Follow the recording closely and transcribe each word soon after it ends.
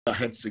our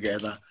heads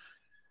together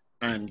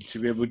and to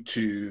be able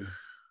to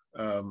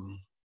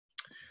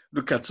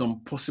look at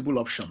some possible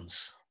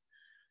options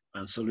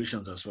and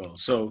solutions as well.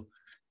 So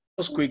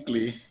just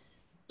quickly,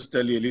 just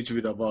tell you a little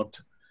bit about,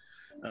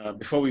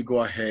 before we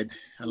go ahead,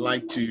 I'd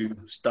like to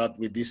start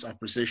with this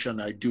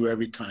appreciation I do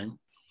every time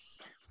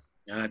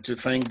to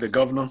thank the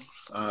governor,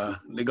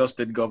 Lagos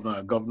State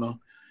Governor,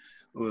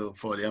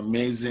 for the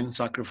amazing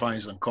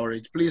sacrifice and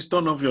courage. Please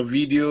turn off your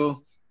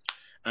video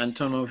and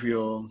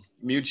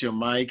mute your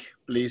mic,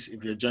 please,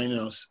 if you're joining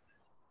us.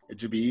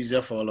 It will be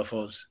easier for all of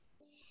us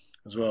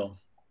as well.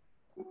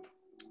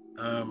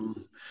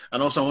 And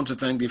also I want to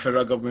thank the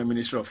Federal Government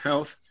Ministry of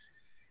Health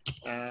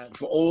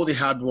for all the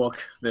hard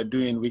work they're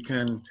doing. We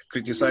can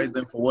criticize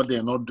them for what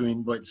they're not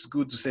doing, but it's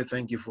good to say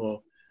thank you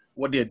for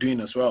what they're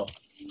doing as well.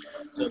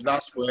 So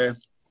that's where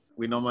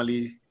we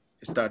normally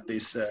start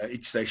this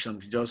each session,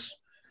 just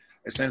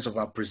a sense of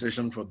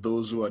appreciation for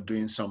those who are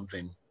doing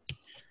something.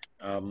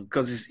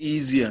 Because it's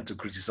easier to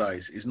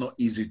criticize. It's not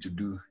easy to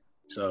do.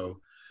 So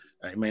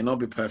it may not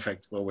be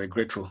perfect, but we're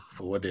grateful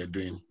for what they're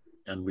doing.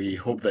 And we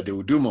hope that they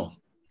will do more.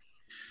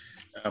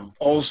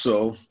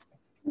 Also,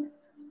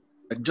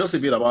 just a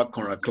bit about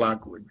Conrad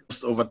Clark.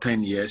 Just over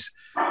 10 years,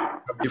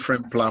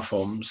 different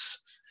platforms.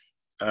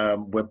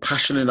 We're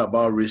passionate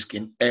about risk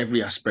in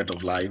every aspect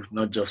of life,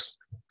 not just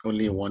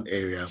only in one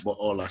area, but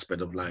all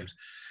aspects of life.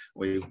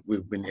 We've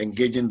been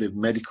engaging the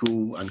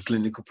medical and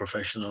clinical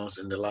professionals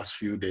in the last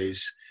few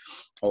days.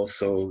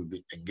 Also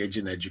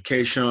engaging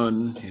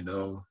education,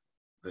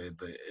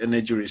 the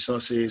energy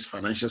resources,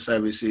 financial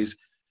services.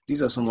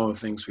 These are some of the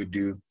things we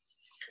do.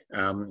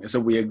 So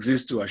we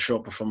exist to assure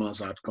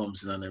performance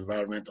outcomes in an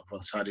environment of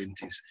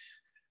uncertainties.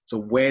 So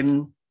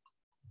when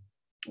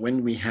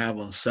we have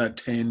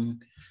uncertain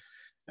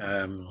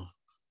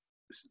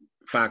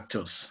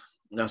factors,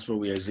 that's what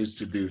we exist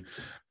to do.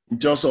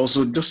 Just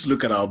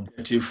look at our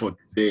objective for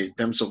today in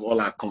terms of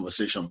all our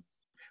conversation.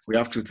 We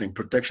have to think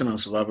protection and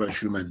survival of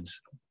humans.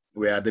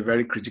 We are at a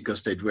very critical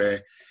stage where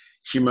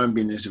human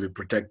beings need to be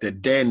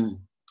protected. Then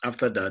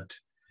after that,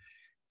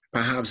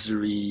 perhaps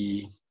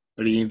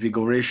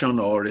reinvigoration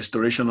or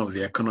restoration of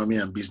the economy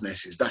and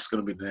businesses. That's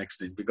going to be the next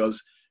thing,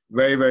 because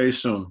very, very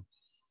soon,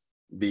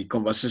 the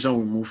conversation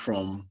will move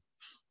from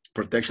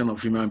protection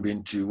of human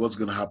beings to what's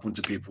going to happen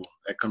to people,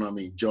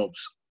 economy,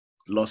 jobs,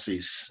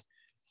 losses,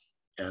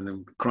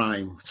 and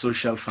crime,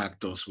 social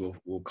factors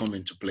will come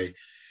into play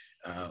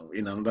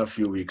in another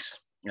few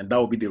weeks. And that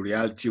will be the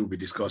reality we'll be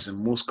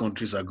discussing. Most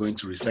countries are going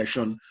to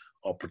recession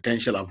or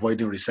potential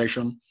avoiding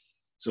recession.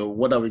 So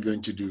what are we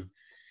going to do?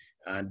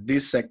 And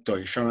this sector,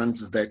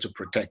 insurance, is there to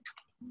protect,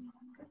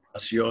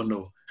 as you all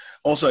know.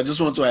 Also, I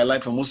just want to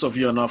highlight, for most of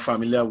you are not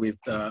familiar with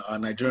our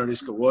Nigerian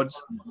Risk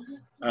Awards.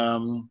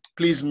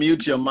 Please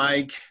mute your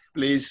mic,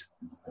 please.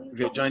 If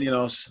you're joining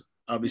us,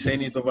 I'll be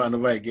saying it over and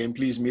over again.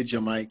 Please mute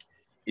your mic.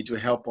 It will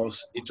help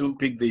us. It won't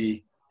pick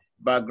the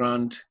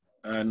background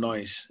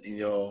noise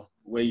in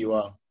where you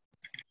are.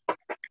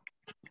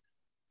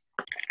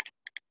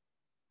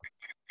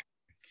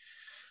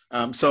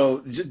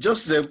 So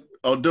just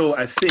although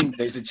I think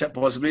there's a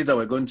possibility that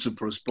we're going to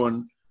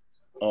postpone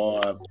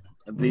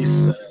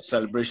this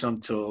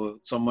celebration till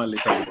somewhere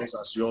later, because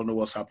as you all know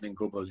what's happening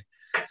globally.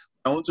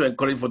 I want to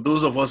encourage, for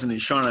those of us in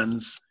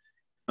insurance,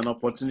 an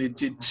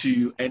opportunity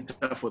to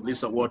enter for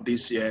this award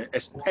this year,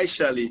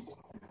 especially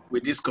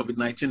with this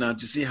COVID-19, and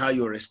to see how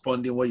you're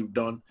responding, what you've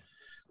done.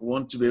 We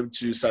want to be able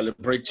to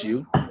celebrate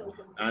you.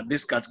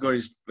 This category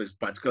is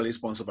particularly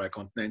sponsored by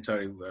Continental.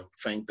 We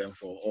thank them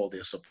for all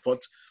their support.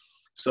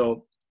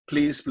 So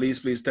please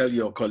tell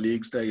your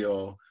colleagues,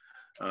 to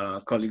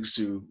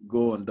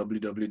go on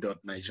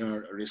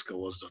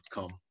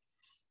www.nigerianriskawards.com.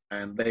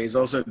 And there is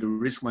also the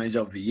Risk Manager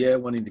of the Year.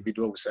 One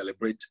individual we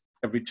celebrate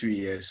every 2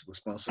 years. We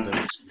sponsor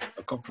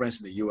a conference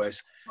in the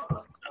US.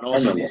 And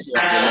also this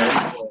year,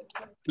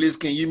 please,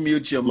 can you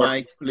mute your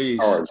mic,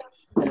 please?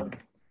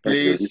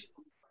 Please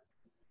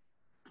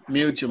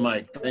mute your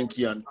mic. Thank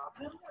you.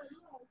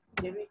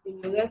 Can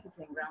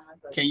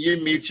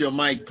you mute your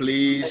mic,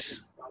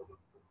 please?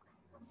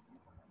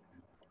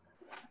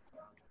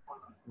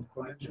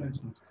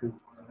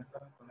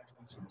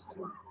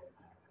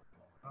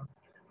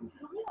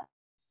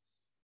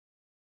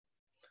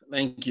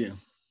 Thank you.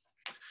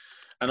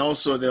 And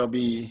also there'll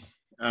be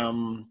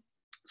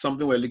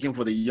something we're looking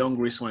for, the Young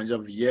Risk Manager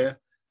of the Year,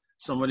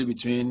 somebody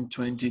between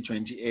 20 and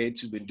 28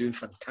 who's been doing a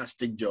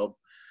fantastic job.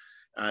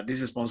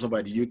 This is sponsored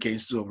by the UK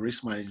Institute of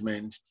Risk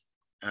Management.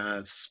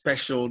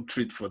 Special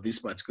treat for this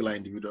particular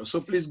individual.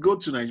 So please go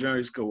to Nigerian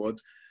Risk Award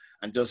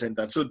and just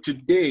enter. So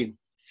today,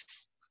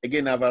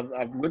 again, I'm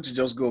going to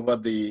just go over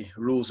the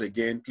rules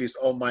again. Please,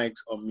 all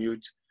mics on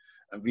mute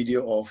and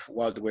video off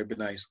while the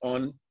webinar is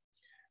on.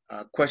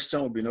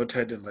 Question will be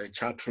noted in the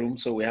chat room.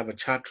 So we have a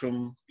chat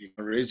room. You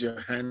can raise your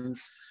hand.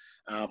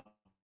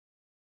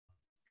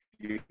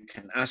 You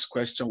can ask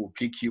questions. We'll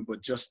pick you,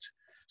 but just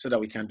so that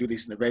we can do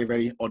this in a very,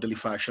 very orderly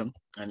fashion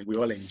and we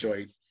all enjoy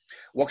it.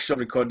 Workshop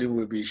recording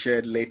will be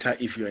shared later.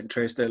 If you're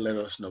interested, let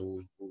us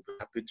know. We'll be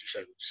happy to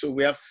share it. So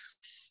we have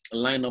a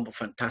lineup of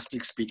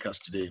fantastic speakers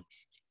today.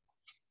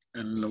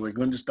 And we're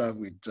going to start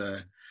with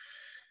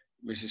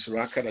Mrs.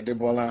 Surakat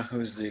Adebola, who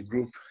is the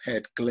Group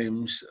Head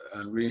Claims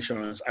and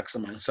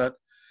Reinsurance-AXA Mansard.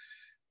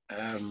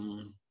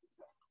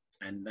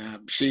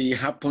 She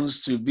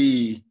happens to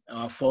be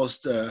our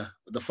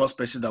the first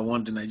person that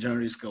won the Nigerian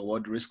Risk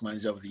Award, Risk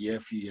Manager of the Year,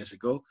 a few years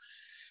ago.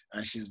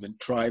 And she's been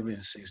thriving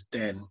since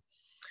then.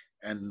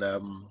 And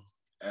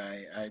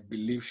I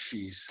believe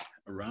she's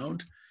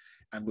around.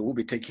 And we will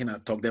be taking her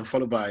talk, then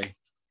followed by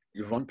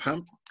Yvonne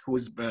Pam, who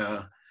is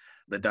the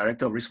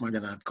Director of Risk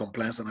Management and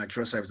Compliance and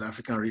Actuarial Service,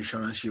 African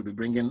Reinsurance. She'll be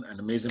bringing an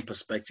amazing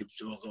perspective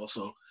to us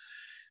also.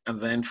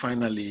 And then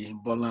finally,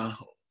 Bola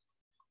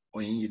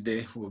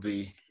Oniyide will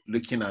be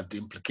looking at the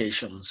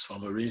implications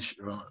from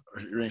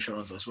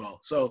reinsurance as well.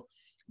 So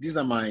these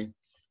are my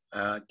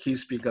key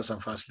speakers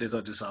and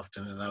facilitators this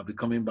afternoon. I'll be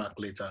coming back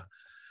later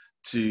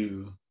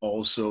to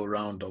also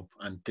round up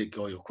and take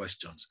all your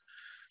questions.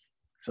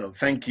 So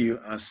thank you.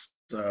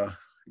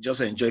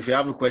 Just enjoy. If you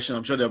have a question,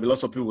 I'm sure there'll be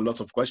lots of people with lots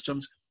of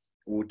questions.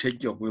 We'll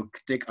take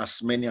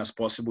as many as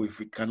possible. If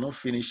we cannot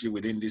finish it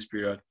within this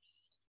period,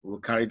 we'll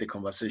carry the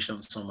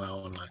conversation somewhere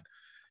online.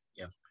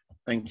 Yeah,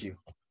 thank you.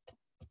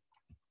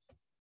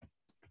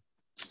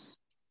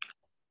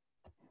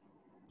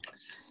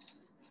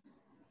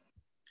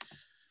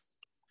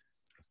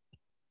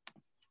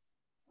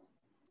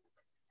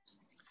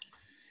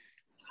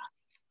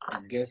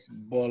 I guess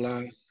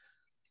Bola.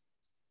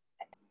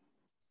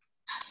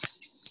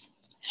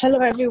 Hello,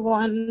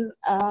 everyone.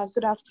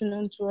 Good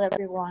afternoon to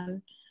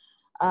everyone.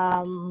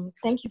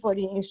 Thank you for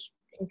the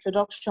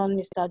introduction,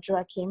 Mr.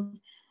 Joachim.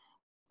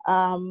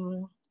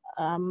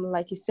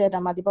 Like you said,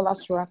 I'm Adebola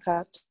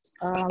Surakat.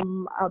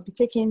 I'll be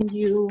taking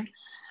you,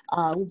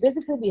 we'll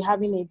basically be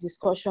having a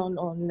discussion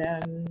on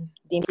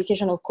the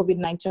implication of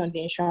COVID-19 on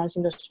the insurance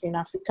industry in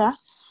Africa.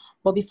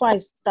 But before I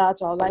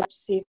start, I would like to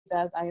say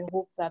that I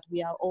hope that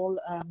we are all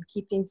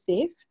keeping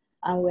safe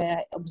and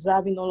we're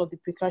observing all of the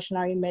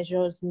precautionary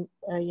measures, we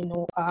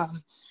are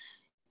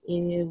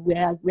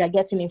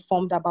getting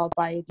informed about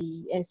by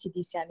the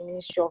NCDC and the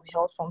Ministry of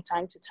Health from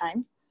time to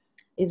time.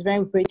 It's very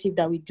imperative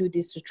that we do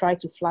this to try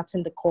to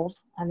flatten the curve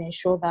and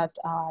ensure that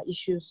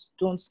issues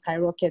don't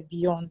skyrocket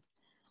beyond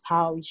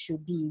how it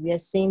should be. We are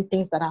seeing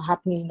things that are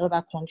happening in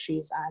other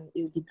countries, and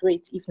it would be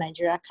great if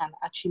Nigeria can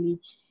actually,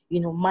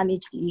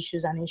 manage the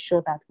issues and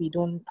ensure that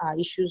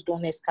issues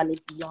don't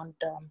escalate beyond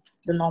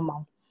the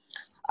normal.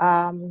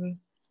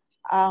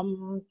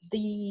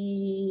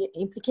 The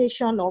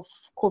implication of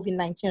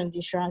COVID-19 on the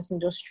insurance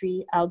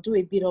industry, I'll do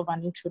a bit of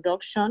an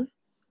introduction.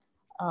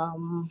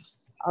 On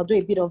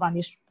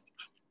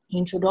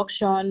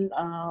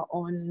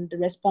the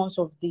response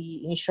of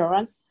the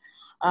insurance.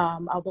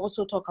 I'll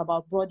also talk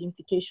about broad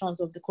implications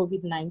of the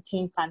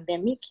COVID-19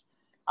 pandemic.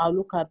 I'll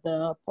look at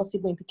the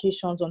possible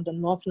implications on the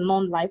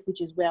non-life, which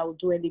is where I'll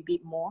do a little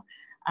bit more,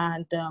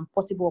 and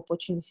possible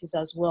opportunities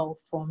as well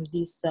from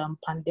this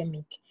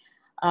pandemic.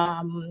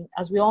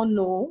 As we all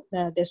know,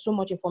 there's so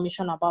much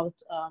information about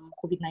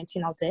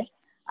COVID-19 out there,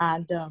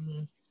 and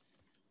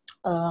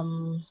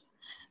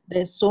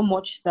there's so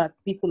much that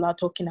people are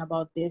talking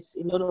about. There's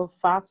a lot of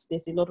facts,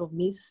 there's a lot of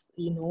myths,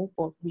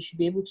 but we should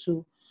be able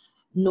to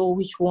know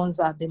which ones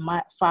are the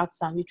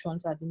facts and which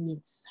ones are the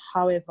myths.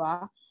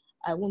 However,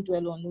 I won't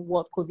dwell on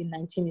what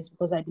COVID-19 is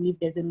because I believe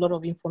there's a lot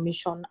of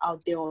information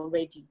out there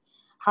already.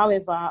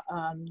 However,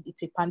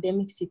 it's a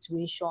pandemic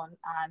situation,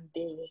 and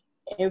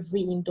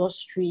every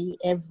industry,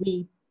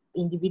 every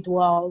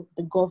individual,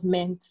 the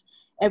government,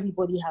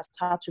 everybody has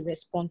had to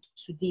respond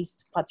to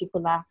this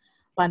particular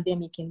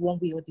pandemic in one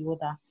way or the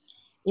other.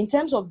 In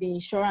terms of the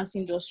insurance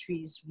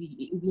industries,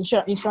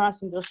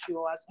 insurance industry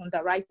or as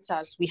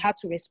underwriters, we had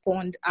to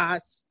respond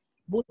as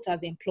both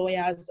as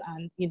employers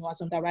and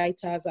as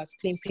underwriters, as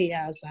claim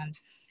payers, and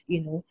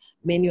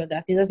many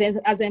other things.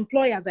 As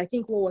employers, I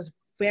think what was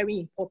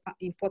very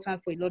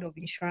important for a lot of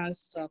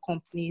insurance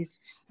companies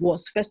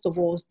was, first of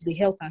all, the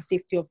health and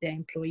safety of their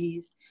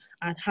employees,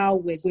 and how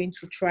we're going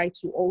to try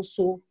to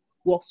also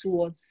work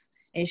towards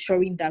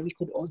ensuring that we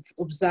could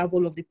observe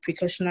all of the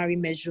precautionary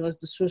measures,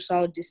 the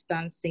social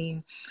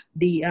distancing,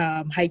 the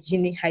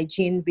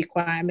hygiene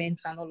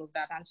requirements, and all of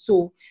that. And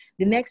so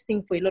the next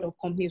thing for a lot of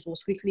companies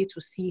was quickly to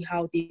see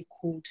how they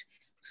could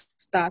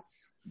start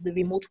the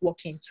remote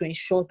working to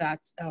ensure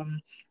that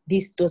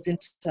this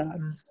doesn't,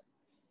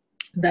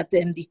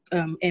 the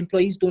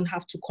employees don't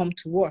have to come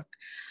to work.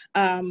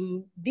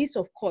 This,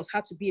 of course,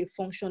 had to be a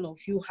function of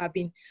you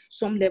having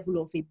some level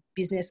of a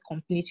business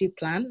continuity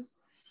plan,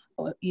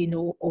 or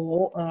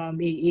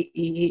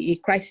a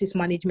crisis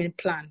management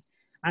plan.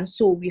 And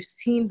so we've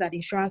seen that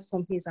insurance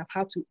companies have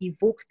had to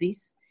evoke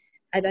this,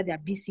 either their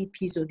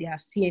BCPs or their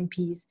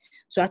CMPs,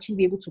 to actually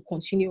be able to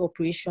continue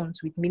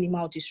operations with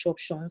minimal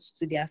disruptions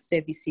to their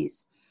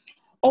services.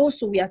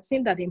 Also, we had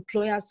seen that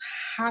employers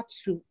had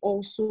to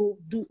also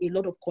do a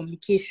lot of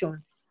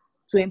communication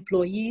to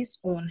employees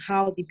on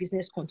how the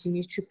business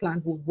continuity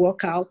plan would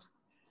work out,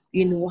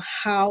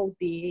 how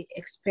they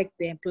expect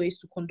the employees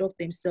to conduct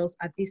themselves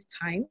at this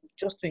time,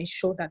 just to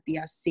ensure that they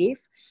are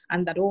safe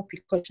and that all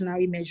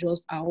precautionary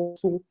measures are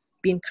also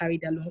being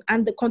carried along,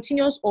 and the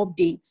continuous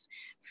updates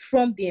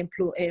from the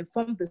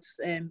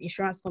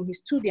insurance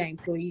companies to their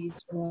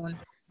employees on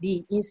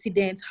the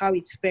incident, how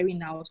it's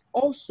faring out.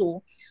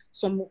 Also,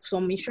 some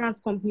insurance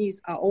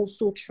companies are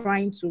also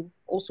trying to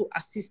also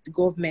assist the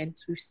government.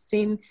 We've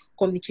seen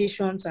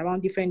communications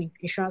around different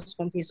insurance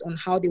companies on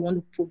how they want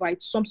to provide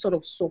some sort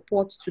of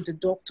support to the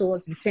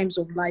doctors in terms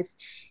of life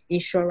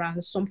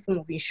insurance, some form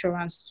of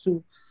insurance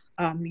to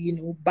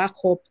back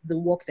up the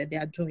work that they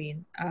are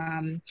doing.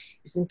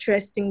 It's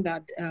interesting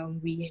that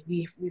we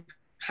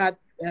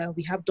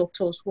have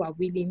doctors who are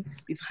willing.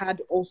 We've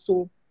had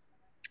also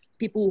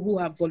people who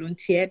have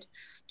volunteered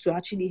to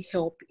actually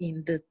help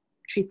in the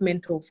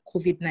treatment of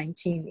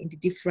COVID-19 in the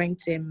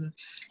different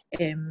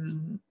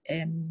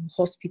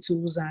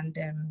hospitals and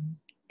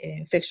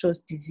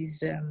infectious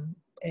disease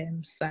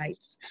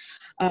sites.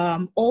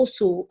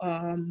 Also,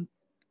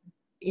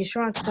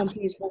 insurance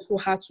companies also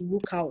had to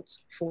look out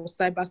for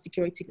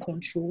cybersecurity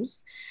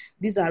controls.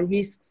 These are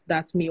risks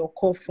that may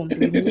occur from the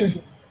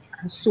remote,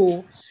 and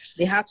so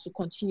they had to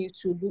continue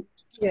to look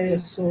their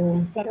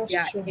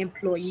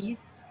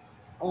employees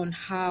on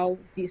how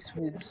this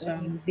would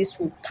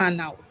pan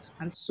out.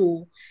 And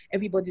so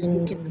everybody's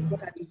looking at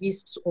what are the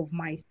risks of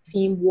my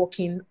team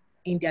working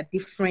in their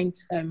different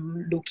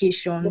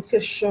locations,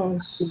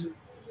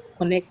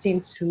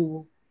 connecting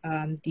to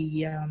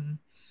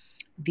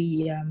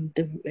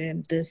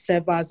the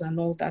servers and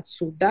all that.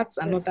 So that's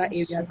another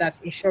area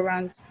that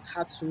insurance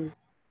had to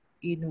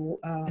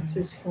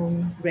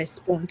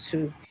respond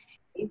to.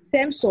 In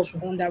terms of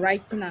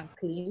underwriting and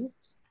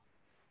claims,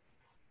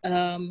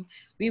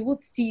 we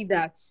would see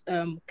that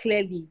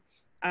clearly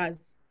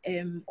as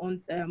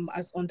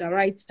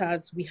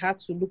underwriters, we had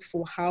to look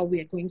for how we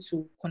are going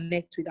to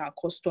connect with our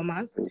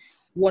customers,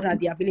 what are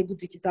the available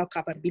digital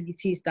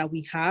capabilities that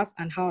we have,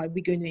 and how are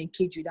we going to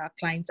engage with our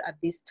clients at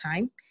this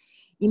time.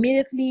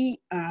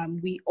 Immediately,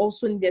 we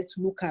also needed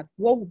to look at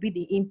what would be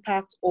the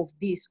impact of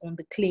this on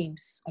the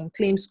claims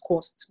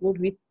costs. What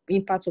would be the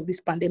impact of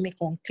this pandemic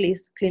on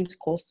claims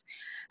costs?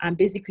 And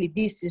basically,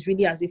 this is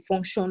really as a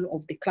function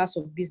of the class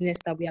of business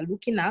that we are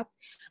looking at,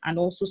 and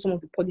also some of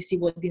the policy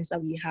wordings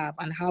that we have,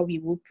 and how we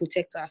will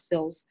protect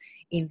ourselves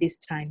in this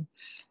time.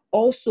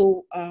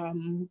 Also,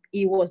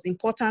 it was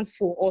important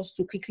for us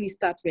to quickly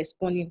start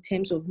responding in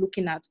terms of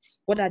looking at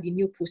what are the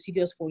new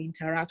procedures for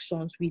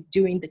interactions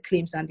during the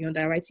claims and the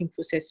underwriting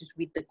processes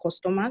with the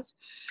customers.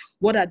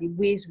 What are the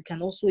ways we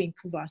can also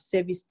improve our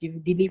service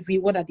delivery?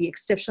 What are the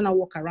exceptional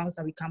workarounds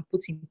that we can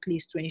put in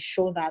place to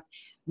ensure that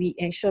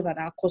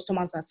our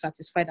customers are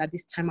satisfied at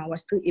this time and we're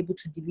still able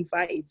to deliver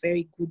a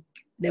very good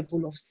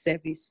level of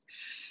service.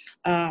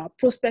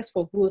 Prospects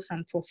for growth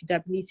and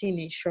profitability in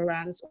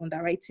insurance,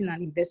 underwriting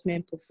and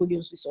investment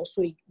portfolios is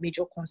also a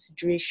major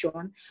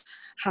consideration.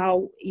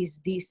 How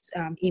is this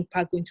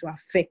impact going to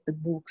affect the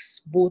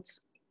books, both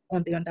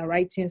on the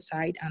underwriting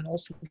side and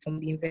also from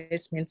the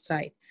investment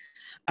side?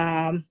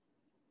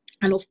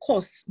 And of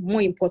course,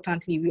 more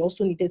importantly, we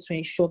also needed to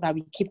ensure that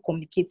we keep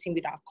communicating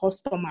with our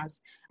customers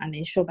and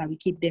ensure that we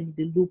keep them in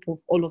the loop of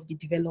all of the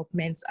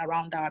developments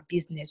around our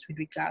business with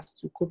regards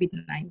to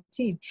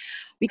COVID-19.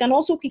 We can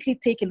also quickly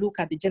take a look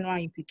at the general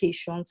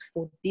implications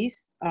for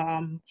this.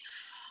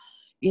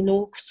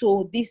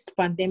 So this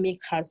pandemic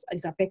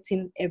is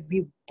affecting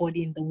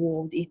everybody in the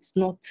world. It's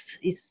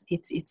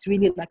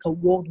really like a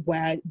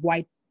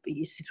worldwide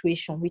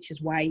situation, which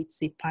is why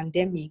it's a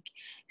pandemic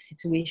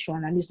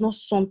situation, and it's not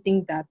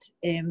something that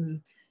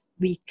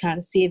we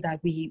can say that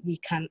we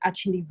can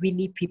actually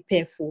really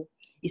prepare for.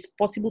 It's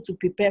possible to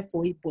prepare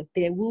for it, but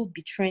there will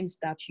be trends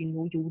that you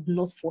would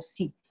not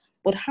foresee.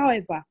 But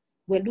however,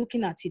 we're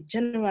looking at it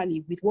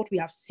generally with what we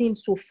have seen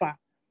so far.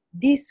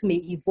 This may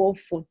evolve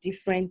for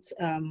different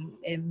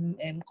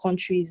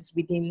countries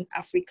within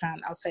Africa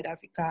and outside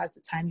Africa as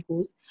the time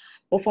goes.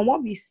 But from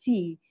what we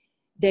see,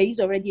 there is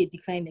already a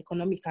decline in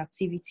economic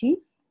activity,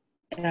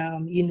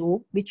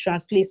 which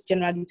translates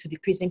generally to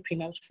decreasing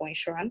premiums for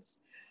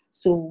insurance.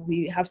 So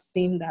we have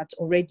seen that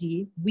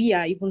already. We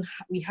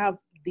have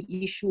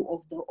the issue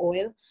of the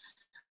oil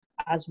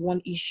as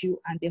one issue,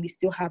 and then we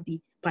still have the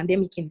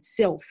pandemic in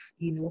itself.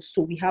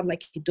 So we have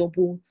like a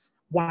double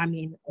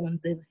whammy on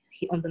the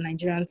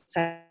Nigerian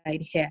side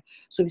here.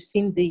 So we've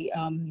seen the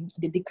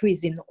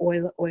decrease in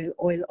oil,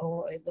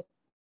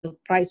 the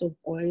price of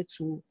oil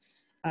to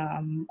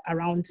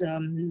around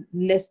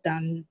less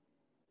than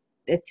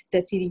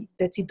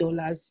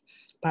 $30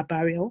 per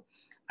barrel.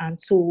 And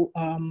so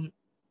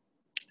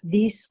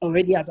this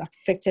already has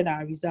affected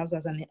our reserves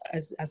as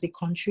a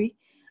country,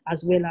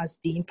 as well as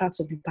the impacts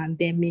of the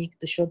pandemic,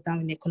 the shutdown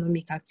in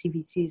economic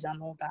activities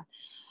and all that.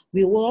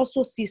 We will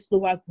also see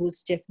slower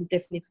growth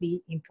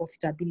definitely in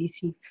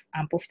profitability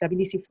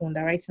for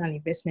underwriting and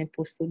investment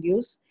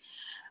portfolios.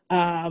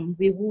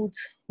 We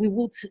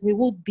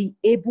would be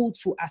able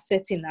to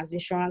ascertain as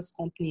insurance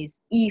companies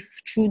if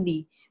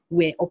truly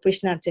we're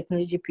operational and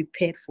technology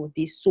prepared for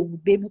this. So we'll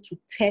be able to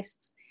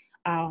test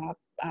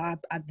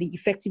the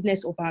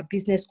effectiveness of our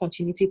business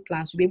continuity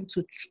plans. We'll be able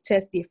to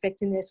test the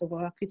effectiveness of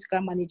our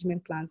critical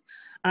management plans,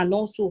 and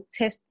also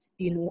test,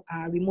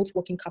 our remote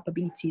working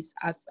capabilities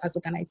as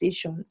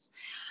organizations.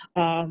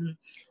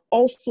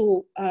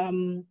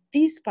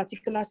 This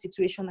particular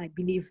situation, I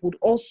believe, would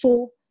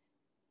also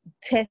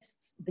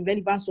test the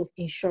relevance of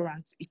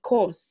insurance,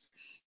 because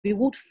we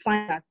would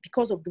find that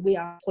because of the way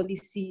our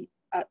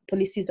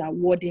policies are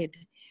worded,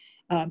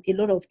 a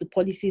lot of the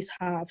policies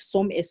have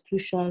some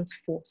exclusions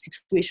for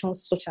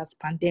situations such as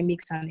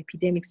pandemics and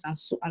epidemics and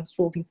so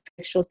of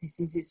infectious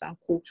diseases and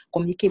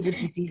communicable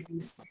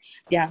diseases.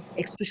 There are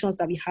exclusions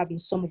that we have in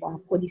some of our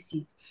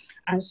policies.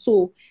 And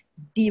so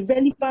the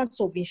relevance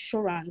of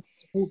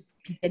insurance will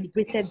be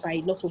deliberated by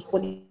a lot of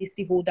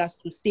policy holders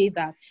to say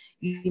that,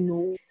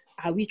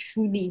 are we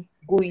truly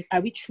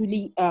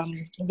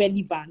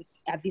relevant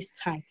at this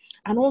time?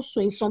 And also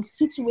in some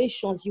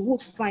situations, you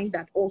would find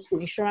that also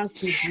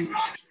insurance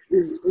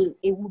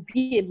will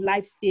be a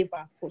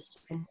lifesaver for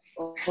some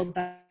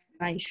other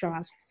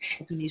insurance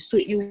companies. So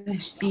it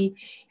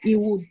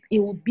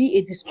would be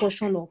a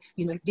discussion of,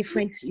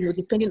 different,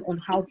 depending on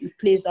how it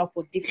plays out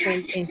for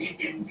different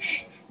entities,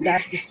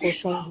 that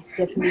discussion will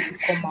definitely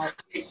come out.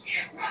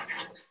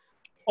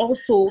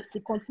 Also, the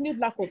continued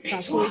lack of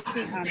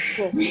transparency and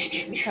trust,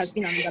 which has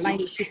been an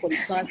underlying issue for the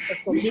insurance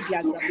sector, may be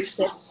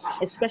aggravated,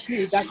 especially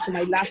with regards to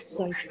my last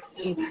point,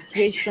 in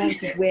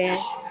situations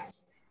where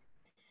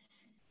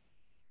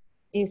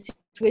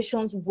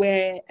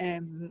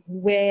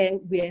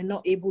we are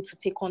not able to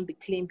take on the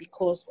claim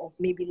because of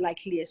maybe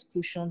likely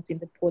exclusions in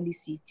the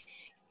policy.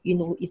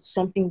 It's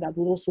something that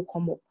will also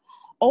come up.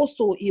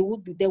 Also,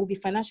 there will be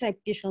financial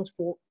implications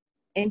for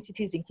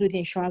entities, including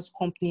insurance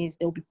companies.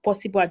 There will be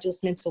possible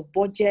adjustments of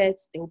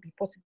budgets. There will be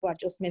possible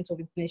adjustments of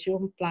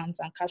implementation plans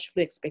and cash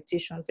flow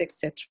expectations,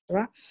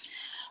 etc.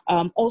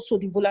 Also,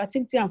 the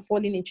volatility and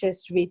falling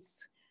interest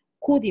rates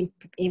could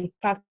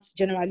impact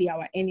generally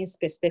our earnings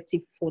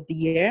perspective for the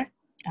year.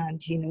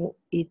 And,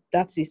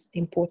 that is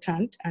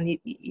important. And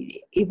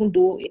even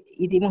though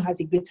it even has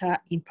a greater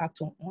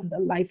impact on the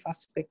life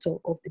aspect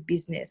of the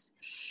business.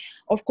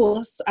 Of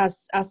course,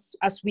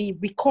 as we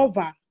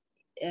recover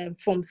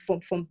from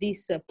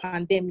this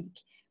pandemic,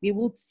 we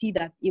would see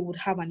that it would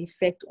have an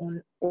effect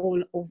on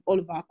all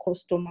of our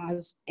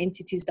customers,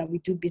 entities that we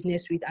do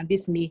business with, and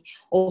this may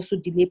also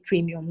delay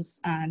premiums,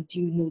 and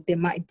there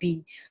might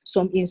be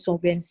some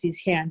insolvencies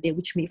here and there,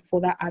 which may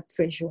further add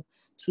pressure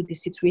to the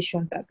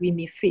situation that we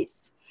may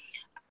face.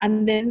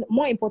 And then,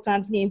 more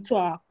importantly, into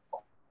our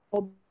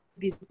core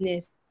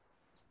business,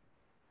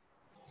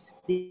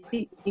 the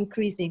possible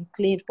increase in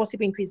claim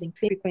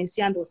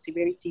frequency and or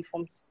severity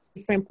from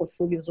different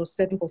portfolios or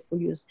certain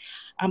portfolios.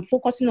 I'm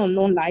focusing on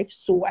non-life,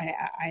 so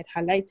I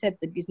highlighted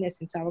the business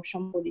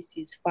interruption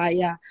policies,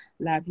 fire,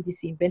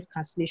 liability, event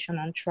cancellation,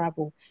 and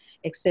travel,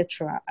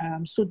 etc.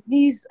 So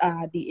these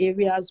are the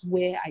areas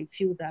where I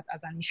feel that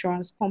as an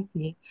insurance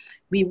company,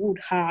 we would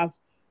have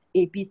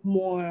a bit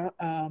more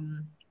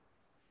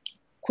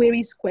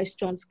queries,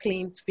 questions,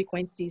 claims,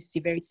 frequencies,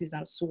 severities,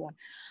 and so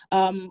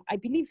on. I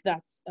believe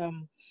that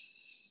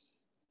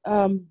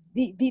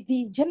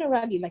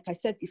generally, like I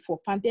said before,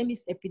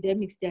 pandemics,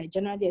 epidemics, they are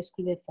generally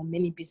excluded from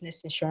many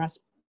business insurance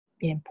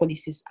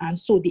policies. And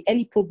so the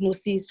early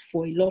prognosis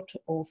for a lot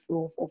of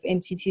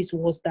entities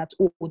was that,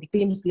 the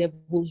claims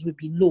levels will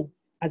be low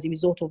as a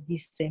result of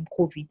this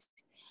COVID.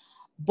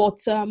 But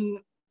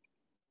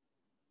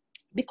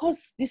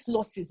because these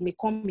losses may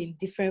come in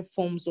different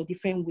forms or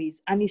different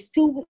ways, and it's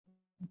still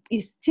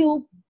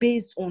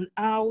based on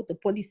how the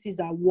policies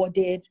are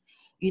worded,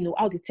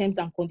 how the terms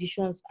and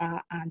conditions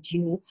are, and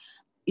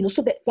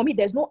so that for me,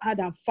 there's no hard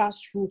and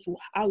fast rule to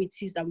how it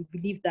is that we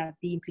believe that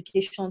the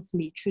implications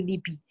may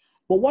truly be.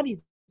 But what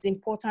is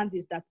important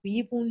is that we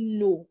even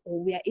know,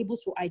 or we are able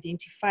to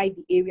identify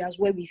the areas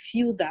where we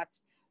feel that,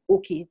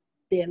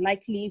 there are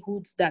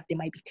likelihoods that there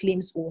might be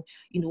claims or,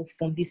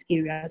 from these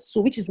areas.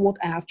 So which is what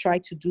I have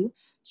tried to do,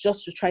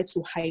 just to try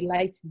to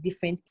highlight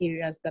different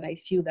areas that I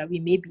feel that we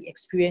may be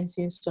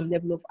experiencing some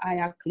level of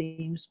higher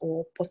claims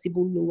or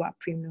possible lower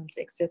premiums,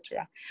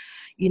 etc.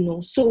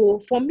 So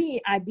for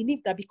me, I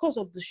believe that because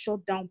of the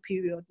shutdown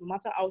period, no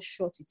matter how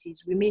short it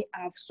is, we may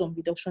have some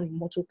reduction in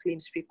motor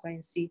claims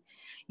frequency,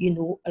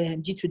 due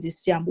to the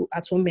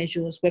stay-at-home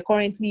measures. We're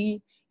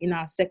currently in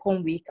our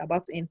second week,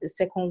 about to end the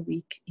second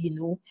week.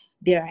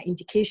 There are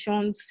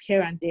indications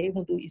here and there,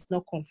 even though it's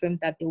not confirmed,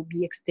 that there will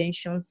be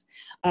extensions.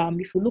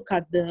 If we look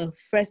at the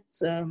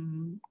first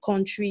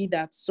country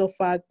that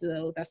suffered,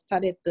 that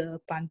started the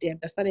pandemic,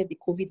 that started the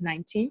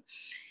COVID-19,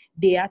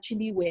 they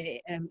actually were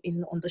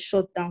on the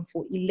shutdown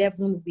for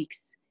 11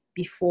 weeks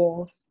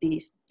before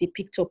they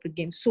picked up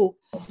again. So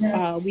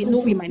we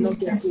know we might not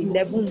get to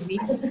 11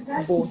 weeks,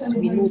 but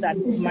we know that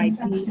it might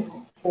be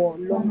for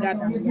longer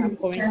than we have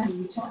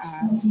currently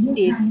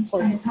stayed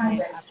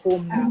at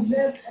home now.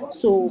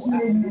 So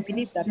we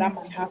believe that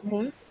might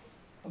happen.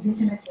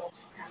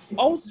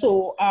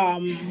 Also,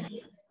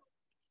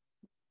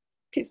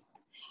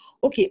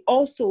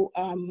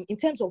 in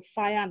terms of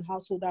fire and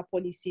householder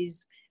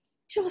policies,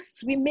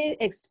 we may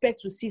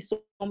expect to see some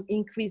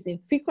increase in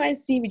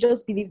frequency. We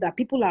just believe that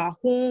people are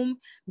home,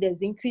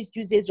 there's increased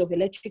usage of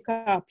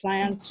electrical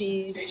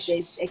appliances,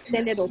 there's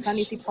extended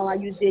alternative power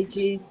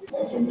usages,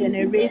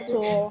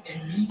 generator,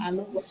 and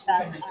all of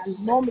that.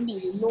 And normally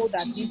we know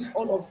that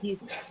all of this,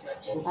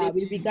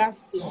 with regards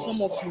to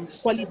some of the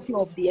quality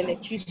of the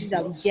electricity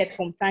that we get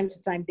from time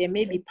to time, there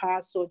may be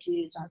power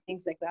surges and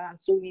things like that. And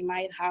so we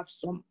might have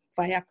some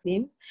fire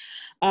claims.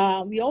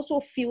 We also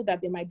feel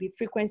that there might be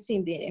frequency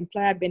in the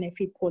employer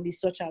benefit policy,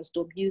 such as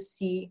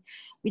WC,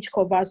 which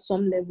covers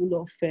some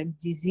level of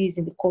disease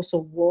in the course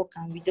of work.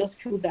 And we just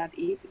feel that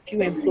a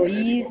few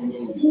employees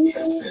who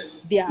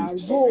their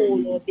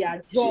role or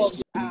their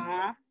jobs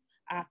are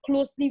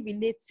closely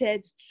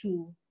related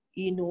to,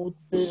 the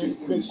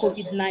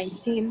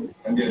COVID-19,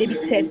 maybe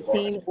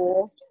testing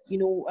or,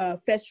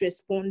 first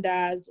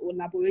responders or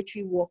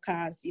laboratory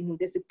workers,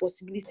 there's a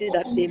possibility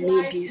that there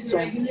may be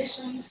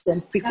some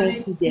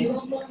frequency there.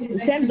 In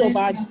terms of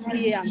our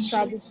GPA and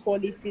travel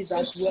policies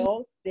as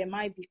well, there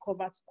might be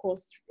cover of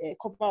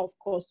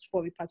costs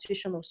for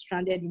repatriation of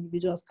stranded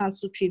individuals,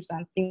 cancelled trips,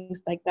 and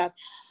things like that.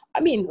 I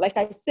mean, like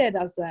I said,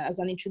 as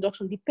an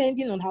introduction,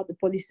 depending on how the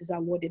policies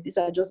are worded, these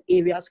are just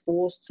areas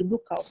for us to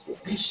look out for.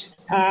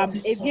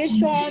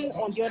 Aviation,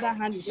 on the other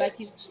hand, is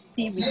likely to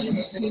see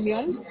reduced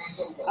premiums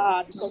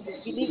because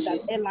it's believed that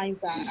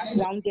airlines are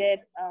grounded.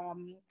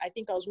 I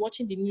think I was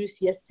watching the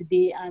news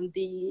yesterday, and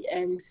the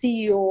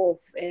CEO of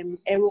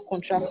Aero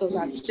Contractors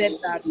had said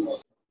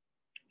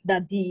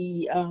that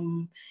the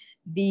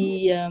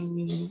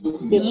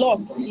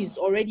loss is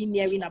already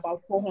nearing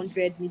about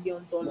 $400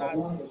 million,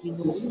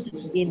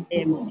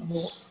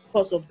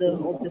 because of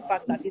the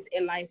fact that these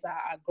airlines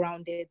are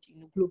grounded,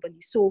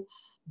 globally. So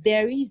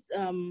there is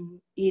a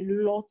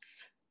lot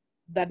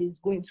that is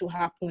going to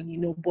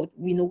happen, but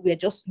we're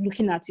just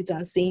looking at it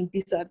and saying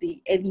these are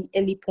the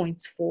early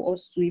points for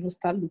us to even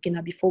start looking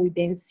at before we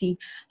then see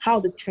how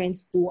the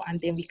trends go, and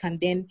then we can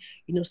then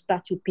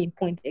start to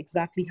pinpoint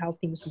exactly how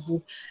things will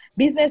go.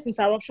 Business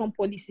interruption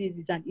policies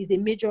is a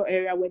major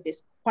area where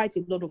there's quite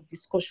a lot of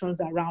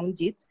discussions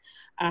around it,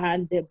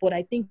 and but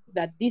I think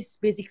that this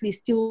basically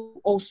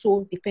still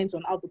also depends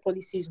on how the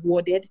policy is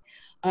worded.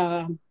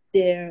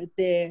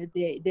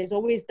 There's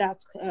always that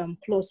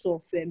clause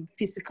of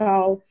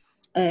physical.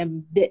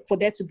 For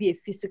there to be a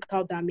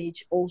physical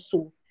damage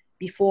also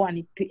before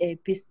a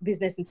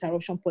business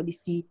interruption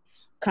policy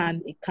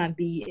can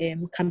be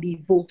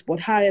invoked. But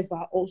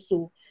however,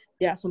 also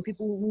there are some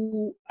people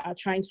who are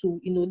trying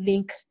to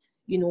link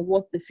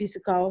what the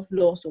physical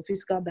loss or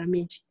physical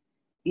damage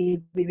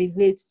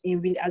relates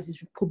as it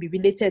could be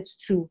related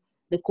to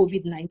the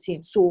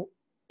COVID-19. So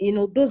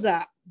those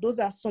are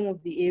some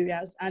of the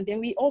areas. And then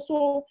we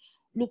also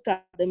looked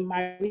at the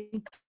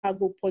marine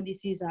cargo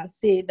policies and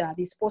say that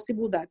it's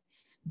possible that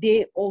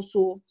they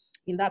also,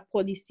 in that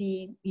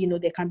policy,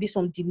 there can be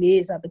some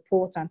delays at the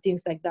ports and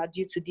things like that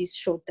due to this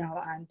shutdown,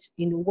 and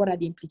what are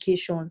the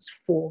implications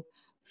for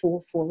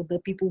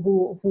the people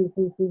who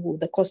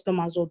the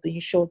customers or the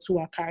insured who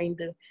are carrying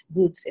the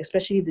goods,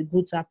 especially if the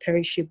goods are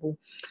perishable.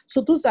 So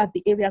those are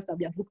the areas that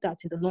we have looked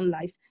at in the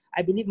non-life.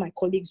 I believe my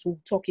colleagues will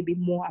talk a bit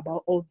more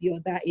about all the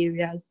other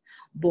areas,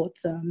 but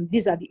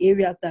these are the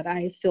areas that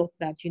I felt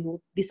that,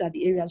 these are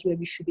the areas where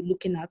we should be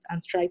looking at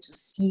and try to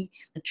see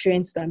the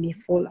trends that may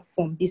fall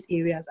from these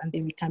areas, and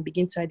then we can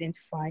begin to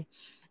identify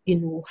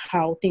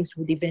how things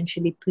would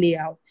eventually play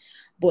out.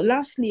 But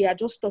lastly, I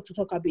just thought to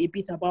talk a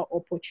bit about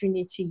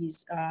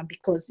opportunities,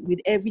 because with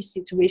every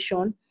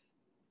situation,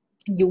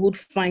 you would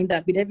find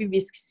that with every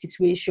risk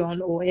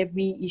situation or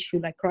every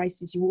issue like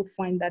crisis, you will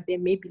find that there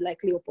may be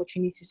likely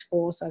opportunities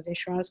for us as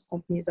insurance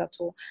companies as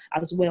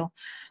well.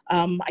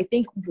 I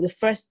think the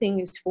first thing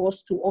is for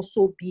us to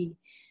also be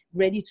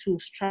ready to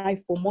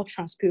strive for more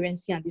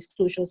transparency and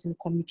disclosures in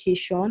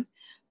communication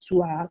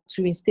to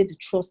instill the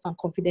trust and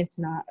confidence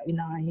in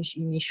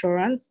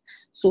insurance.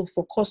 So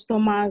for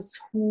customers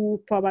who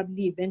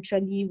probably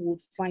eventually would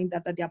find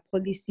that their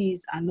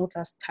policies are not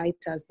as tight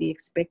as they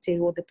expected,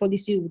 or the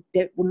policy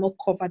will not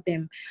cover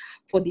them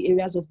for the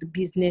areas of the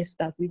business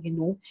that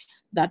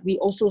that we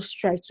also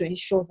strive to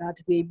ensure that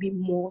we be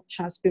more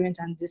transparent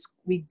and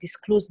we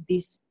disclose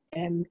this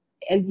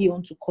early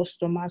on to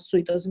customers so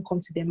it doesn't come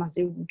to them as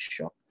a rude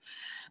shock.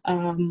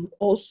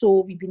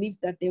 Also, we believe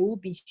that there will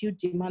be huge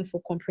demand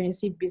for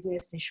comprehensive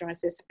business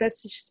insurance,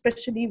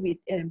 especially with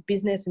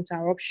business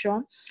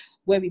interruption,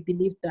 where we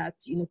believe that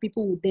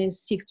people will then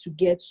seek to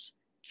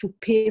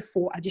pay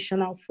for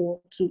additional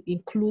to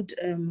include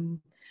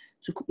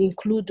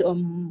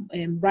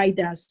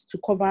riders to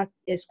cover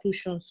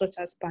exclusions such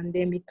as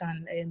pandemic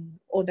and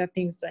other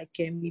things like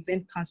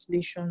event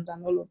cancellations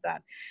and all of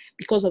that,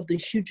 because of the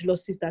huge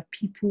losses that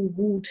people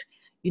would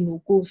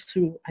go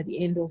through at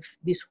the end of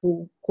this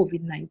whole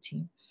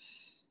COVID-19.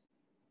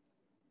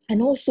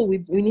 And also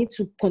we need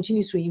to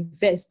continue to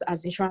invest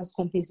as insurance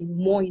companies in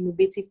more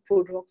innovative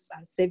products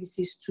and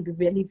services to be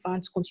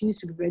relevant, continue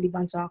to be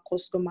relevant to our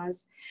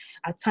customers.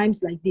 At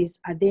times like this,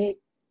 are there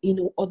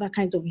other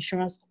kinds of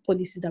insurance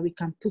policies that we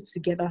can put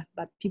together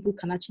that people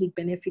can actually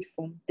benefit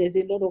from. There's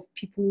a lot of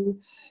people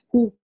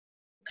who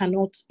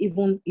cannot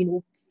even,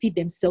 feed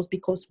themselves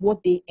because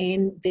what they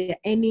earn, their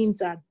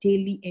earnings are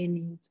daily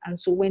earnings. And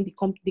so when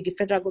the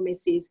federal government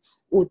says,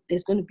 oh,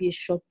 there's going to be a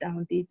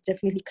shutdown, they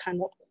definitely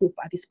cannot cope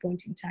at this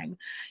point in time.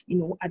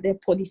 Are there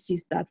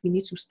policies that we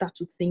need to start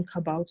to think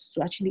about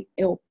to actually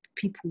help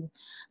people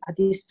at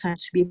this time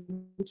to be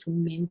able to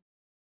maintain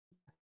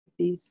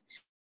this?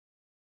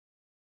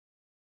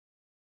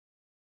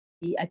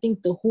 I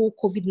think the whole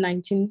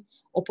COVID-19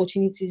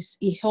 opportunities,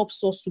 it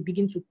helps us to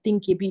begin to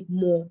think a bit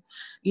more,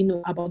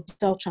 about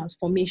digital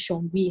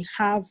transformation. We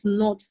have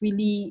not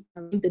really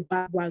in the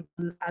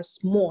bandwagon as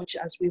much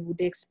as we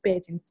would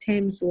expect in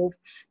terms of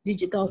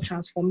digital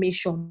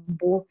transformation.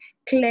 But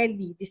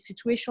clearly the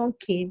situation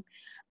came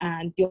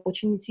and the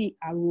opportunity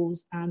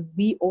arose, and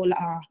we all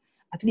are,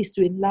 at least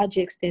to a large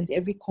extent,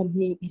 every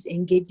company is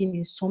engaging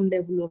in some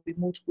level of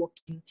remote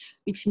working,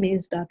 which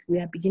means that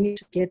we are beginning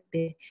to get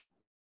there.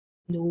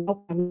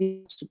 How can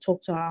we to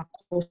talk to our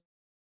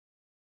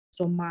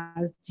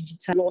customers,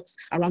 digital lots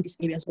around these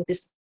areas, but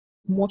there's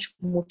much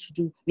more to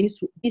do. We need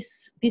to,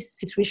 this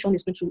situation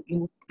is going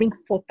to bring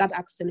forth that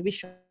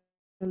acceleration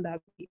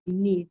that we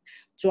need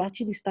to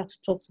actually start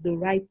to talk to the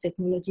right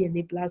technology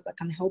enablers that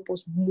can help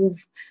us move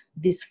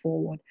this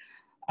forward.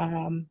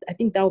 I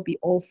think that will be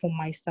all from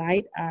my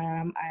side.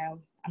 I'm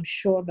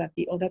sure that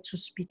the other two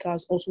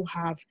speakers also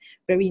have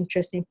very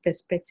interesting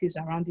perspectives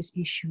around this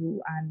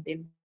issue, and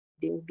then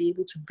they will be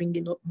able to bring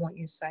a lot more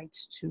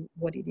insights to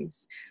what it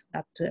is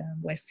that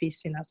we're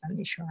facing as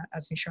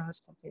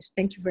insurance companies.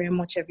 Thank you very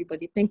much,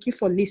 everybody. Thank you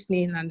for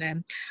listening,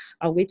 and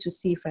I'll wait to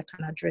see if I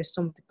can address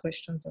some of the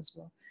questions as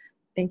well.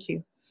 Thank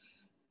you.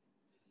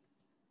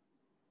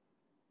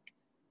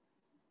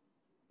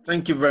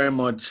 Thank you very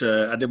much,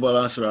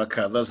 Adebola,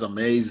 Surakat. That's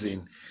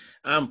amazing.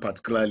 And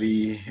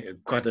particularly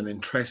quite an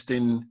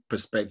interesting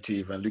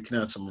perspective and looking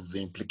at some of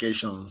the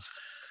implications.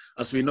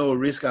 As we know,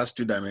 risk has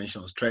two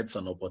dimensions, threats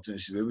and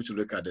opportunities. We're able to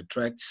look at the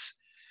threats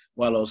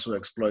while also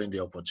exploring the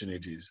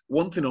opportunities.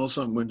 One thing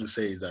also I'm going to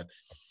say is that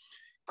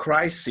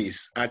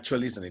crisis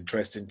actually is an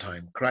interesting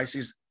time.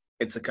 Crisis,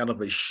 it's a kind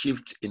of a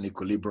shift in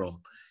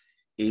equilibrium.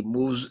 It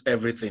moves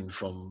everything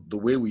from the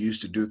way we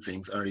used to do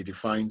things and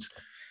redefines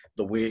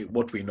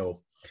what we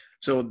know.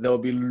 So there will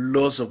be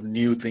lots of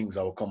new things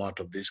that will come out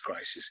of this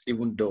crisis,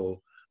 even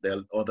though there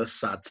are other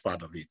sad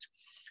part of it.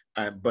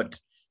 But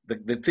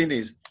the thing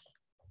is,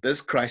 this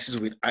crisis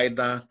will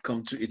either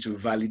it will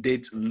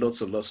validate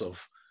lots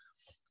of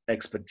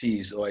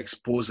expertise or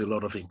expose a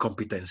lot of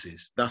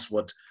incompetencies. That's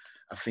what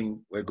I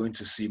think we're going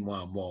to see more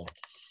and more.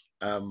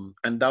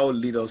 And that will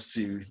lead us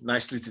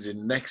nicely to the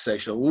next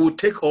session. We will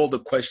take all the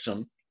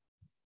questions.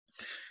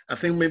 I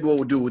think maybe what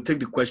we'll do, we'll take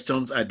the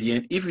questions at the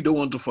end. If you don't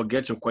want to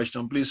forget your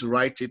question, please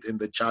write it in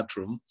the chat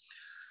room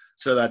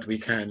so that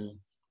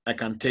I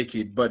can take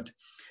it. But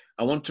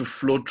I want to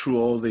flow through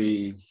all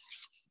the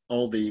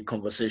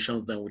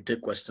conversations, then we'll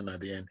take questions at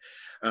the end.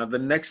 The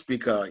next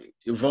speaker,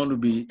 Yvonne, will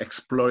be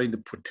exploring the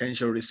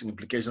potential risk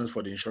implications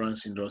for the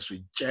insurance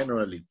industry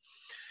generally.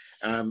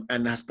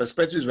 And her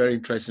perspective is very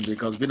interesting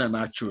because being an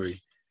actuary,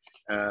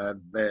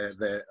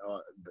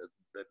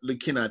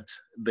 looking at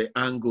the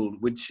angle,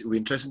 which we're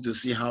interested to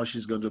see how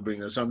she's going to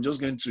bring us. So I'm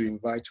just going to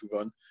invite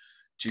Yvonne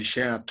to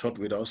share her thought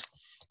with us.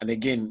 And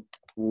again,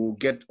 we'll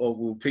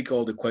pick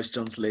all the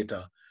questions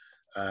later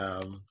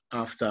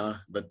after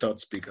the third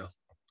speaker.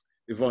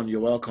 Yvonne,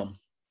 you're welcome.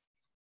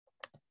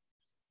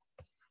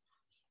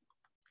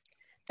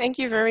 Thank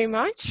you very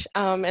much,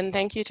 and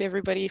thank you to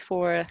everybody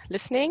for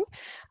listening.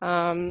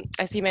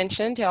 As you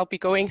mentioned, I'll be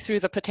going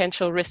through the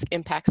potential risk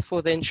impacts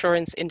for the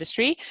insurance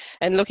industry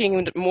and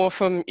looking more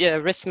from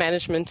risk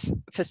management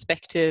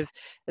perspective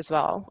as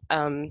well.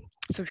 So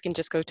if we can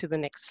just go to the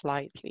next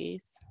slide,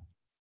 please.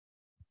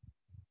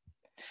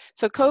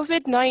 So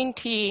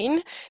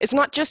COVID-19, it's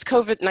not just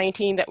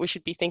COVID-19 that we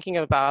should be thinking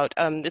about.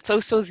 It's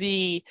also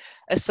the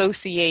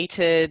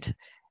associated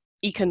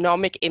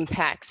economic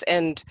impacts,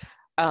 and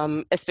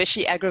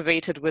especially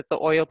aggravated with the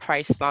oil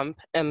price slump.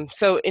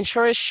 So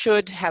insurers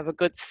should have a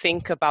good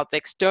think about the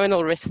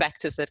external risk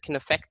factors that can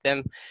affect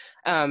them,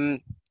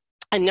 and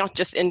not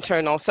just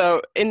internal.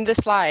 So in the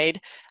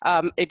slide,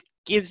 it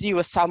gives you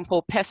a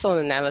sample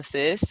PESEL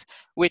analysis,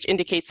 which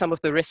indicates some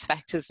of the risk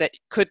factors that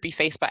could be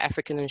faced by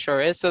African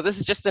insurers. So this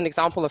is just an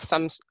example of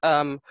some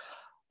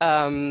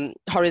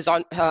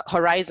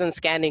horizon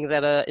scanning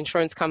that an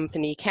insurance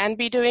company can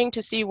be doing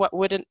to see what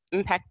would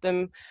impact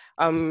them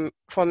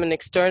from an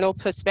external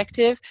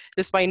perspective.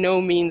 This by no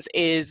means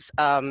is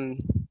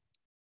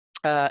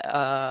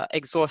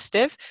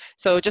exhaustive.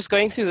 So just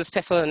going through this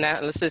PESEL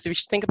analysis, we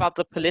should think about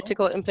the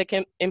political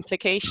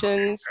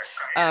implications.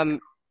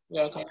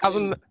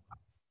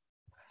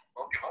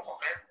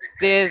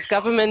 There's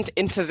government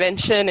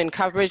intervention and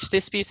coverage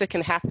disputes that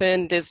can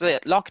happen. There's a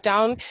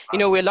lockdown.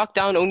 We're locked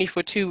down only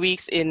for 2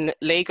 weeks in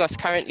Lagos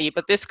currently,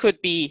 but this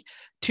could be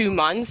 2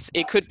 months.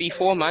 It could be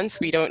 4 months.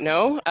 We don't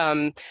know.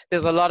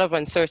 There's a lot of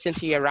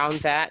uncertainty around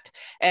that.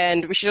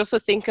 And we should also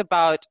think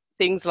about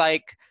things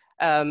like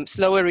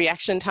slower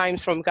reaction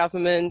times from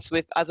governments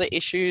with other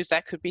issues.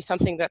 That could be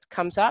something that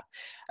comes up.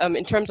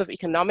 In terms of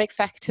economic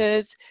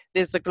factors,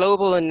 there's the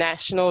global and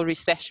national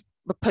recession,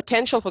 the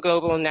potential for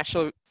global and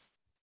national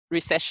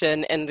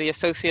recession and the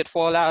associated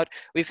fallout.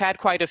 We've had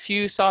quite a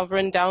few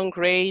sovereign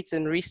downgrades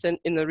in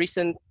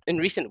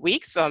recent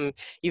weeks,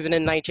 even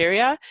in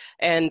Nigeria,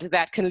 and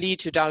that can lead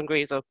to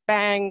downgrades of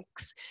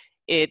banks.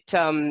 It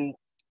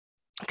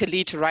could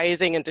lead to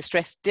rising and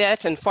distressed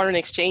debt and foreign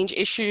exchange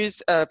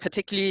issues,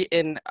 particularly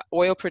in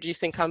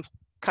oil-producing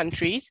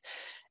countries.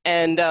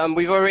 And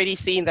we've already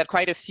seen that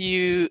quite a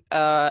few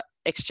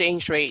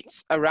exchange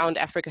rates around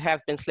Africa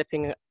have been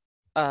slipping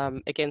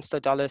against the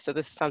dollar. So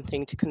this is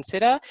something to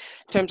consider.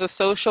 In terms of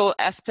social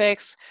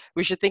aspects,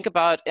 we should think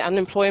about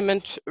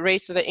unemployment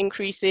rates that are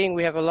increasing.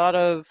 We have a lot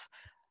of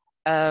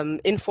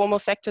informal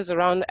sectors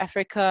around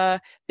Africa,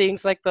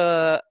 things like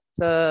the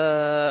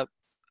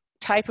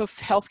type of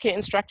healthcare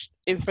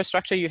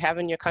infrastructure you have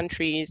in your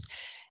countries,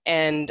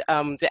 and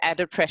the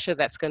added pressure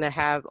that's going to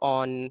have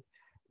on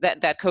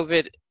that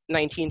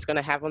COVID-19 is going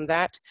to have on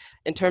that.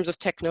 In terms of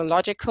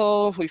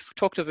technological, we've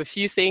talked of a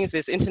few things.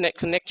 There's internet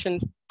connection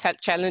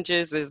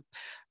challenges, there's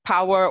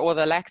power or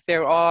the lack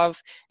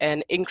thereof,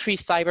 and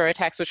increased cyber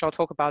attacks, which I'll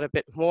talk about a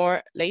bit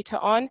more later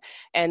on,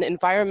 and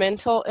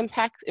environmental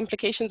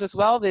implications as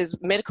well. There's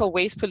medical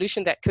waste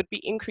pollution that could be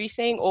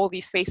increasing. All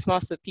these face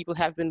masks that people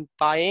have been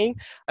buying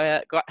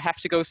have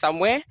to go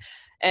somewhere.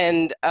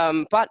 And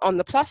but on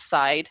the plus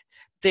side,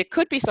 there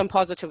could be some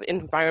positive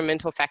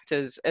environmental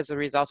factors as a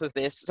result of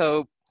this.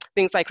 So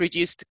things like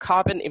reduced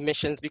carbon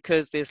emissions,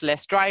 because there's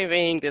less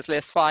driving, there's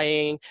less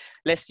flying,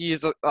 less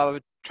use of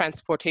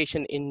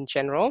transportation in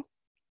general.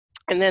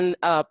 And then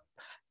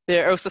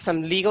there are also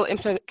some legal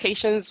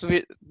implications.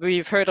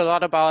 We've heard a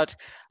lot about,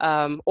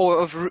 in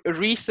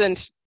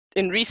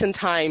recent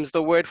times,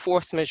 the word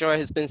force majeure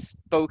has been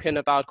spoken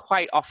about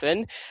quite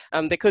often.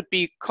 There could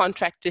be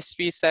contract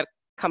disputes that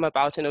come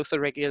about, and also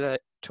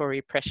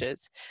regulatory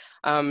pressures.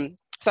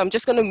 So I'm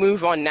just going to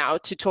move on now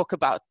to talk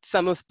about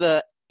some of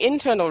the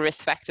internal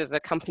risk factors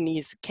that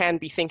companies can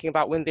be thinking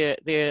about when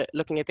they're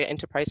looking at their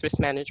enterprise risk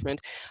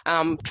management.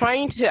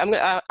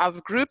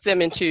 I've grouped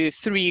them into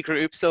 3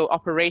 groups, so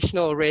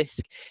operational risk,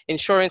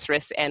 insurance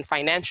risk, and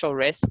financial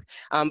risk.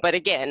 But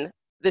again,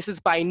 this is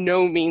by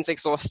no means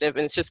exhaustive,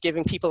 and it's just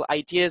giving people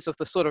ideas of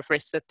the sort of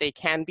risks that they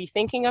can be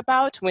thinking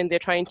about when they're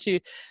trying to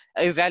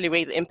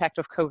evaluate the impact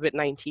of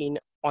COVID-19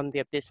 on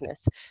their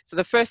business. So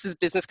the first is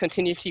business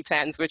continuity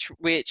plans, which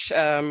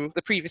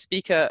the previous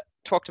speaker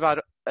talked about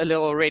a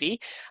little already.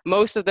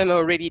 Most of them are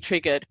already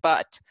triggered,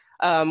 but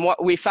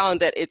what we found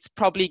that it's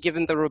probably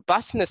given the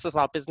robustness of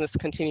our business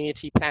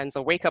continuity plans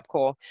a wake-up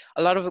call.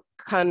 A lot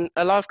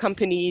of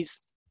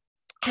companies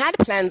had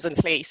plans in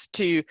place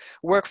to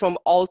work from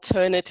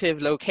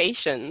alternative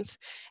locations,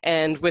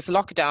 and with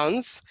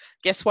lockdowns,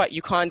 guess what?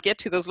 You can't get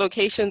to those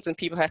locations, and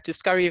people had to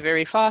scurry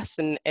very fast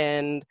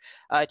and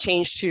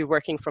change to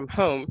working from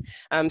home.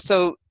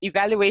 So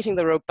evaluating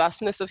the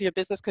robustness of your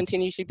business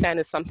continuity plan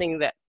is something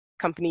that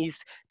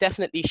companies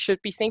definitely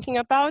should be thinking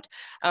about.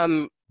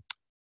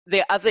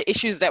 The other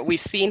issues that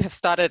we've seen have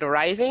started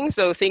arising.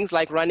 So things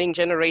like running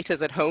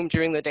generators at home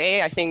during the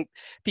day. I think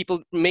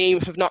people may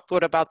have not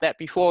thought about that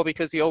before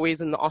because you're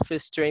always in the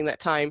office during that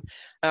time.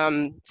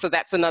 So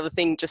that's another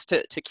thing just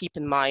to keep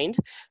in mind.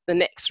 The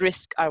next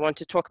risk I want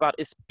to talk about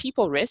is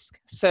people risk.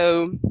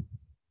 So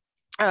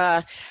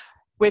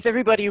with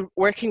everybody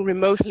working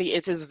remotely,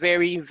 it is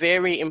very,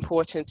 very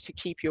important to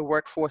keep your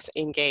workforce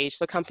engaged.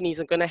 So companies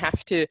are going to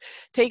have to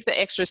take the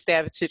extra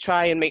step to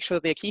try and make sure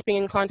they're keeping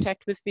in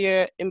contact with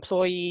their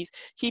employees,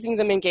 keeping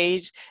them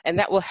engaged, and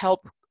that will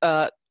help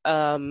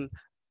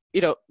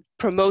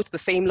promote the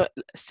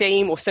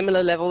same or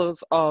similar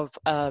levels of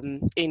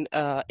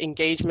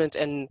engagement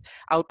and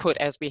output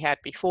as we had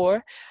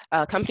before.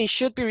 Companies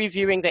should be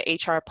reviewing their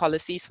HR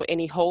policies for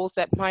any holes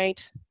that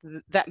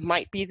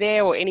might be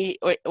there, or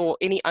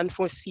any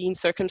unforeseen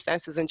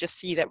circumstances, and just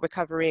see that we're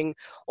covering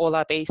all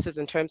our bases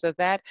in terms of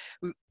that.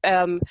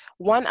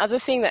 One other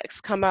thing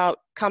that's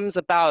comes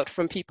about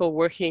from people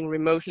working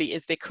remotely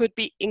is there could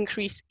be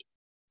increased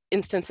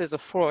instances of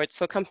fraud.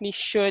 So companies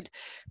should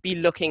be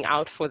looking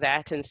out for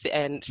that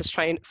and just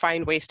try and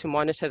find ways to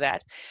monitor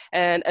that.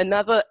 And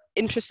another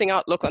interesting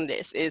outlook on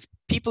this is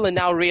people are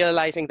now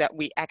realizing that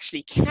we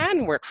actually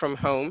can work from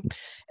home,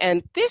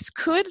 and this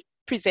could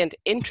present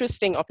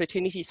interesting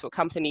opportunities for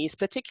companies,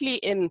 particularly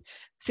in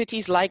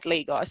cities like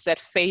Lagos that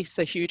face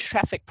a huge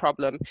traffic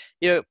problem.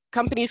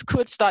 Companies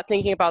could start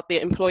thinking about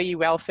their employee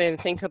welfare and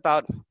think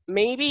about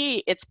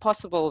maybe it's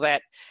possible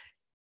that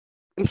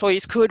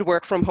employees could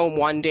work from home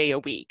 1 day a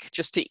week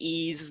just to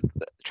ease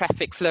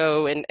traffic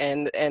flow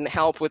and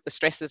help with the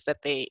stresses that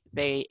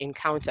they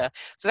encounter.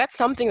 So that's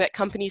something that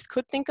companies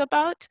could think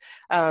about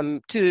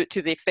to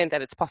the extent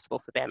that it's possible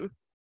for them.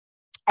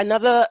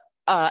 Another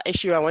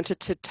issue I wanted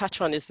to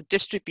touch on is the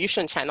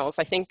distribution channels.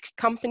 I think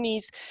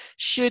companies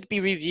should be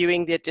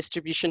reviewing their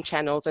distribution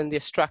channels and their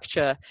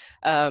structure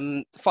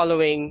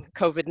following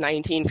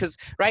COVID-19, because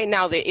right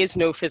now there is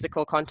no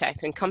physical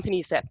contact, and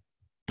companies that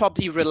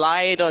probably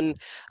relied on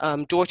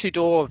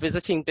door-to-door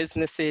visiting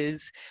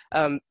businesses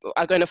are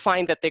going to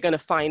find that they're going to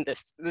find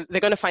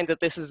that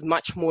this is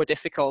much more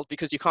difficult,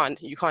 because you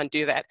can't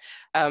do that.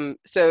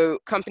 So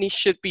companies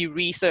should be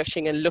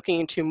researching and looking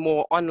into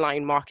more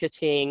online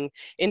marketing,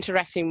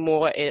 interacting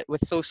more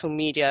with social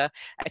media.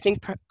 I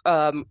think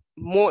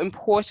more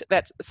important,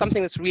 that's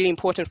something that's really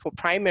important for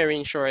primary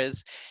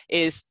insurers,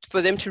 is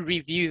for them to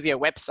review their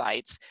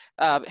websites.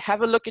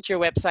 Have a look at your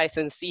websites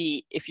and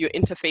see if your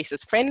interface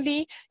is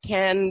friendly.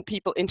 Can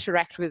people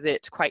interact with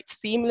it quite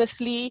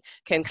seamlessly?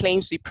 Can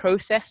claims be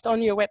processed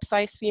on your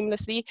website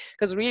seamlessly?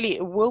 Because really,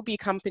 it will be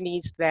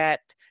companies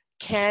that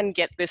can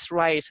get this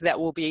right that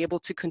will be able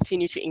to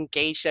continue to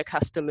engage their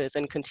customers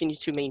and continue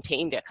to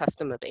maintain their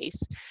customer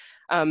base.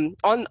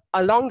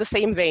 Along the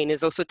same vein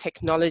is also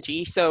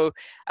technology. So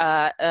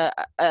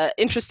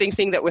interesting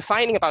thing that we're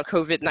finding about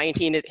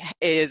COVID-19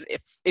 is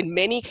if in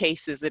many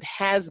cases it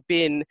has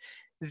been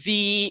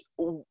the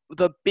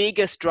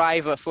biggest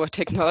driver for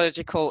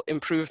technological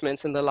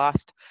improvements in the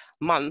last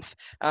month.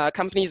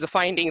 Companies are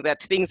finding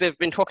that things they've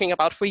been talking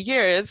about for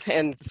years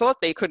and thought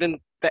that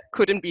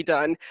couldn't be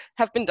done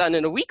have been done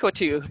in a week or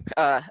two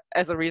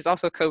as a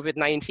result of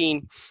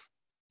COVID-19.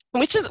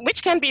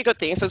 Which can be a good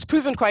thing. So it's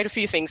proven quite a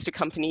few things to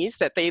companies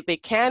that they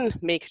can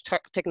make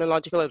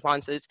technological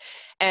advances,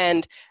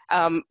 and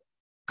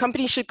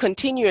companies should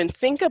continue and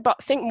think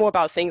more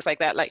about things like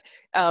that, like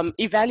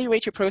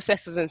evaluate your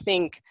processes and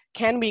think,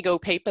 can we go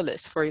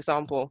paperless, for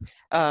example?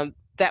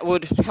 That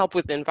would help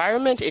with the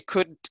environment. It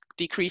could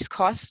decrease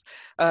costs.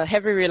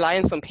 Heavy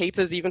reliance on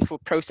papers, even for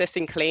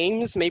processing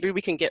claims, maybe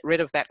we can get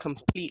rid of that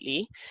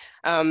completely.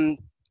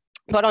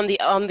 But on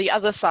the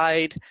other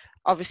side,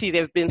 obviously,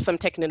 there have been some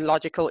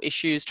technological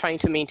issues trying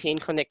to maintain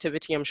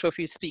connectivity. I'm sure if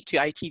you speak to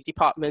IT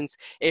departments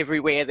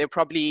everywhere, they're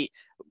probably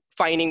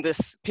finding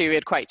this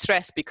period quite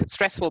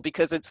stressful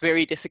because it's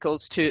very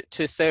difficult to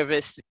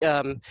service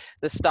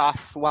the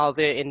staff while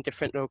they're in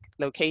different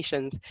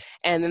locations.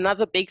 And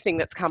another big thing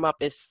that's come up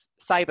is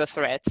cyber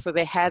threats. So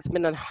there has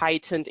been a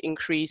heightened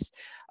increase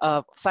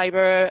of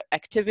cyber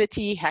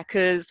activity.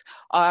 Hackers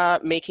are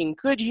making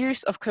good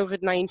use of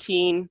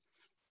COVID-19.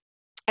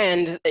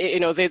 And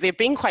they're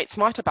being quite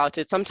smart about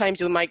it.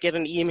 Sometimes you might get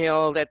an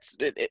email that's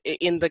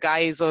in the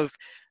guise of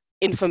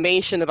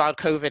information about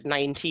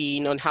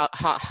COVID-19 on how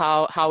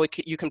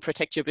you can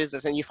protect your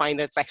business, and you find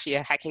that's actually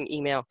a hacking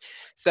email.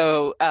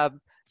 So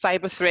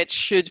cyber threats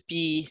should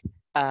be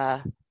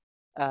thought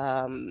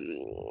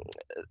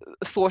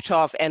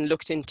of and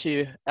looked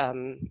into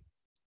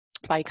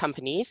by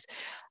companies.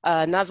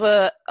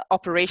 Another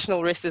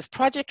operational risk is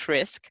project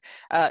risk.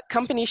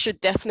 Companies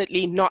should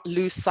definitely not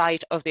lose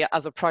sight of their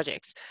other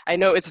projects. I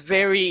know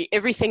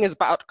everything is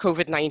about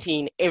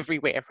COVID-19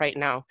 everywhere right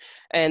now.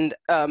 And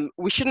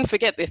we shouldn't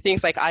forget there are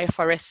things like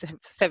IFRS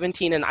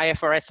 17 and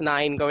IFRS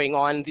 9 going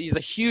on. These are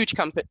huge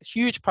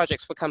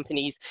projects for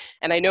companies.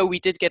 And I know we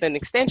did get an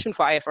extension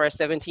for IFRS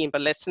 17,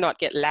 but let's not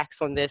get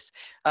lax on this.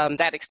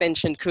 That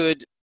extension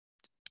could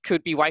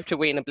be wiped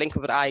away in a blink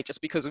of an eye just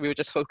because we were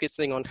just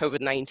focusing on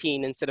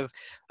COVID-19 instead of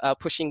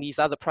pushing these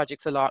other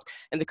projects along.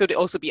 And there could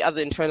also be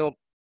other internal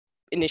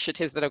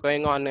initiatives that are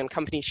going on, and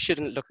companies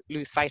shouldn't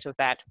lose sight of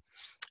that.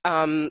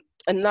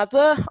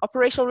 Another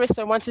operational risk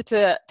I wanted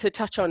to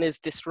touch on is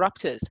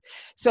disruptors.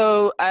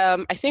 So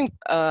I think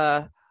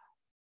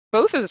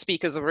both of the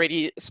speakers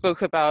already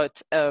spoke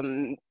about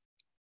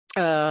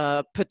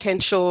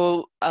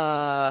potential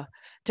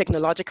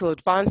technological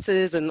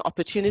advances and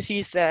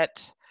opportunities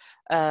that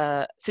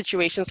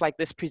situations like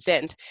this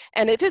present.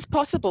 And it is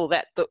possible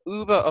that the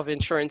Uber of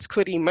insurance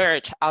could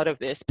emerge out of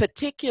this,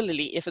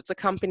 particularly if it's a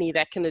company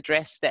that can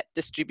address that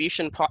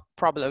distribution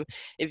problem.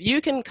 If you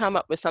can come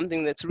up with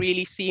something that's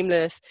really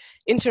seamless,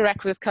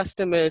 interact with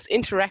customers,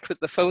 interact with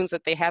the phones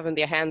that they have in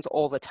their hands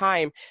all the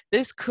time,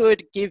 this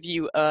could give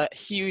you a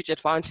huge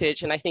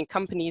advantage. And I think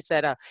companies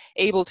that are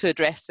able to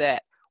address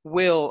that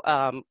will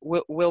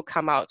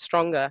come out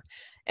stronger.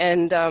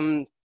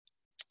 And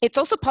it's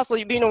also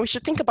possible, we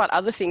should think about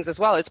other things as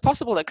well. It's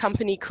possible a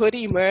company could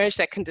emerge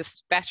that can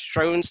dispatch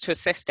drones to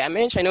assess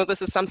damage. I know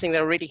this is something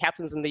that already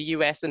happens in the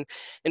US and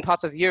in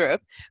parts of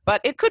Europe, but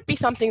it could be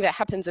something that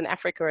happens in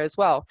Africa as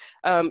well.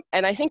 And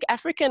I think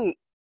African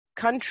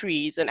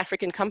countries and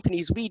African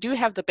companies, we do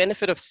have the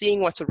benefit of seeing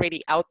what's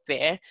already out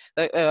there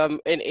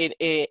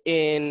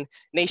in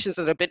nations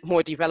that are a bit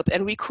more developed,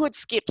 and we could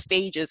skip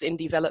stages in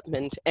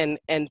development, and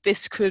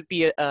this could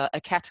be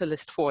a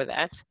catalyst for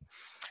that.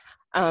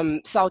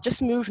 So I'll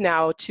just move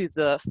now to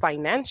the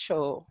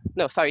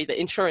the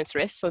insurance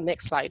risk. So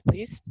next slide,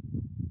 please.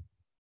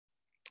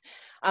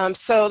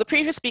 So the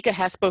previous speaker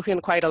has spoken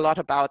quite a lot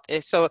about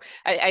this. So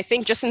I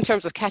think just in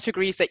terms of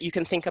categories that you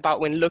can think about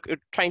when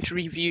trying to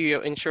review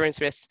your insurance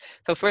risks.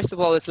 So first of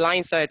all, it's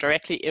lines that are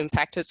directly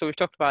impacted. So we've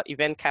talked about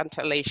event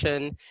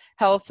cancellation,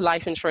 health,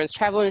 life insurance,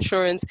 travel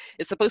insurance.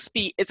 It's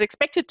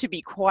expected to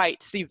be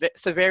quite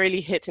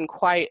severely hit in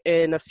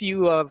a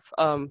few of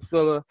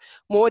the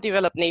more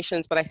developed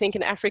nations. But I think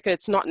in Africa,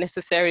 it's not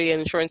necessarily an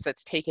insurance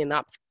that's taken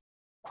up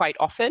quite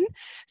often.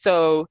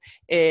 So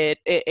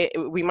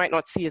we might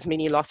not see as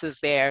many losses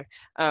there.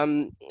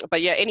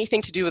 But yeah,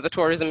 anything to do with the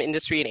tourism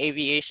industry and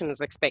aviation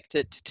is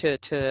expected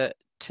to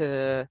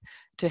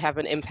have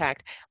an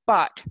impact.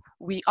 But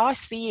we are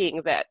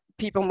seeing that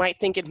people might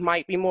think it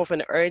might be more of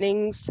an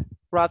earnings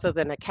rather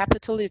than a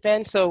capital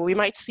event. So we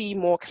might see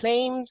more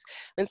claims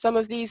in some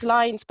of these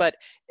lines, but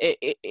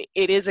it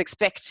is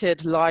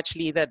expected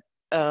largely that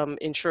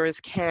insurers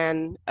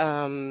can,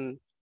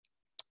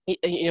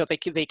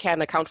 they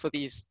can account for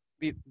these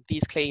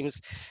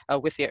claims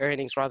with their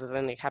earnings rather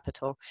than their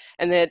capital.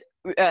 And then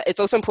it's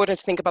also important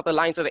to think about the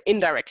lines that are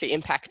indirectly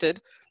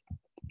impacted.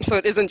 So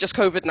it isn't just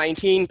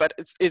COVID-19, but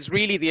it's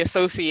really the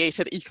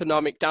associated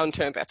economic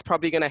downturn that's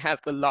probably going to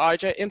have the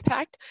larger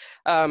impact.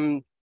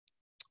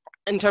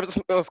 In terms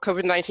of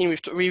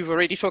COVID-19, we've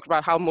already talked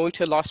about how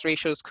motor loss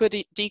ratios could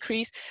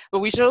decrease, but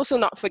we should also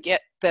not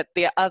forget that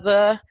there are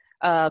other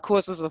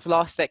causes of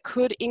loss that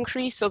could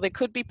increase. So there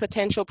could be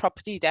potential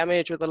property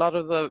damage with a lot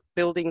of the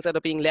buildings that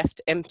are being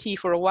left empty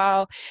for a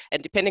while.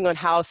 And depending on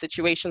how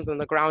situations on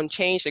the ground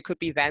change, there could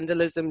be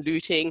vandalism,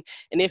 looting.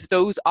 And if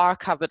those are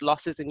covered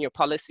losses in your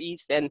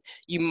policies, then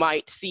you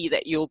might see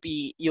that you'll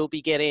be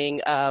getting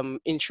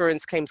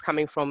insurance claims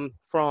coming from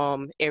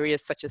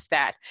areas such as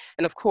that.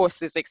 And of course,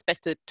 there's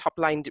expected top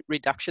line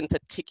reduction,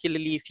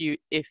 particularly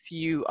if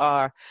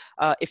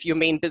your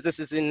main business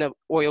is in the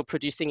oil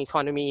producing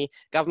economy.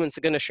 Governments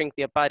are going to shrink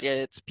their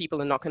budgets,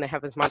 people are not going to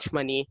have as much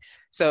money.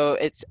 So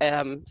it's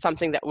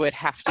something that would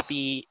have to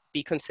be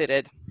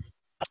considered.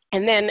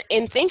 And then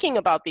in thinking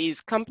about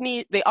these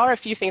companies, there are a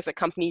few things that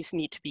companies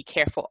need to be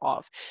careful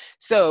of.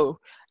 So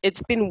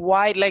it's been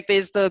wide, like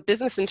there's the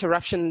business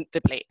interruption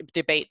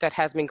debate that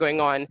has been going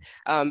on.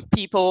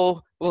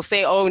 People will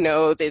say, oh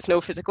no, there's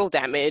no physical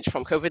damage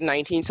from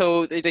COVID-19,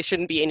 so there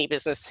shouldn't be any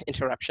business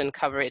interruption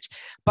coverage.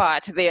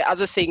 But there are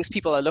other things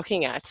people are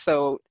looking at.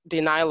 So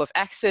denial of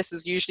access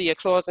is usually a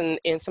clause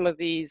in some of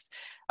these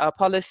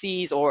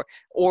policies, or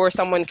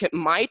someone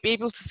might be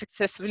able to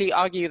successfully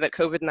argue that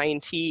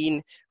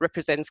COVID-19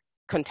 represents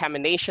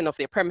contamination of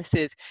their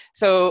premises.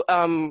 So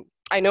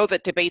I know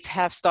that debates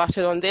have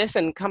started on this,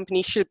 and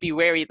companies should be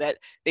wary that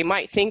they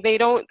might think they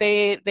don't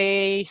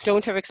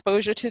have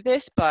exposure to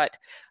this, but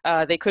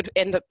they could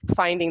end up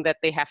finding that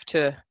they have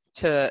to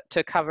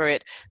cover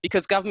it,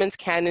 because governments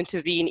can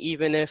intervene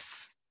even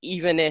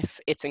if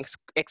it's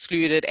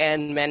excluded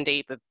and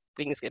mandate that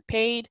things get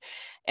paid.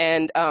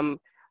 And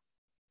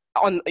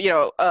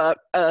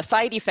a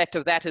side effect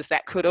of that is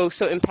that could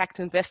also impact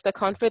investor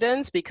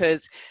confidence,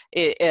 because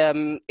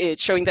it's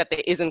showing that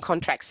there isn't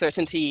contract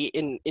certainty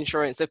in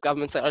insurance if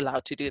governments are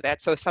allowed to do that.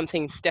 So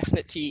something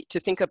definitely to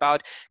think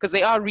about, because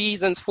there are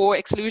reasons for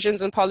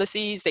exclusions and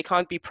policies. They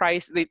can't be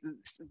priced.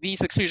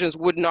 These exclusions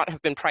would not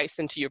have been priced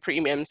into your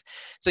premiums.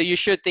 So you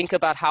should think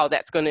about how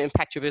that's going to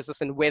impact your business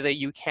and whether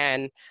you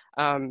can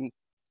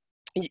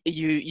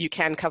you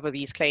can cover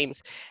these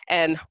claims.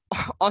 And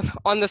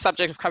on the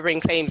subject of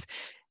covering claims,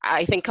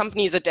 I think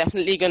companies are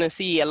definitely going to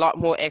see a lot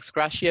more ex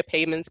gratia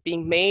payments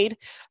being made.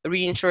 The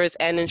reinsurers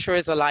and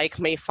insurers alike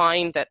may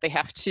find that they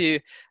have to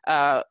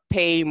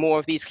pay more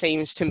of these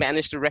claims to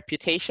manage the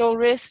reputational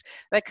risk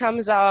that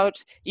comes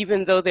out,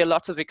 even though there are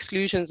lots of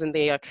exclusions and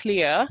they are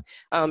clear,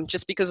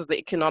 just because of the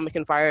economic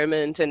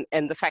environment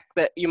and the fact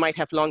that you might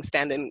have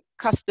long-standing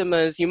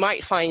customers. You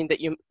might find that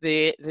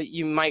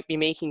you might be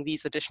making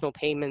these additional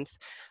payments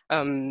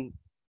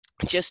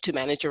just to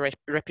manage your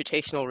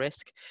reputational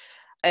risk.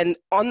 And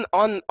on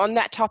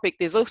that topic,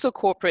 there's also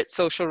corporate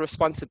social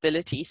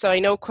responsibility. So I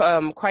know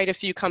quite a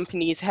few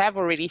companies have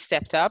already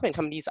stepped up, and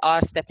companies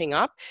are stepping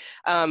up.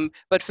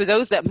 But for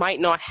those that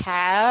might not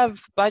have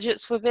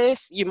budgets for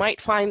this, you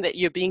might find that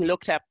you're being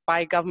looked at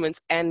by governments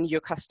and your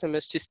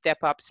customers to step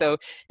up. So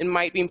it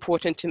might be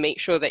important to make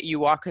sure that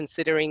you are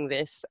considering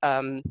this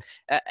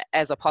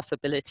as a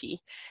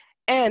possibility.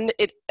 And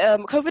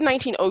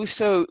COVID-19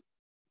 also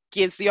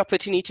gives the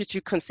opportunity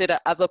to consider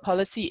other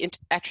policy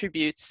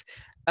attributes.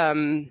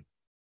 Other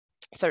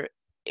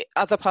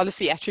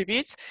policy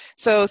attributes.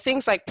 So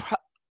things like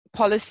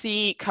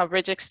policy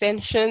coverage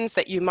extensions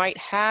that you might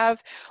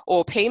have,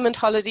 or payment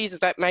holidays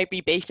that might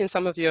be baked in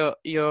some of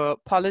your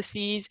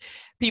policies.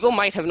 People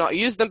might have not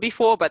used them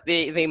before, but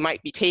they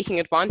might be taking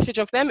advantage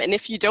of them. And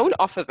if you don't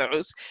offer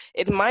those,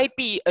 it might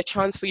be a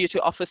chance for you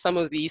to offer some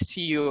of these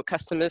to your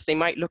customers. They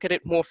might look at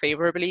it more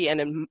favorably,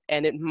 and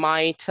it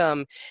might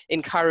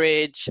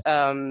encourage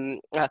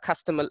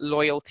customer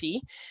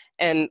loyalty.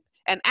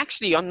 And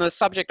actually, on the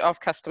subject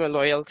of customer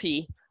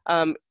loyalty,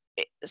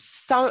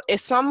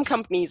 some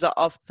companies are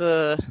of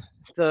the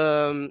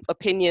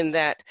opinion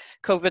that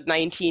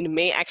COVID-19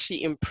 may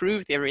actually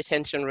improve their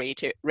retention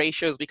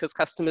ratios, because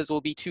customers will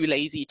be too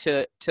lazy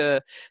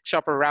to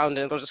shop around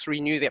and they'll just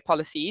renew their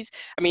policies.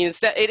 I mean,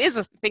 it is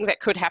a thing that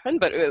could happen,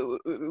 but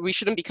we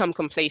shouldn't become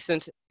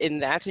complacent in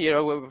that. You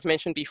know, we've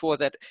mentioned before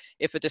that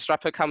if a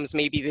disruptor comes,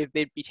 maybe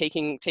they'd be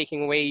taking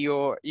away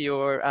your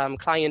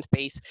client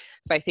base.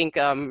 So I think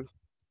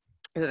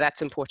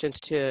that's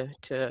important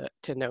to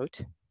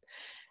note.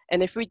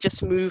 And if we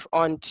just move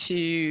on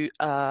to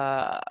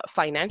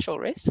financial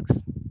risks.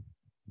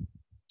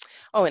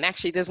 Oh, and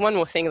actually, there's one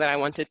more thing that I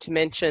wanted to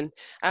mention.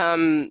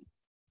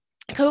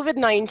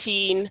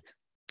 COVID-19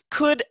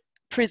 could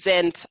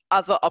present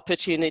other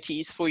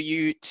opportunities for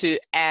you to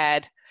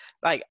add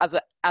like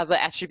other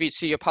attributes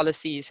to your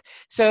policies.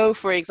 So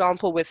for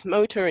example, with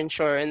motor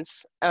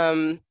insurance,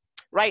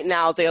 right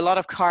now there are a lot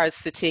of cars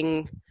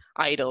sitting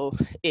idle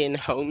in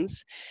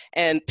homes,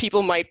 and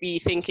people might be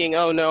thinking,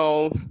 oh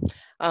no,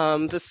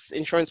 this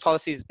insurance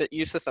policy is a bit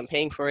useless, I'm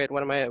paying for it,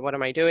 what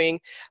am I doing?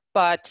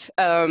 But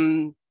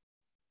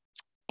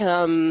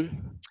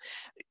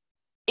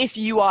if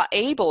you are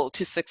able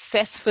to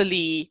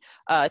successfully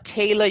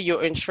tailor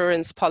your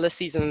insurance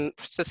policies and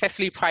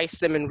successfully price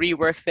them and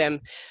rework them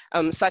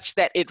such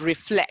that it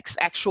reflects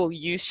actual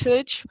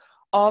usage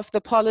of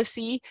the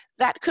policy,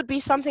 that could be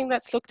something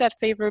that's looked at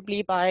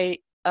favorably by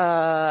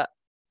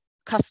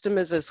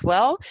customers as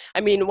well.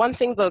 I mean, one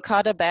thing the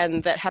Okada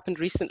ban that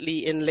happened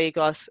recently in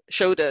Lagos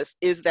showed us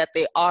is that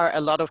there are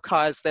a lot of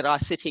cars that are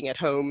sitting at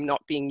home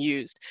not being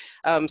used.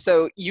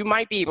 So you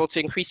might be able to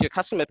increase your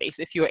customer base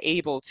if you're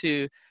able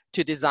to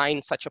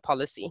design such a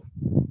policy.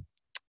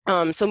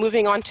 So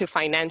moving on to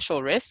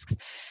financial risks,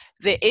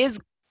 there is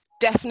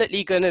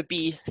definitely going to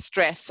be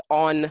stress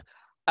on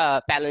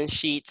balance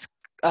sheets.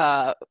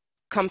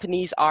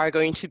 Companies are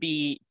going to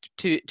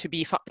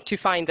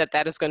find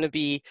that is going to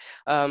be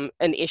an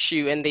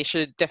issue, and they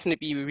should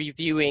definitely be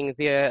reviewing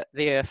their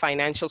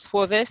financials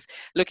for this,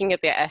 looking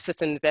at their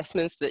assets and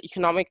investments. The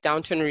economic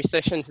downturn and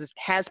recession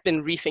has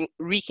been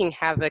wreaking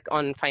havoc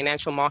on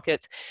financial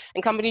markets,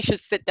 and companies should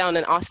sit down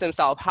and ask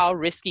themselves, how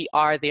risky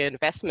are their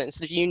investments?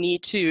 Do you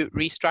need to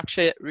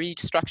restructure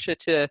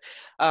to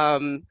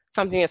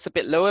something that's a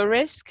bit lower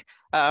risk?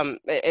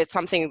 It's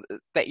something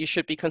that you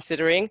should be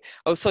considering.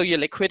 Also, your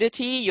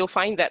liquidity, you'll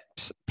find that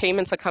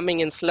payments are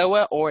coming in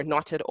slower or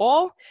not at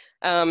all.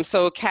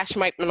 So cash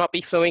might not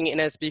be flowing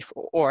in as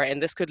before,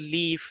 and this could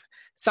leave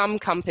some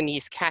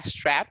companies cash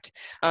strapped.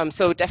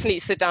 So definitely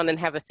sit down and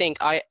have a think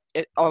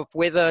of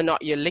whether or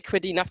not you're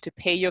liquid enough to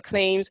pay your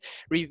claims,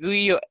 review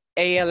your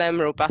ALM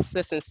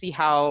robustness, and see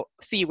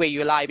where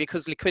you lie,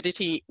 because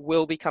liquidity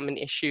will become an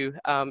issue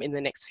in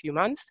the next few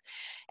months.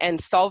 And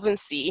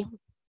solvency,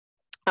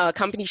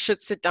 companies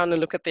should sit down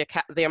and look at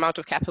the amount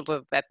of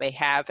capital that they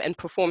have and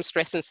perform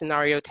stress and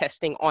scenario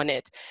testing on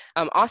it.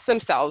 Ask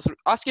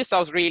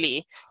yourselves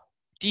really,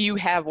 do you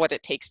have what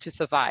it takes to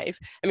survive?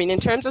 I mean, in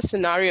terms of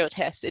scenario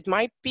tests,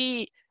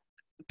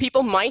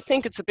 people might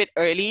think it's a bit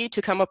early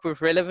to come up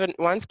with relevant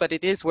ones, but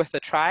it is worth a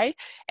try.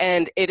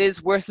 And it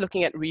is worth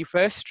looking at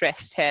reverse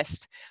stress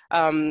tests.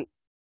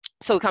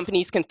 So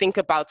companies can think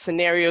about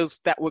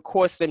scenarios that would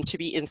cause them to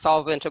be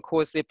insolvent or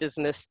cause their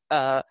business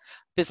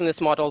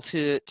model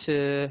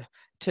to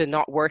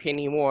not work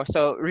anymore.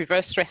 So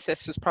reverse stress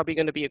test is probably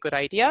going to be a good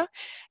idea.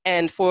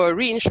 And for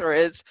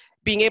reinsurers,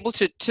 being able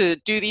to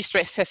do these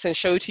stress tests and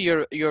show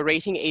to your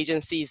rating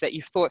agencies that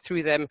you've thought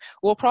through them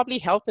will probably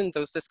help in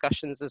those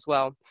discussions as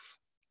well.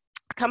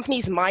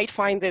 Companies might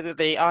find that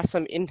there are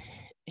some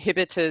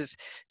inhibitors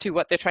to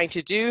what they're trying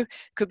to do,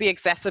 could be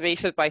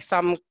exacerbated by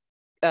some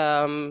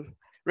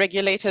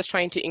regulators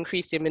trying to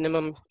increase their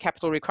minimum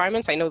capital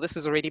requirements. I know this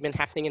has already been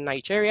happening in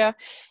Nigeria,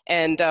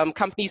 and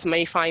companies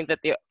may find that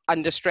they're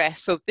under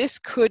stress. So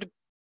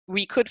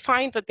we could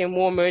find that there are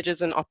more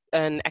mergers and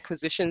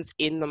acquisitions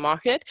in the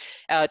market.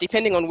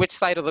 Depending on which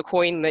side of the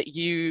coin that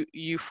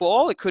you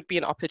fall, it could be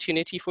an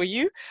opportunity for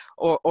you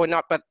or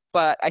not. But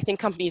I think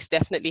companies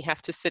definitely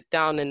have to sit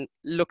down and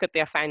look at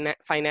their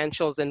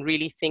financials and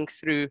really think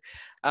through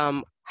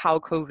how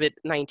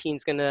COVID-19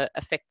 is going to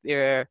affect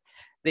their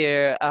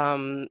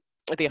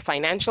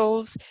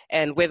financials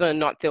and whether or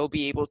not they'll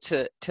be able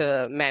to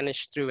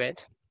manage through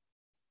it.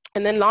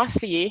 And then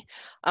lastly,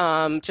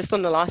 just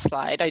on the last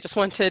slide, I just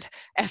wanted,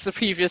 as the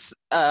previous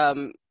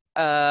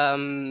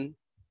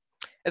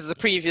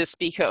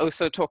speaker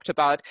also talked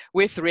about,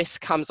 with risk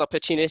comes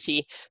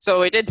opportunity.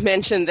 So I did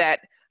mention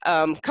that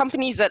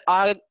companies that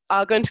are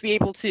going to be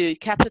able to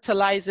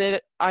capitalize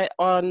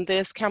on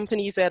this,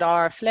 companies that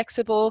are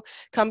flexible,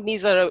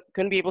 companies that are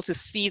going to be able to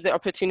see the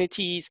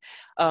opportunities,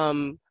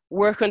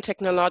 work on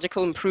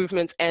technological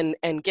improvements and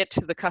get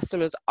to the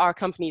customers, are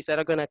companies that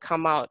are going to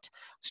come out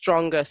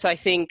stronger. So I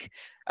think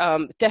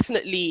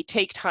definitely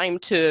take time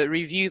to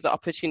review the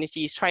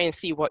opportunities, try and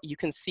see what you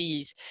can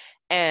seize,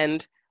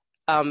 and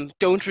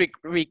don't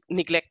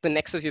neglect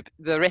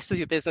the rest of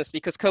your business,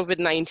 because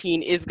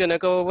COVID-19 is going to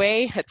go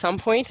away at some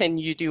point, and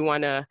you do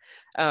want to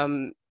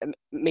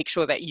make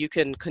sure that you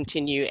can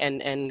continue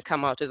and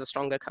come out as a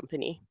stronger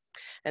company.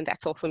 And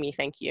that's all for me.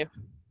 Thank you.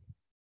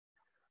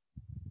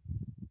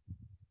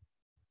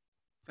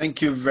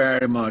 Thank you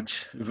very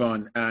much,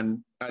 Yvonne.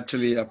 And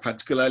actually, I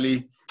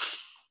particularly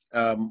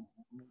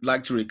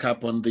like to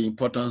recap on the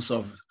importance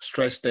of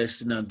stress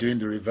testing and doing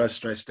the reverse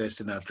stress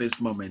testing at this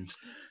moment.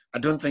 I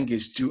don't think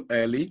it's too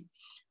early.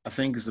 I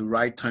think it's the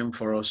right time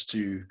for us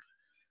to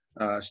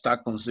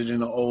start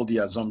considering all the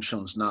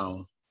assumptions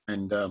now.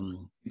 And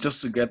just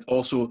to get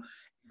also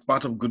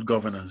part of good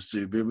governance,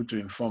 to be able to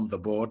inform the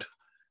board,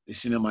 the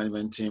senior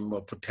management team,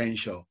 of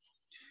potential.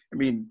 I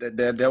mean,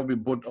 there will be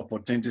both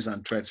opportunities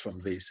and threats from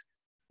this.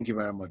 Thank you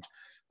very much.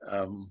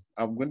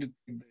 I'm going to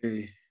take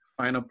the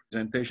final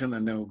presentation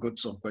and then we'll go to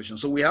some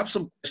questions. So we have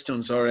some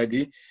questions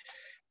already.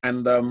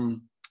 And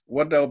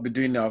what I'll be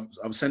doing now,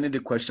 I'm sending the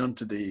question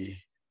to the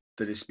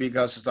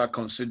speakers to start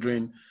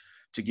considering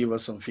to give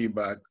us some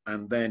feedback,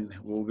 and then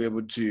we'll be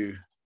able to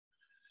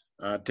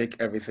take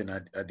everything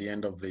at the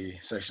end of the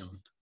session.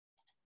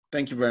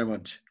 Thank you very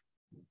much.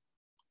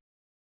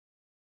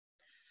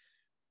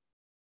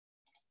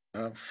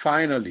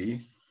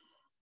 Finally,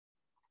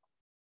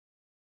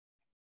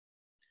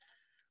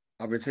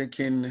 I'll be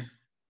taking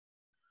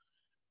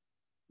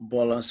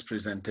Bola's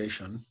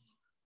presentation.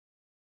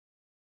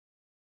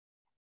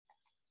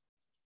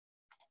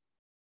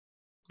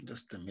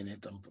 Just a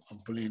minute, I'm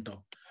pulling it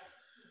up,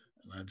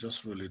 and I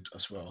just roll it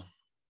as well.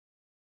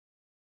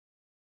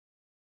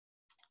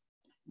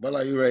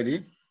 Bola, are you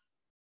ready?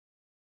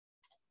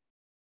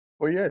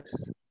 Oh,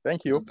 yes,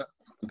 thank you.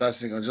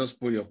 Fantastic. I'll just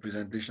pull your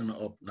presentation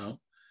up now,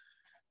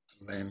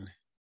 and then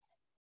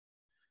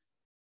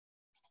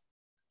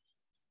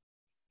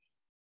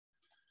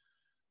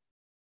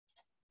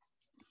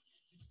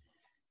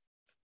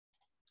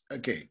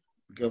okay,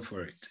 go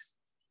for it.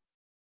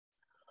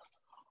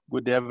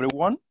 Good day,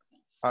 everyone.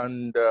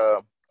 And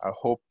I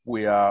hope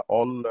we are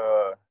all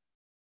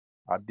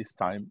at this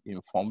time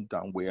informed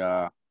and we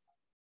are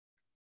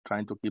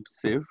trying to keep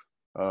safe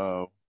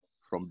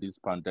from this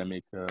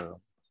pandemic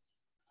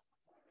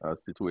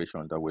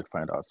situation that we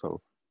find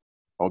ourselves.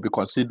 I'll be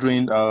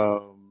considering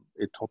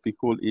a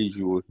topical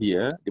issue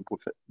here,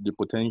 the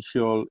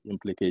potential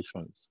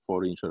implications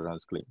for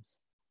insurance claims.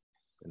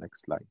 The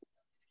next slide.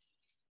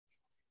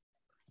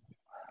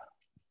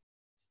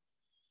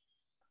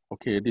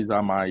 Okay, these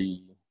are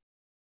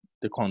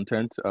the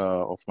content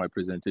of my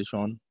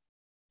presentation.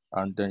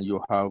 And then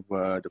you have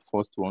the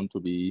first one to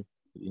be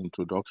the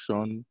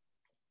introduction,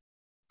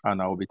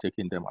 and I will be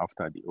taking them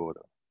after the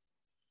order.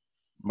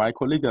 My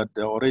colleague had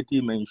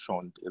already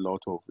mentioned a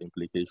lot of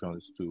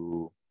implications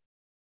to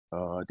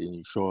the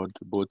insured,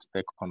 both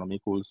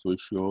economical,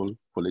 social,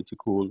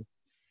 political,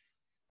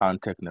 and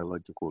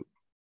technological.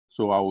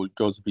 So I will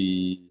just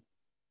be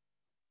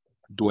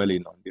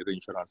dwelling on the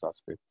reinsurance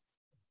aspect.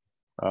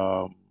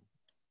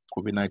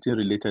 COVID-19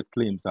 related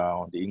claims are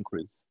on the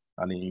increase,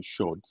 and the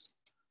insureds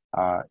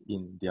are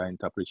in their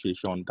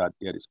interpretation that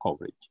there is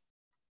coverage.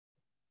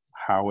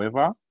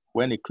 However,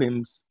 when a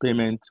claims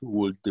payment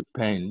will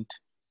depend,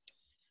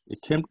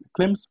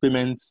 claims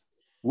payments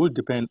will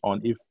depend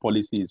on if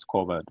policy is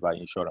covered by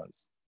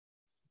insurance,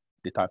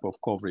 the type of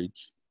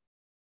coverage,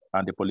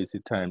 and the policy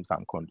terms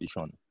and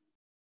conditions,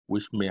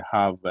 which may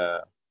have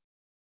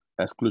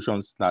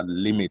exclusions that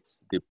limit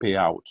the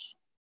payouts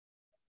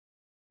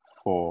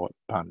for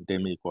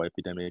pandemic or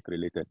epidemic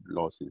related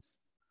losses.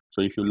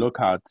 So if you look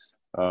at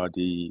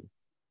the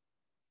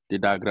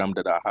diagram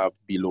that I have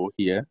below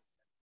here,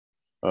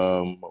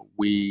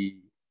 we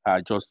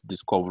are just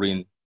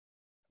discovering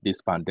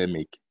this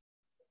pandemic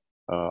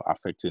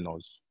affecting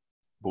us,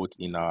 both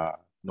in our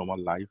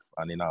normal life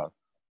and in our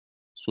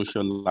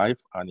social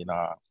life and in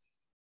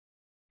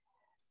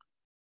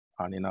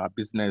our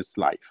business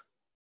life.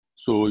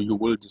 So you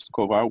will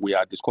discover, we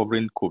are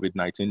discovering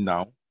COVID-19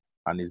 now,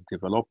 and is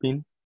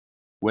developing.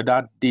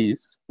 Whether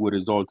this will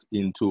result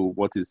into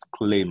what is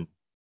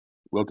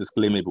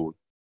claimable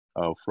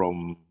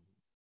from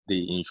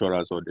the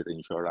insurers or the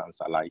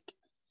insurance alike,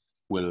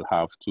 we'll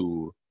have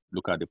to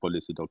look at the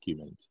policy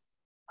document.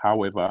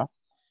 However,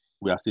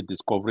 we are still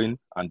discovering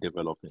and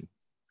developing.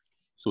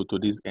 So to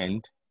this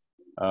end,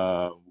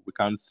 we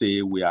can't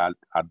say we are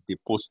at the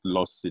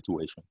post-loss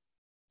situation,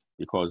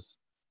 because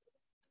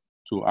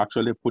to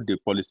actually put the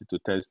policy to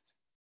test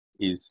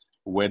is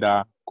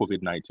whether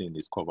COVID-19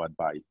 is covered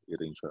by a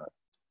reinsurer.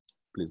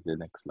 Please, the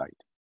next slide.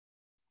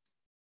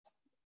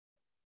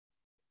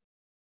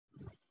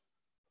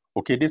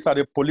 Okay, these are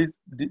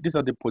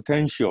the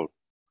potential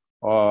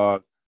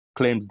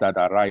claims that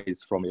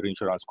arise from a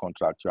reinsurance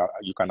contract.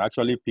 You can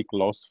actually pick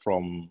loss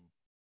from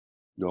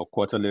your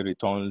quarterly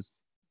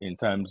returns in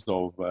terms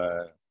of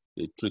a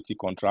treaty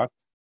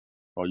contract,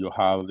 or you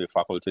have a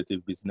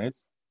facultative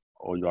business,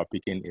 or you are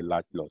picking a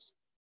large loss.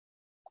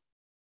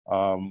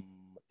 A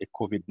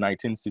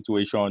COVID-19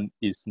 situation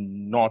is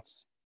not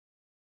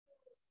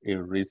a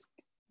risk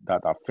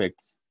that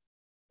affects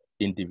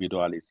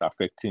individuals, it's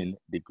affecting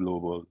the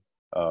global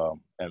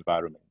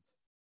environment.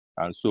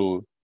 And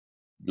so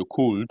you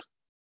could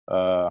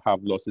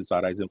have losses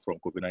arising from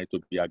COVID-19 to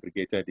be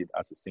aggregated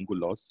as a single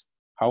loss.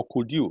 How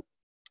could you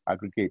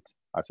aggregate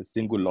as a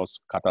single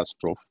loss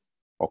catastrophe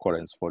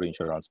occurrence for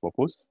insurance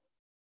purpose?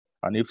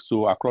 And if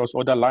so, across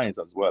other lines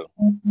as well,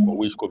 for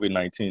which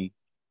COVID-19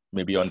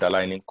 may be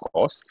underlying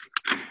cause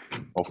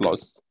of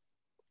loss,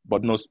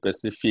 but no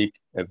specific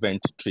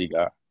event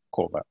trigger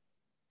cover.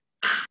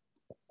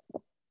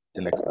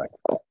 The next slide.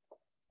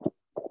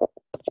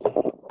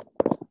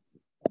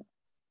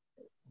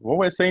 What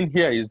we're saying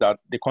here is that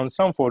the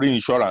concern for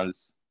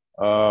reinsurance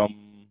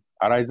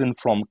arising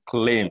from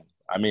claim,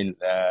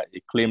 a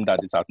claim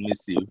that is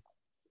admissive,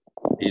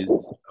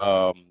 is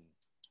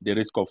the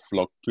risk of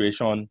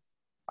fluctuation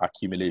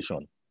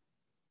accumulation.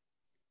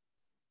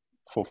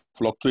 for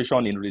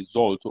fluctuation in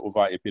result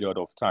over a period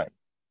of time.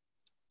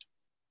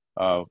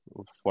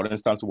 For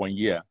instance, 1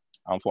 year,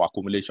 and for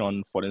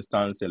accumulation, for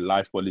instance, in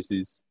life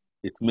policies,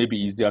 it may be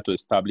easier to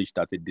establish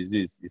that a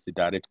disease is a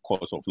direct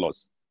cause of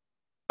loss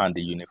and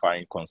the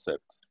unifying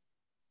concept.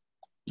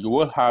 You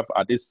will have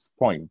at this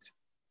point,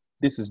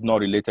 this is not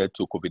related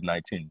to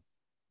COVID-19,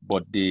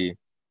 but the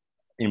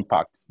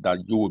impact that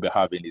you will be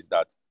having is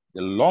that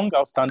the long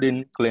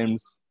outstanding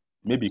claims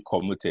may be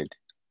commuted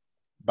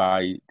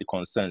by the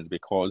concerns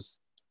because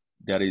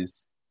there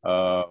is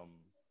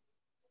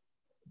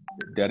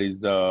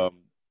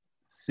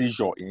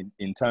seizure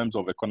in terms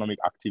of economic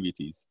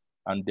activities,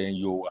 and then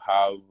you will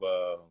have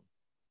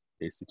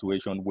a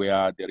situation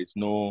where there is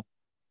no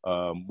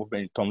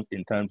movement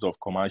in terms of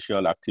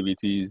commercial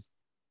activities,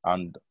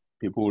 and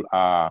people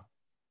are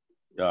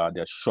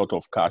they're short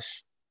of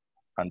cash,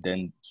 and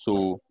then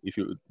so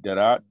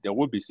there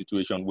will be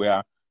situation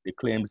where the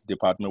claims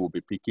department will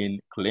be picking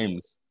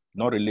claims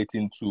not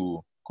relating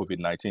to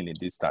COVID-19 in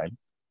this time,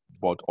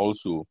 but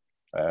also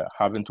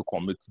having to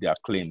commit their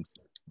claims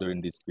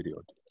during this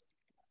period.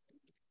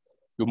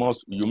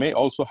 You may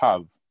also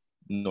have,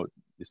 no,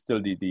 it's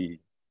still the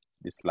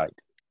slide.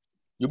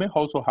 You may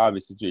also have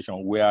a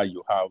situation where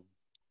you have,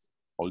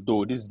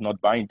 although this is not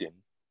binding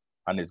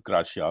and is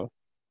gradual,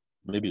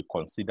 maybe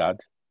considered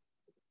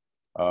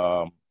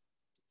for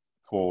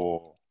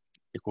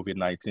a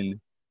COVID-19,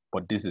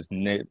 but this is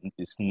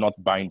not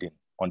binding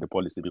on the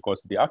policy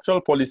because the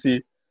actual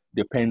policy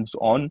depends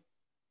on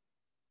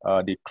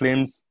the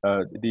claims.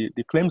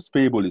 The claims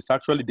payable is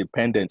actually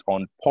dependent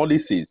on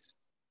policies,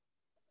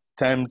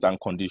 terms and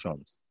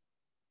conditions.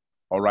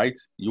 All right,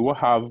 you will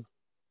have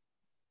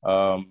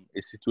a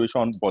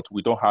situation, but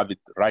we don't have it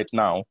right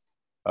now.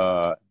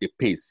 The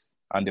pace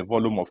and the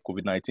volume of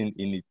COVID-19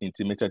 in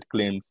intimated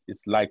claims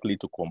is likely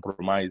to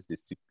compromise the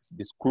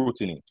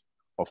scrutiny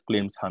of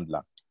claims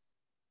handler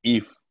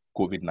if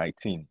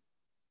COVID-19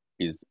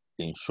 is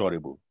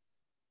insurable.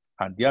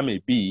 And there may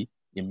be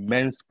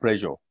immense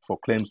pressure for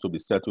claims to be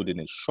settled in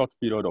a short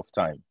period of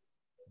time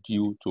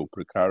due to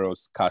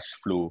precarious cash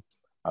flow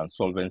and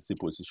solvency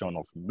position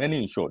of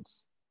many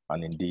insureds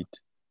and indeed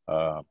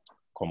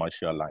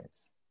commercial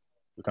lines.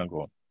 You can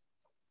go on.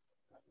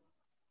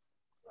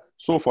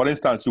 So for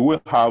instance, you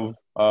will have,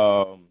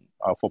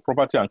 for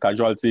property and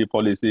casualty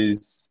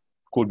policies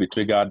could be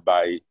triggered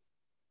by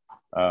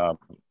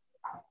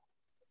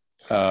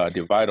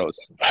the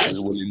virus. It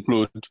will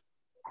include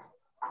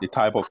the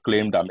type of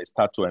claim that may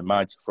start to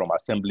emerge from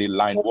assembly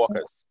line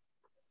workers,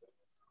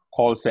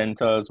 call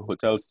centers,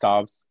 hotel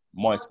staffs,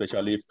 more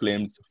especially if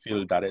claims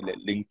feel directly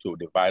linked to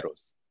the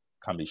virus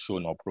can be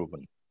shown or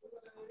proven.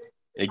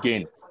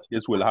 Again,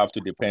 this will have to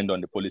depend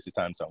on the policy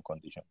terms and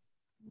conditions.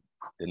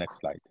 The next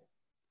slide.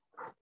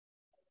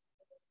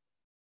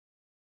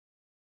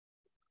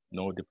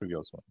 No, the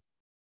previous one.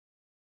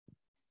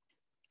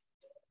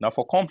 Now,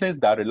 for companies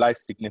that rely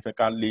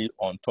significantly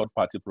on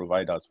third-party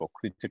providers for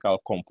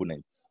critical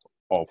components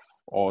of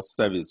or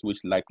service,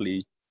 which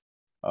likely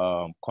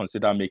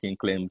consider making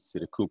claims to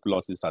recoup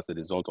losses as a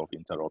result of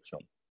interruption.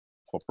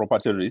 For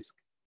property risk,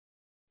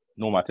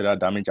 no material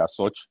damage as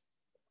such,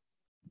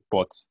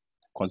 but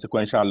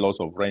consequential loss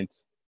of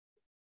rent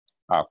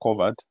are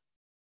covered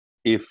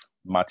if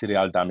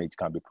material damage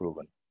can be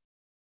proven.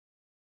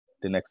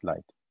 The next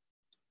slide.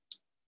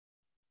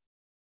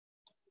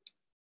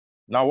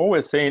 Now, what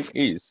we're saying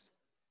is,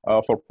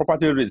 for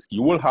property risk,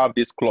 you will have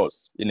this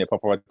clause in a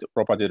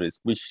property risk,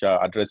 which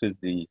addresses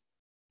the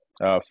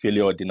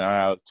failure or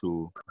denial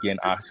to gain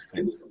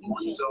access.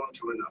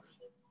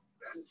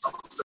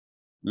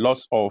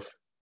 Loss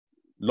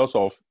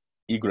of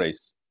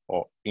egress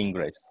or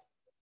ingress.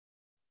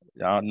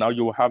 Now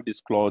you will have this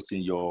clause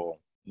in your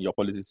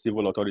policy.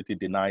 Civil authority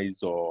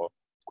denies or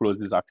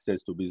closes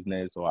access to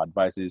business or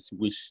advises,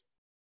 which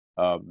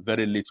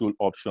very little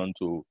option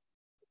to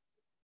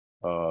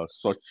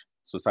such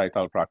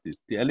societal practice.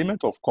 The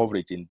element of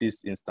coverage in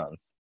this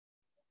instance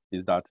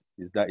is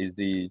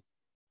the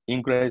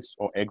ingress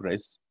or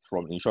egress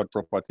from insured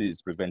property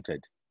is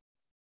prevented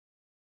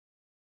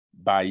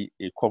by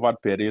a covered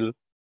peril,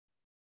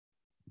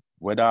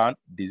 whether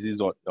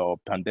disease or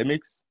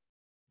pandemics.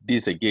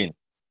 This again,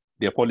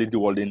 the policy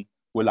wording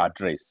will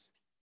address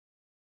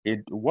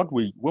it. What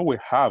we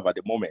have at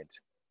the moment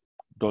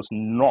does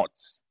not,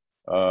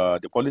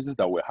 the policies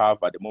that we have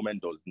at the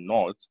moment does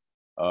not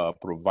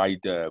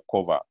provide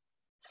cover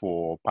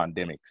for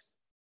pandemics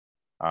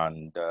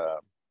and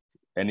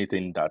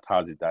anything that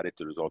has a direct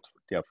result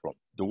therefrom.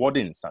 The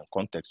wordings and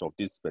context of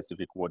these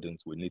specific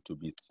wordings will need to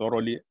be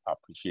thoroughly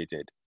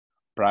appreciated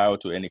prior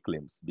to any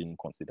claims being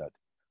considered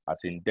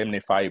as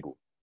indemnifiable.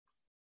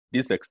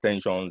 These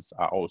extensions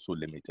are also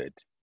limited.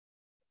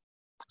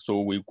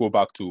 So we go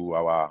back to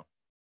our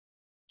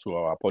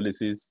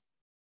policies,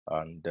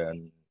 and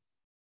then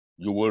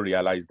you will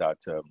realize that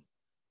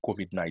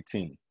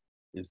COVID-19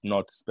 is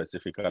not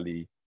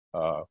specifically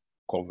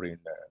covering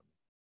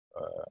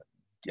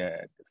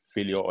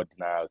failure or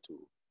denial to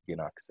gain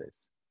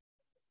access.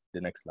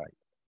 The next slide.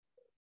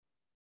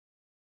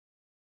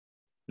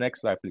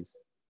 Next slide, please.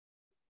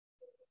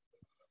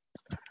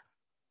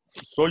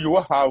 So you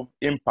will have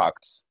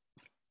impacts,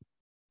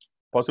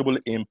 possible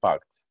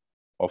impact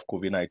of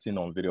COVID-19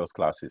 on various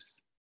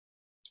classes.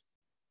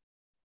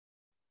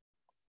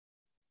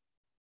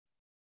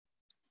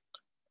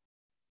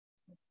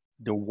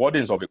 The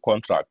wordings of a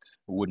contract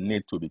would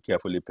need to be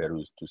carefully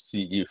perused to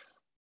see if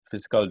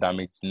physical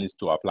damage needs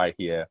to apply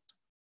here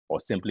or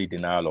simply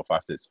denial of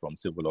access from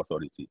civil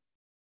authority.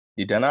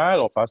 The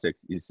denial of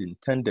access is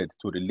intended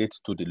to relate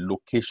to the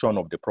location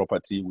of the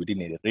property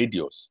within a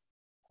radius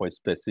for a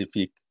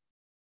specific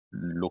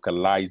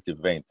localized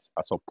event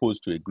as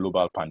opposed to a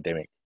global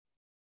pandemic,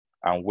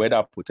 and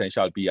whether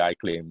potential BI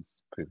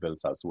claims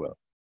prevails as well.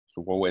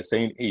 So what we're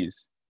saying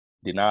is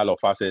denial of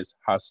access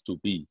has to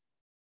be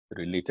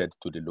related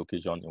to the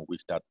location in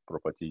which that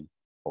property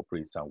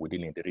operates and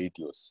within the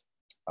radius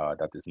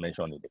that is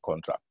mentioned in the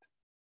contract.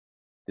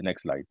 The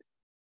next slide.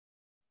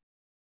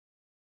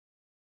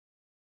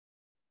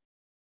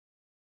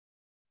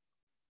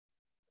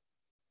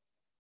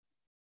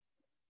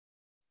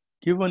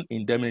 Given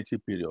indemnity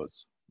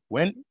periods,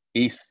 when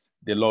is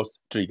the loss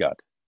triggered?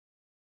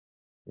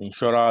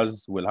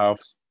 Insurers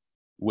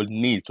will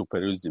need to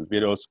peruse the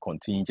various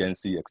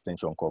contingency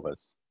extension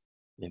covers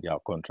in their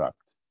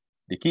contract.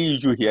 The key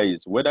issue here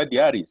is whether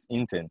there is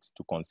intent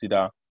to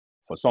consider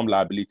for some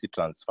liability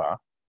transfer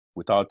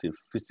without a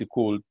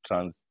physical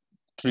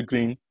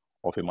triggering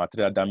of a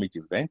material damage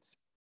event.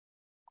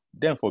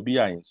 Then for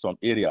BI in some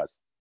areas,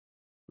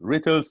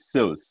 retail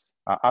sales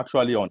are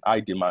actually on high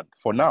demand.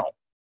 For now,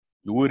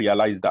 you will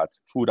realize that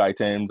food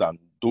items and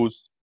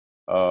those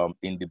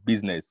in the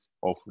business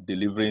of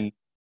delivering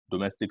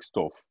domestic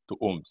stuff to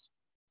homes,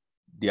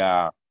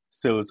 their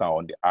sales are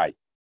on the high,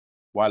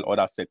 while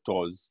other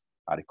sectors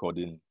are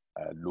recording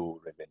low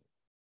revenue.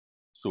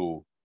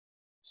 So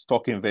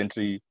stock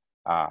inventory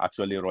are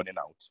actually running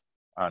out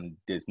and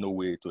there's no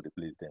way to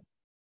replace them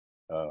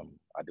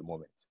at the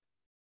moment.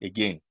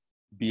 Again,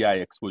 BI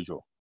exposure.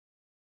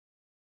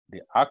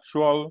 The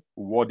actual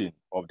wording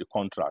of the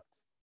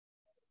contract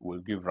will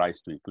give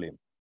rise to a claim.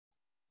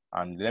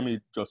 And let me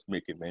just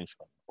make a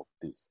mention of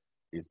this,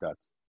 is that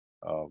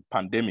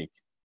pandemic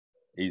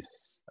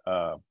is,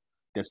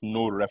 there's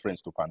no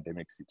reference to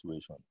pandemic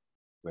situation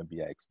when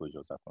BI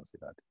exposures are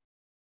considered.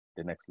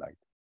 The next slide.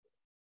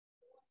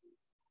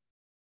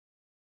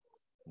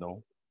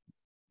 No,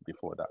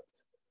 before that.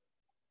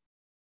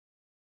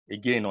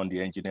 Again, on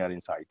the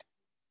engineering side,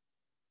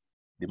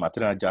 the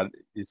material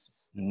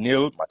is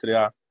nil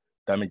material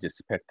damage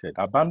expected.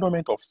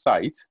 Abandonment of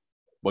site,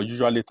 but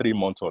usually 3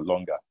 months or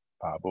longer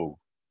per above.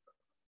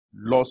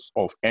 Loss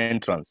of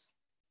entrance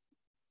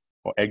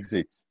or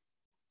exit,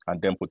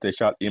 and then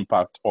potential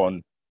impact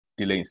on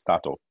delay in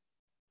startup.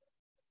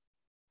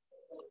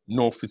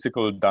 No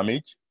physical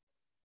damage,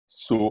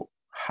 so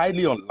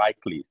highly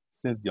unlikely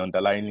since the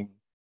underlying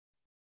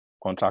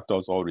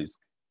contractors or risk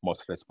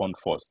must respond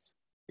first.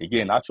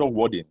 Again, actual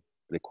wording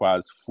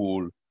requires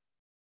full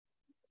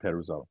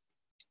perusal.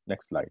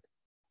 Next slide.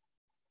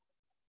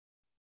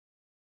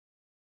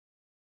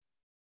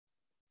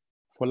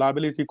 For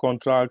liability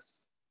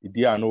contracts, the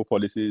D&O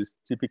policies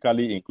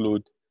typically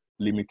include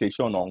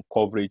limitation on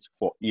coverage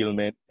for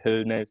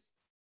illnesses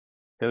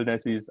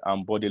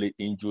and bodily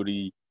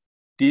injury.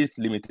 These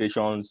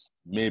limitations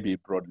may be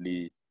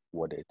broadly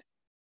worded.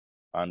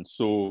 And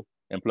so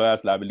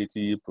employer's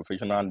liability,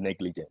 professional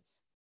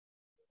negligence,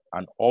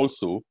 and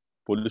also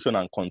pollution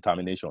and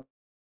contamination.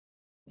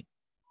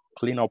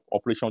 Cleanup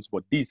operations,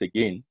 but this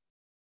again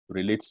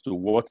relates to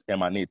what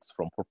emanates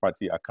from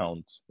property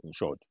accounts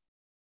insured.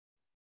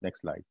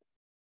 Next slide.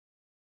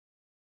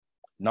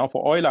 Now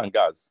for oil and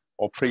gas,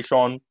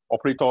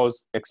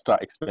 operators' extra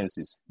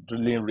expenses,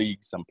 drilling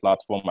rigs and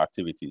platform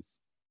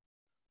activities.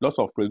 Loss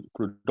of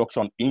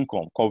production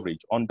income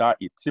coverage under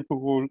a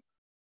typical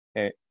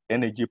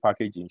energy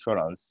package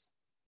insurance,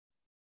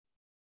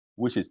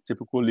 which is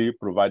typically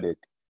provided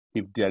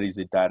if there is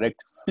a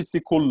direct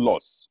physical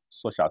loss,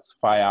 such as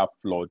fire,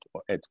 flood,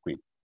 or earthquake.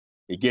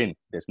 Again,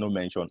 there's no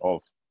mention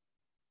of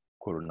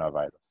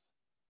coronavirus.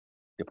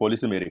 The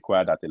policy may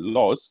require that a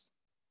loss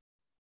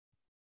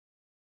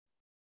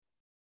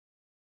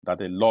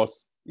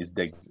is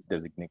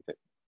designated.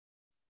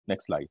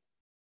 Next slide.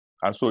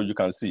 And so you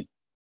can see,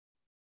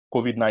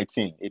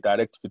 COVID-19, a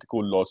direct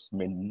physical loss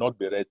may not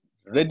be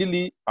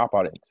readily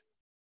apparent.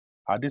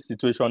 At this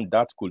situation,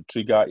 that could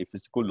trigger a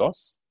physical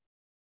loss.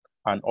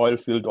 An oil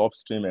field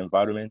upstream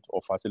environment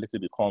or facility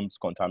becomes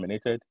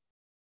contaminated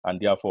and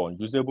therefore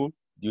unusable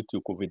due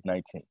to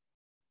COVID-19.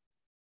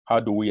 How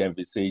do we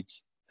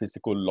envisage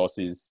physical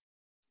losses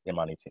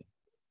emanating?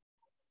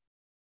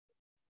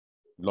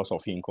 Loss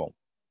of income.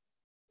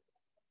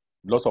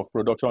 Loss of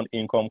production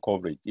income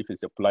coverage if a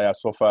supplier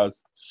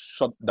suffers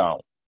shutdown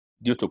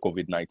due to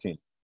COVID-19.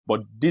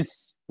 But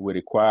this will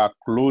require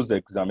close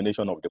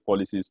examination of the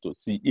policies to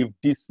see if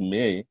this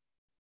may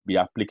be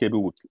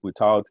applicable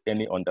without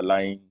any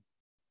underlying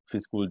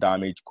physical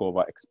damage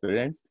cover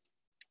experienced.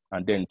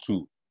 And then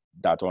 2,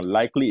 that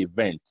unlikely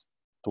event,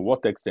 to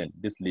what extent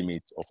this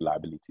limits of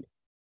liability.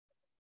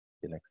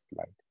 The next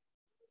slide.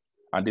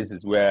 And this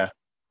is where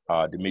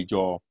the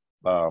major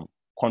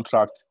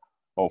contract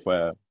of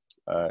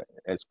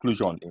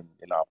exclusion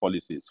in our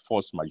policies,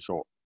 force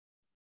majeure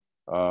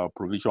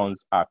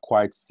provisions are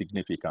quite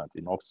significant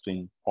in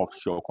upstream,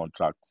 offshore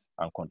contracts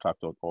and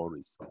contract of all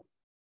risk.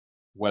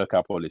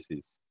 Welcome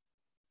policies.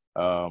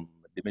 The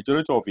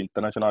majority of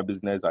international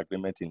business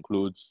agreements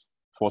includes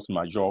force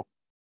majeure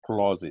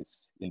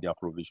clauses in their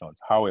provisions.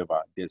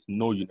 However, there's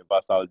no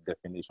universal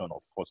definition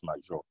of force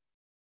majeure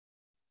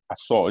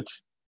as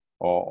such,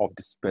 or of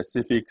the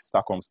specific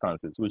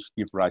circumstances which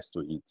give rise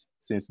to it,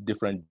 since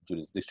different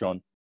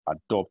jurisdictions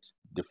adopt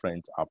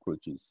different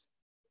approaches.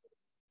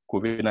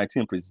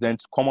 COVID-19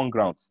 presents common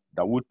grounds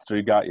that would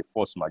trigger a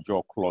force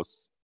majeure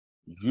clause,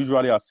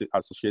 usually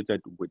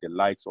associated with the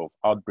likes of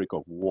outbreak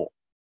of war,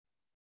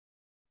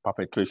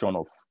 perpetration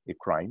of a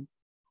crime,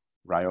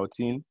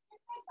 rioting,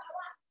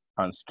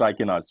 and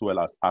striking, as well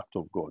as act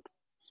of God,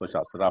 such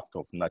as raft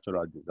of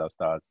natural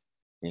disasters,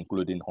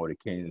 including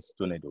hurricanes,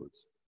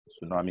 tornadoes,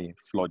 tsunami,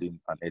 flooding,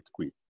 and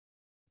earthquake.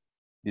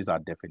 These are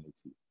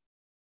definitive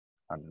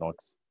and not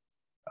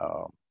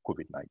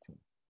COVID-19.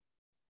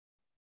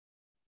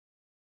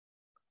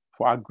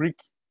 For our Greek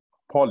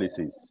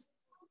policies,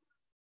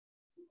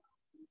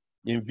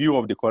 in view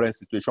of the current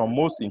situation,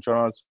 most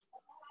insurance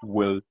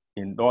will,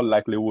 in all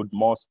likelihood,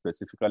 more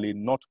specifically,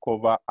 not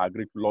cover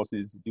agri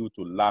losses due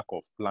to lack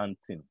of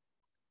planting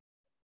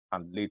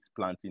and late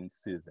planting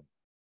season,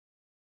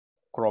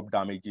 crop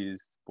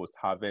damages,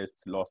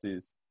 post-harvest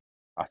losses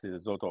as a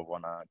result of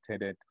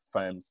unattended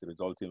farms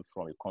resulting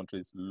from a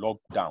country's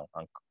lockdown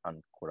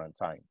and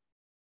quarantine.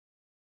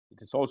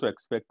 It is also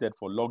expected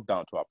for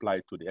lockdown to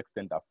apply to the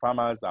extent that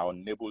farmers are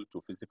unable to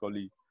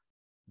physically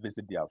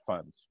visit their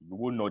farms. You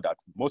will know that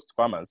most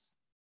farmers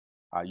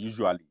are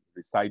usually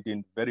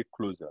residing very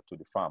closer to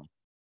the farm,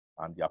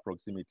 and their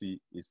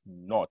proximity is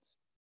not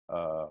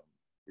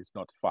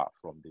far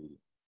from the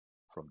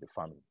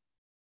farming.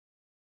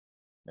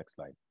 Next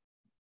slide.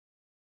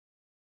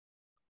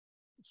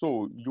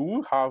 So you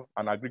will have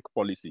an agri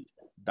policy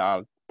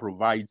that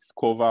provides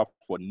cover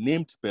for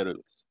named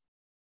perils,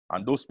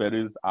 and those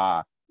perils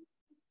are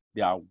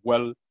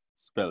well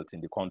spelled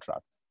in the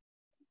contract.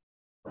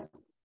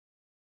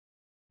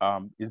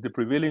 Is the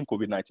prevailing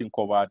COVID-19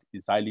 covered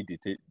is highly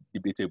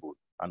debatable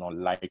and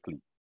unlikely.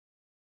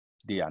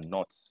 They are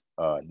not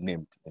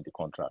named in the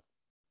contract.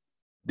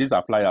 These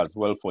apply as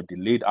well for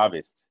delayed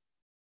harvest,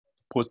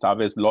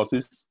 post-harvest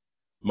losses,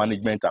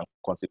 management and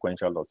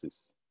consequential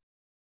losses.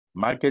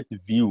 Market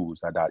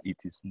views are that it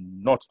is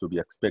not to be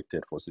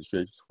expected for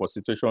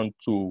situation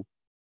to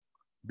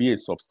be a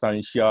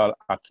substantial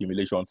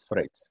accumulation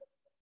threat.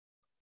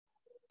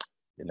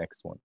 The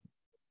next one.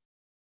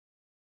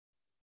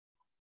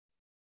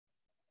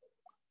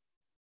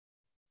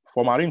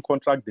 For marine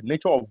contract, the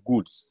nature of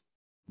goods,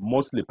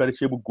 mostly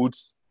perishable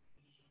goods,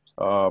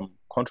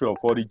 country of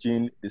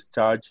origin,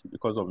 discharge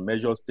because of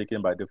measures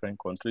taken by different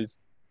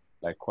countries,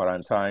 like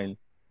quarantine,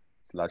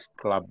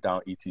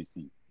 /clampdown,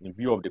 etc. In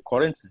view of the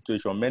current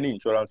situation, many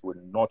insurance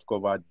will not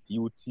cover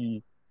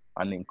duty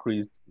and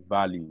increased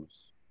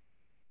values.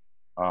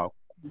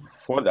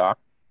 Further,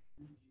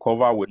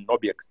 cover will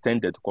not be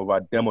extended to cover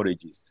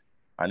damages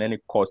and any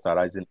cost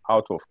arising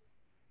out of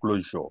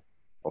closure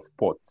of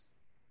ports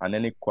and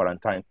any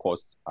quarantine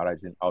costs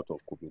arising out of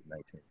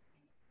COVID-19.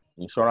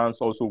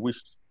 Insurance also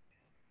wished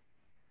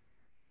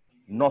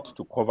not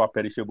to cover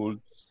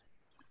perishables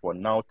for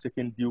now,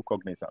 taking due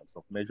cognizance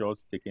of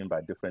measures taken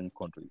by different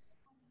countries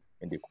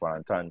in the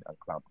quarantine and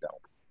clampdown.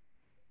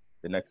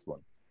 The next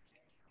one.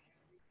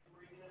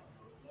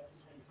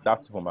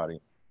 That's for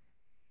marine.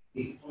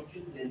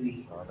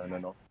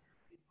 No.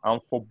 And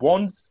for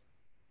bonds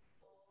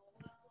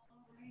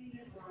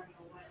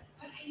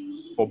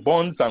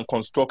and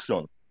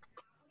construction,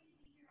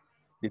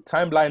 the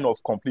timeline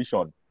of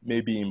completion may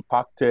be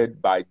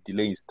impacted by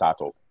delay in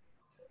startup,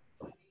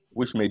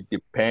 which may,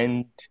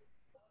 depending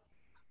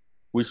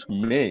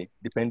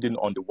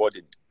on the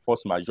wording,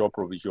 force majeure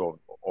provision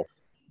of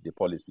the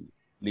policy,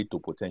 lead to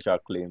potential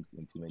claims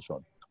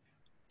intimation.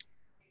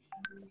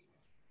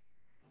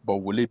 But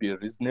will it be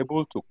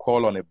reasonable to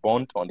call on a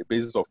bond on the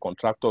basis of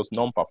contractors'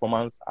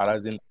 non-performance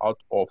arising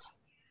out of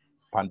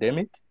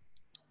pandemic?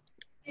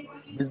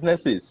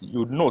 Businesses,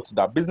 you note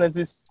that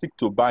businesses seek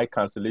to buy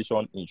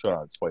cancellation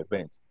insurance for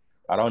events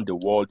around the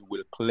world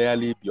will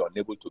clearly be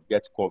unable to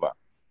get cover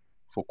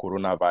for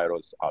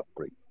coronavirus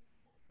outbreak.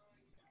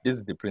 This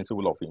is the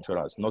principle of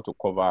insurance, not to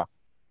cover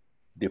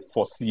the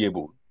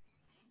foreseeable.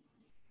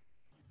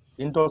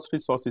 Industry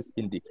sources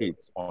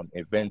indicate on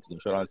event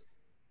insurance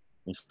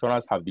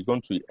have begun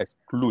to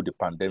exclude the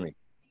pandemic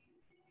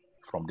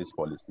from these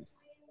policies.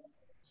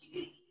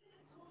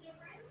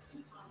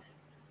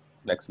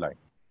 Next slide.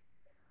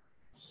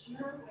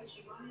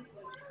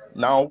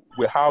 Now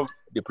we have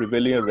the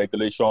prevailing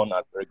regulation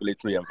and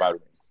regulatory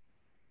environment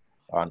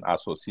and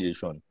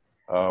association.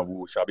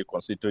 We shall be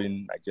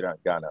considering Nigeria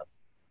and Ghana.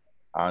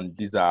 And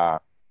these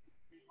are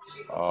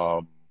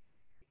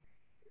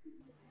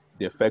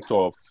the effect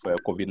of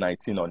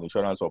COVID-19 on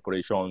insurance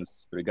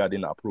operations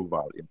regarding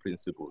approval in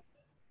principle.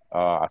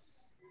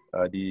 As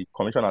the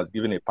Commission has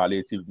given a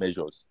palliative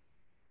measures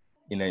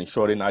in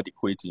ensuring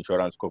adequate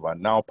insurance cover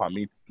now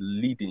permits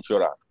lead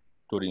insurer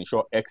to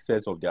insure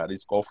excess of their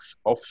risk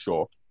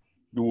offshore,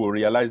 you will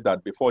realize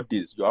that before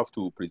this, you have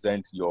to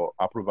present your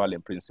approval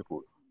in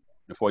principle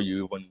before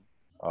you even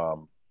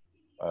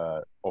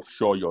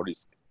offshore your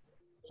risk.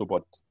 So,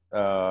 but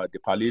the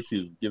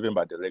palliative given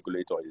by the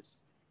regulator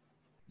is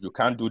you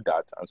can't do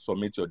that and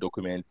submit your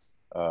documents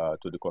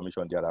to the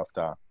commission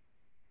thereafter,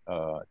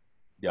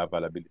 the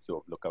availability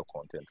of local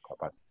content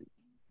capacity.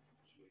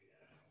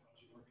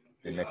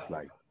 The next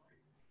slide.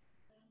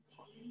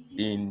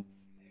 In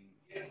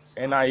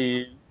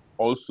NIA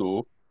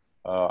also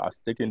has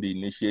taken the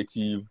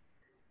initiative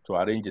to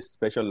arrange a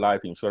special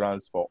life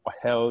insurance for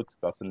health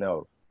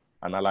personnel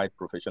and allied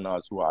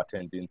professionals who are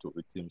attending to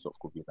victims of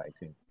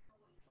COVID-19.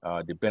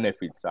 The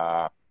benefits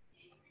are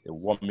a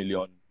 1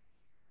 million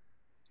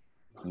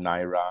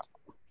naira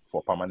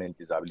for permanent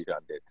disability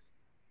and death.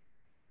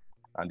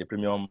 And the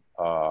premium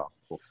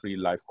for free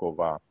life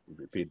cover will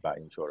be paid by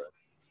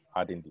insurance.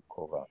 Adding the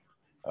cover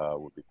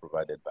will be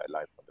provided by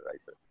life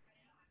underwriters.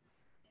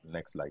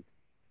 Next slide.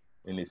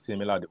 In a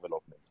similar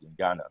development in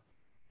Ghana,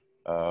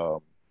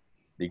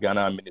 the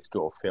Ghana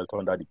Ministry of Health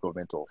under the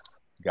government of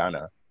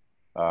Ghana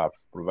have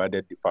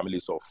provided the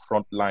families of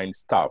frontline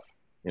staff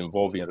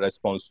involved in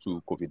response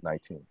to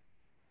COVID-19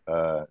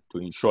 to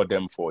insure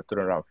them for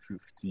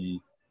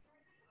 350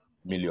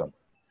 million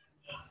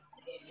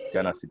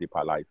Ghana cedi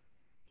per life.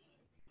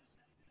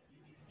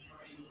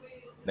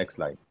 Next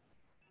slide.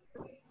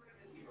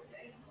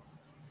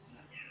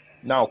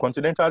 Now,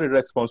 continental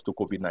response to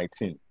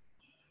COVID-19.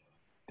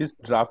 This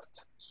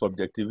draft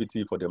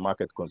subjectivity for the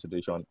market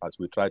consideration as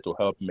we try to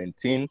help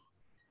maintain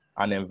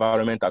an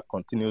environment that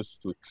continues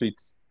to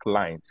treat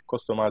clients,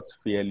 customers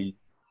fairly,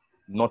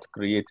 not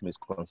create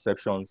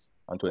misconceptions,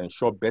 and to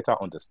ensure better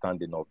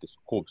understanding of the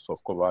scopes of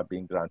cover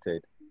being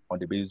granted on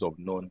the basis of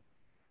known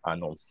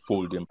and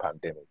unfolding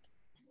pandemic.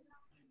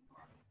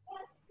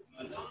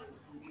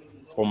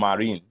 For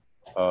marine,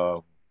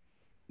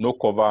 no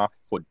cover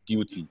for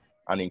duty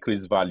and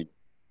increased value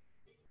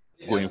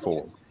going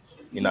forward.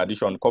 In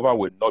addition, cover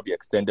will not be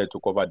extended to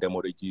cover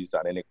demorages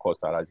and any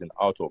cost arising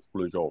out of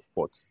closure of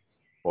ports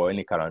or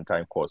any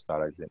quarantine cost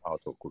arising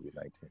out of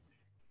COVID-19.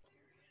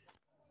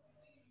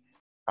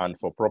 And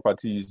for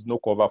properties, no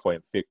cover for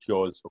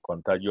infectious or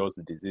contagious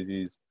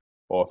diseases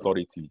or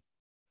authority.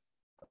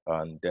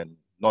 And then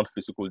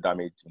non-physical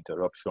damage,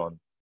 interruption,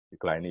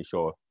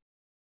 declination,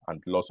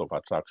 and loss of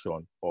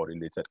attraction or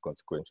related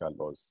consequential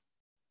loss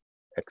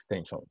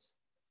extensions.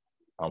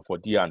 And for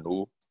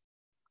D&O,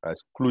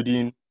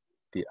 excluding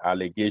the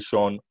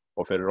allegation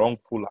of a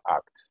wrongful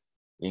act,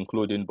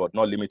 including but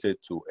not limited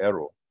to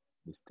error,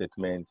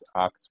 misstatement,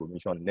 act,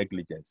 omission,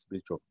 negligence,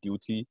 breach of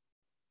duty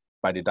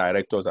by the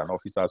directors and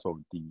officers of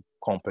the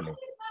company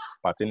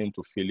pertaining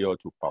to failure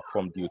to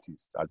perform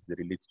duties as they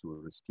relate to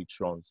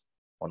restrictions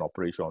on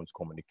operations,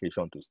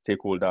 communication to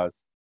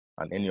stakeholders,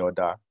 and any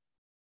other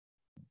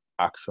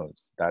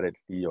actions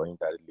directly or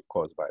indirectly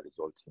caused by,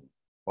 resulting,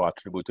 or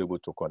attributable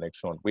to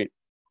connection with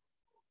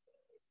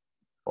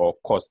or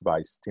caused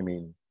by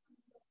stemming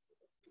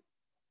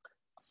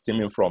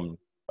from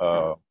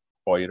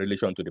or in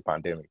relation to the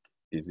pandemic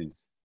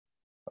disease,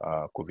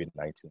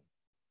 COVID-19.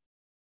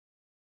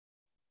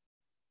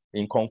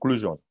 In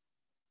conclusion,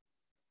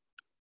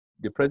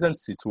 the present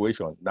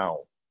situation now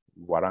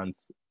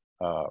warrants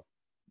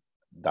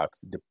that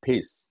the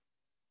pace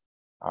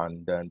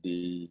and then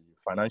the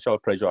financial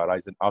pressure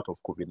arising out of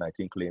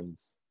COVID-19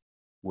 claims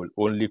will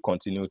only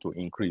continue to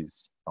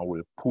increase and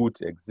will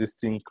put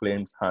existing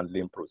claims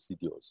handling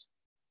procedures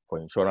for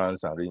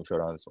insurance and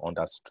reinsurance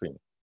under strain.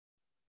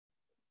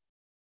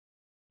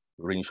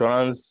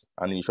 Reinsurance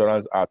and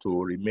insurance are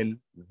to remain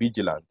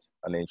vigilant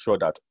and ensure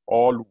that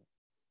all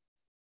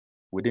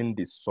within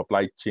the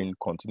supply chain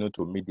continue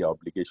to meet their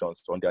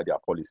obligations under their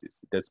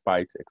policies,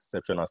 despite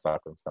exceptional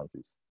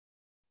circumstances.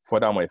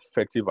 Furthermore,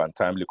 effective and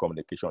timely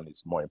communication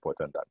is more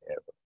important than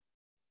ever.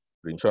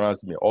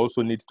 Reinsurance may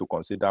also need to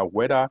consider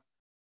whether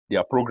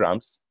their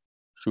programs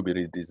should be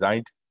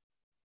redesigned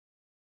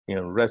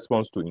in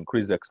response to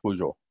increased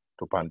exposure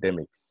to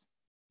pandemics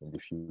in the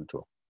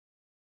future.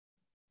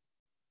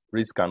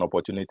 Risk and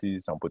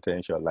opportunities and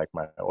potential, like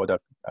my other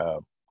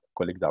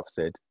colleagues have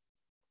said,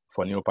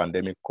 for new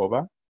pandemic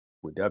cover,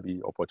 would there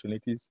be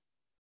opportunities?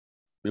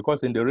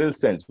 Because in the real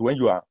sense, when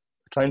you are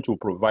trying to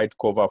provide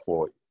cover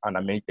for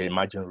an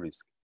emerging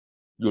risk,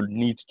 you'll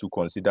need to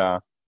consider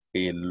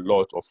a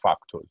lot of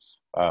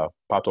factors.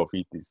 Part of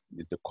it is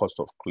the cost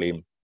of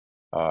claim,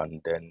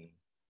 and then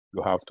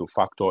you have to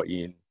factor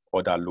in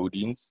other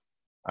loadings,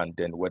 and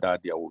then whether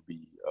there will be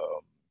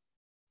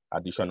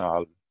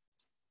additional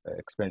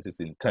expenses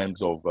in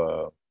terms of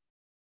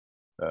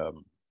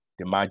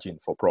the margin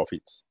for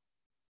profits.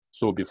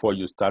 So before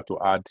you start to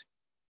add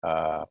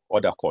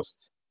other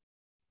costs.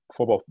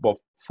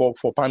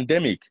 For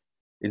pandemic,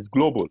 it's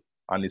global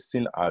and is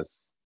seen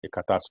as a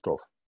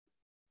catastrophe.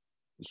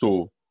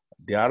 So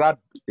there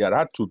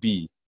had to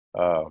be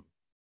a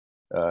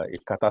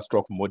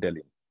catastrophe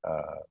modeling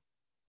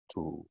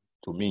to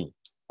me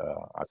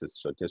as a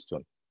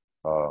suggestion.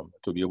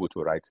 to be able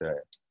to write a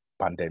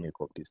pandemic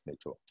of this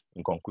nature.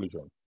 In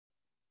conclusion,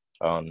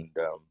 and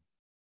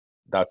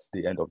that's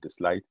the end of the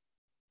slide.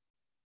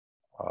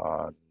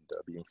 And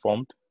be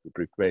informed, be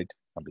prepared,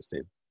 and be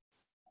safe.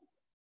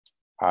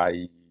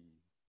 I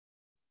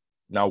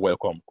now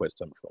welcome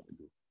questions from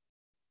you.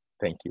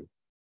 Thank you.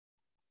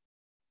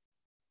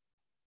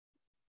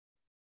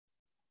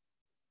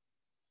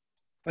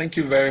 Thank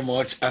you very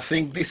much. I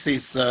think this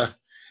is,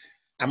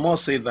 I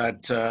must say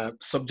that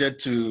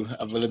subject to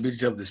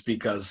availability of the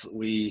speakers,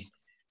 we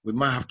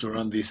might have to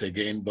run this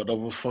again, but I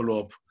will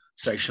follow up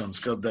sections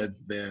because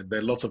there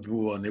are lots of people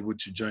who are unable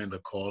to join the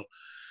call.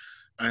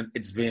 And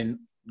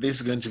this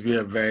is going to be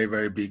a very,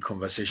 very big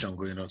conversation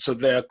going on. So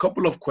there are a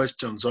couple of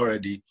questions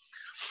already.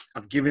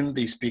 I've given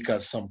the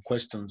speakers some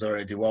questions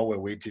already while we're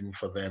waiting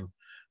for them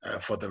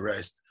for the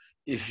rest.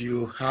 If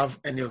you have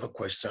any other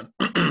question,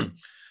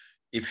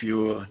 if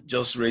you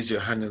just raise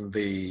your hand in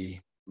the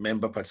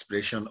member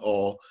participation,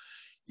 or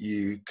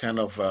you kind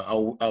of,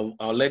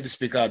 I'll let the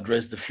speaker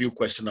address the few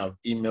questions I've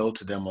emailed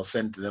to them or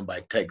sent to them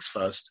by text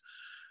first,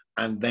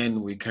 and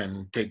then we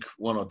can take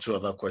one or two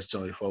other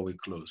questions before we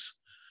close.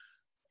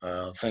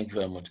 Thank you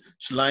very much.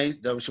 Should I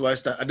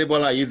start?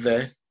 Adebola, are you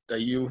there? Are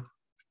you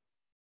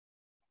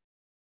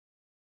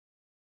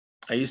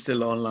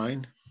still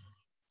online?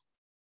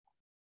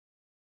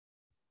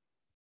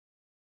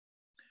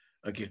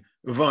 Okay,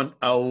 Yvonne,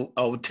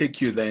 I'll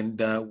take you then.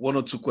 The one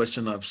or two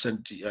questions I've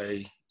sent to you,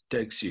 I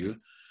text you.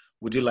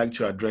 Would you like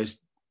to address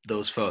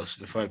those first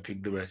before I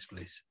pick the rest,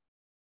 please?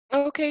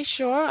 Okay,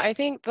 sure. I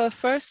think the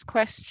first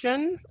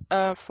question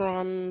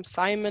from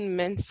Simon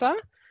Mensa,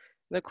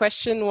 the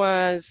question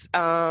was,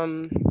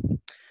 on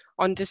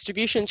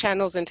distribution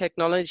channels and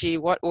technology,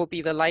 what will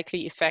be the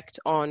likely effect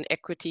on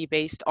equity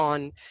based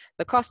on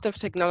the cost of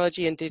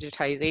technology and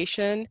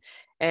digitization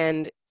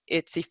and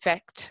its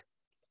effect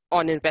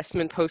on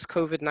investment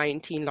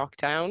post-COVID-19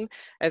 lockdown,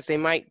 as there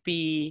might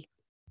be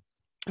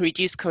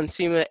reduced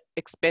consumer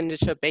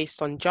expenditure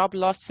based on job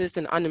losses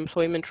and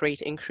unemployment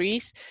rate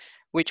increase,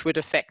 which would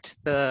affect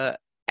the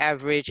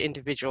average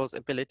individual's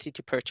ability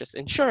to purchase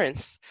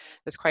insurance?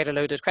 That's quite a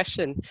loaded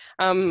question.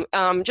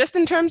 Just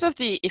in terms of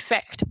the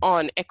effect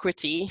on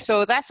equity,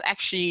 so that's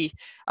actually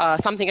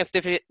something that's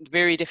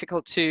very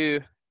difficult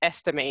to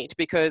estimate,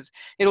 because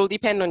it will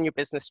depend on your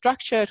business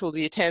structure, it will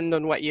depend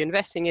on what you're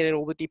investing in, it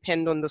will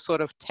depend on the sort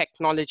of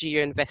technology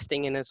you're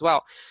investing in as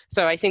well.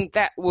 So I think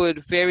that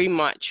would very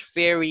much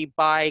vary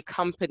by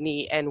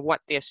company and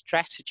what their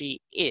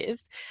strategy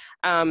is.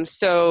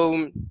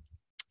 So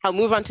I'll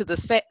move on to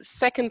the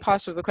second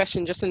part of the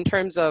question, just in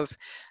terms of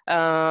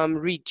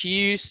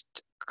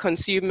reduced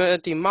consumer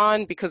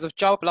demand because of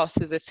job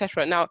losses,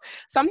 etc. Now,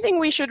 something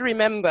we should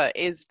remember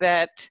is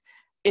that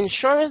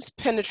insurance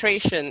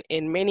penetration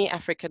in many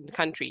African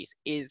countries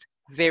is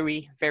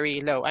very,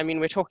 very low. I mean,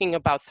 we're talking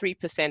about 3%,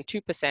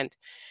 2%.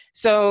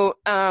 So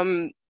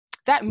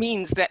that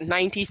means that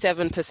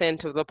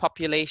 97% of the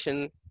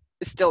population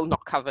is still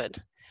not covered.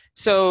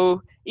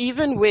 So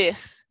even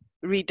with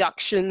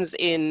reductions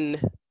in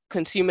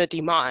consumer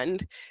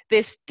demand,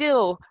 there's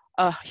still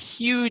a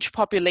huge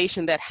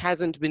population that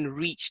hasn't been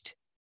reached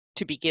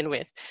to begin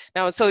with.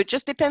 Now, so it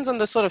just depends on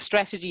the sort of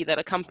strategy that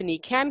a company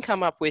can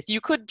come up with.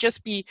 You could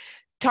just be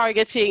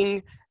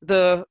targeting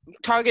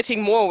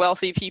more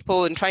wealthy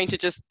people and trying to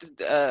just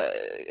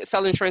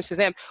sell insurance to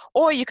them,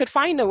 or you could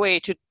find a way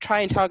to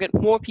try and target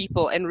more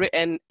people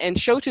and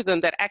show to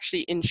them that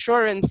actually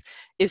insurance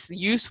is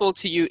useful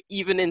to you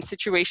even in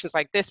situations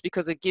like this,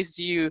 because it gives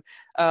you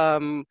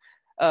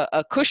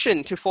a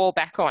cushion to fall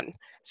back on.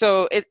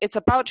 So it's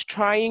about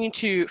trying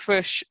to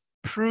first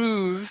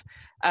prove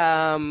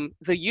the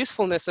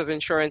usefulness of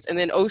insurance, and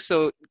then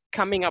also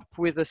coming up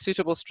with a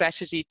suitable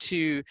strategy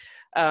to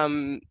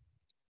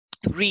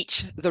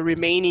reach the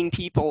remaining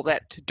people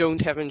that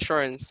don't have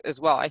insurance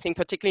as well. I think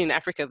particularly in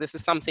Africa, this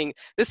is something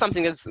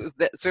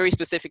that's very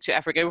specific to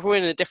Africa. If we're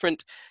in a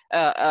different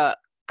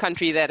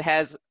country that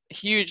has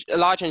a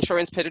large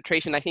insurance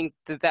penetration, I think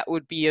that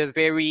would be a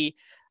very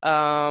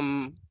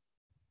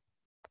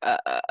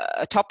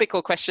a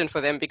topical question for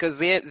them, because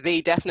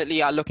they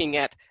definitely are looking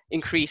at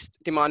increased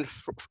demand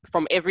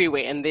from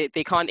everywhere, and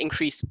they can't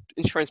increase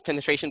insurance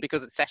penetration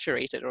because it's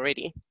saturated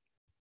already.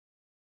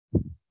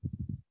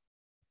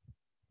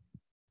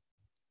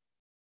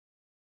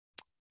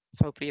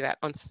 So hopefully that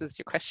answers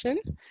your question.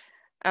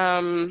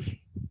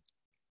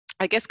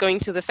 I guess going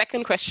to the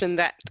second question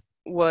that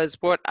was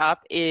brought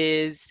up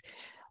is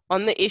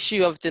on the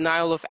issue of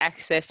denial of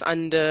access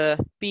under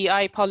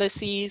BI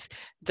policies.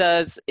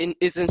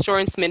 Is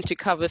insurance meant to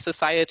cover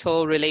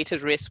societal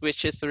related risk,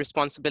 which is the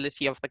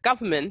responsibility of the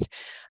government?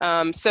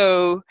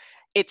 So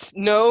it's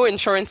no,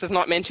 insurance is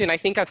not meant to, and I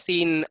think I've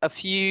seen a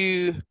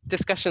few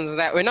discussions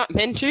that we're not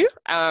meant to,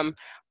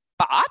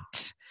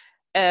 but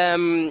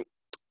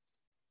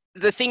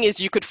the thing is,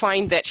 you could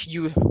find that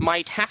you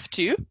might have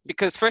to,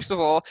 because first of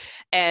all,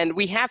 and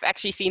we have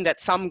actually seen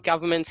that some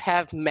governments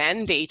have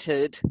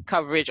mandated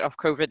coverage of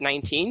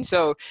COVID-19,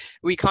 so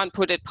we can't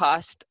put it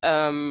past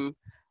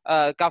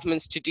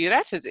governments to do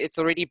that. It's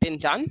already been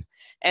done.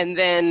 And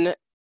then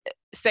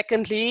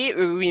secondly,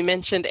 we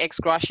mentioned ex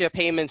gratia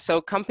payments.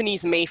 So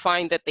companies may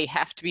find that they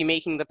have to be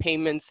making the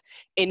payments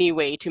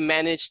anyway to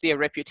manage their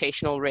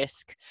reputational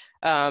risk,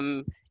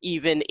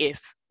 even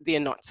if they're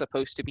not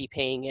supposed to be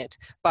paying it.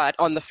 But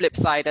on the flip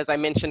side, as I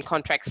mentioned,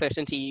 contract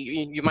certainty,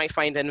 you might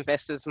find that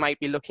investors might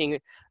be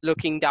looking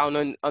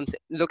down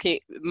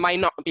might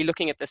not be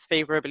looking at this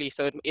favorably.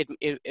 So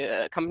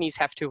companies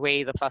have to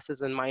weigh the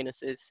pluses and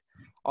minuses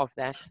of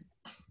that.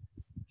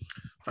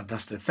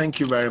 Fantastic. Thank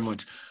you very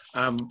much.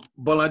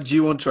 Bola, do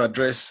you want to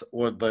address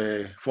what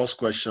the first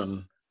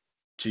question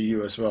to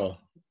you as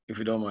well, if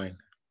you don't mind?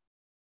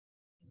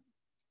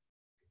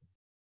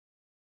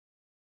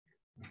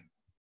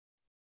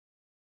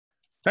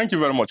 Thank you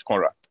very much,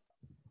 Conrad.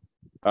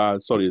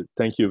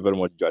 Thank you very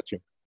much, Jachi.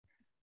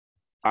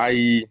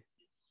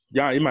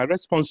 In my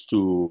response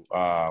to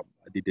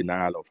the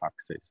denial of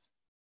access,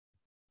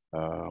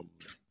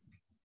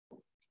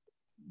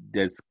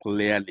 there's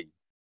clearly,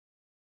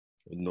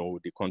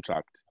 the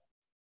contract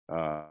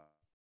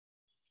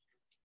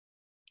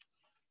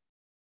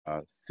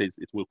says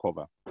it will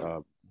cover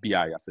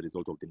BI as a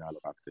result of denial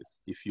of access.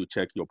 If you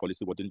check your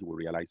policy wording, you will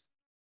realize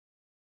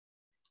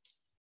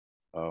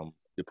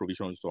the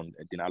provisions on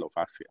denial of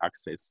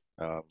access,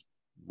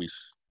 which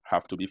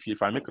have to be,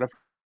 if I make reference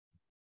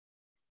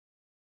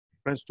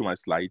to my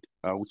slide,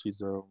 which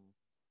is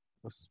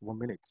just 1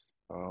 minute,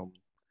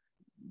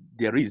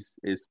 there is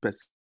a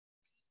specific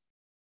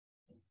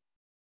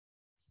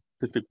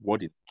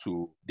wording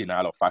to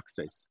denial of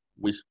access,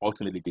 which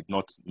ultimately did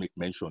not make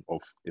mention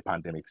of a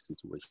pandemic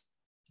situation.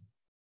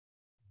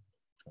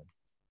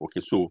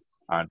 Okay, so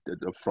and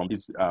from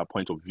this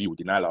point of view,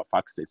 denial of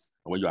access,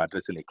 when you're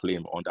addressing a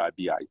claim under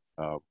BI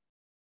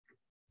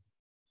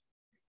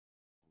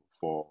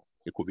for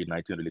a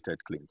COVID-19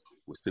 related claims,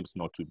 which seems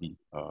not to be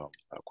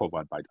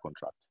covered by the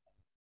contract.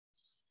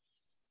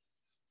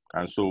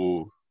 And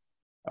so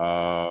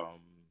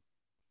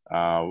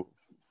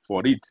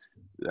for it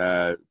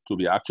to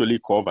be actually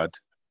covered,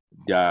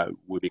 there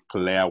will be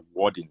clear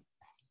wording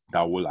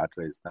that will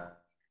address that.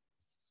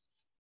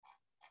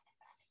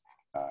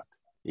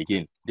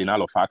 Again,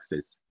 denial of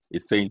access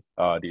is saying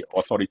the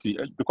authority,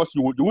 because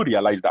you will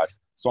realize that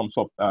some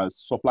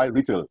supply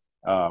retail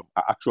are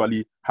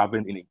actually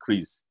having an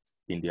increase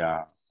in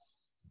their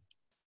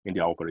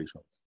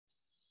operations.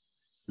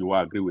 You will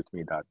agree with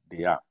me that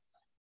they are,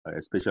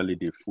 especially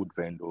the food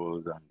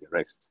vendors and the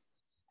rest.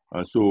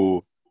 And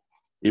so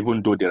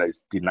even though there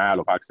is denial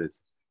of access,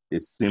 there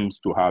seems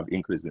to have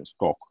increase in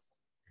stock,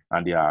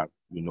 and they are,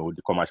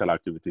 the commercial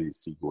activity is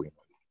still going on.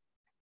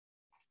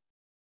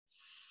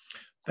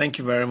 Thank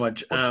you very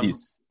much.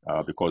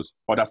 Because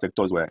other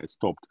sectors were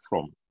stopped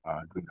from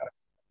doing that.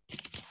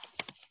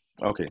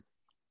 Okay.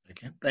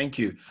 Okay, thank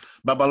you.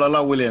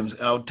 Babalola Williams,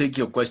 I'll take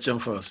your question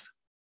first.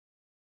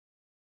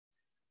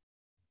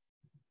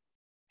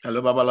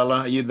 Hello,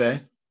 Babalola, are you there?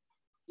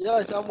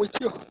 Yes, I'm with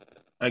you.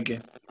 Okay.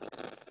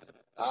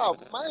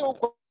 My own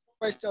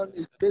question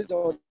is based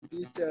on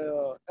this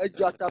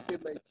ex-gratia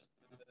payment.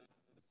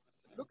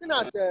 Looking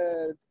at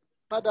the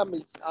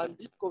pandemic and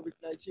this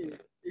COVID-19,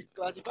 it's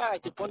classified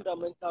as a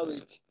fundamental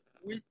rate,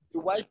 which the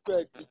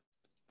widespread is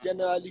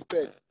generally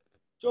paid.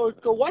 So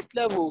to what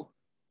level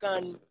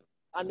can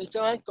an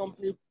insurance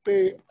company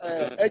pay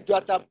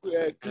ex-gratia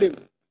claim?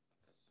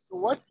 To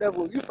what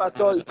level, if at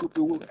all it could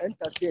be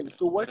entertained,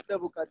 to what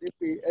level can they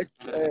pay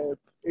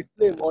a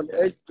claim on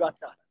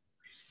ex-gratia?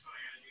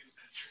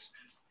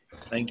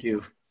 Thank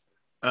you.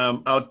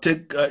 I'll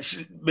take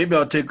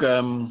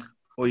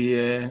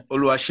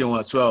Oluwaseun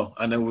as well,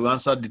 and then we'll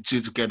answer the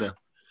two together.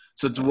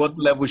 So to what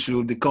level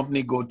should the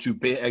company go to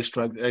pay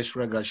extra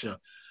gratia?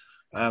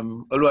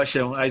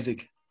 Oluwaseun,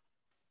 Isaac.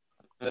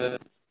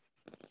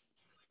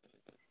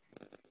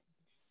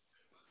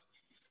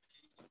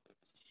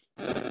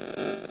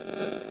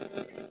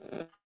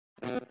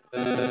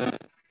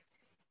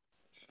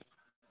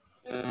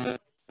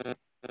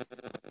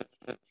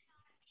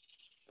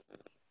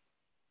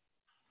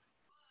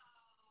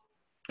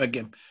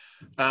 Again,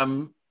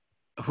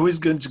 who is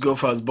going to go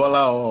first,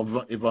 Bola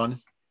or Yvonne?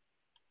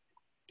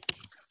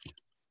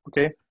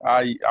 Okay,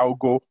 I'll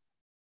go.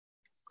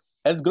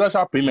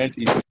 Ex-gratia payment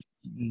is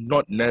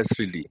not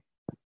necessarily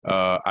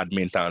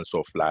admittance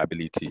of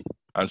liability,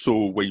 and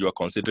so when you are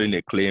considering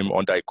a claim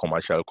under a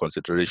commercial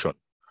consideration,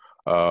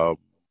 the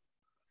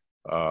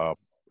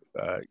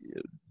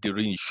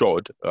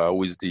reinsured,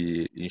 with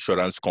the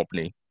insurance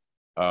company,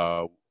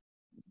 there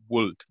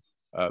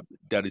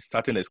is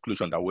certain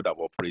exclusion that would have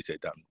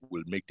operated and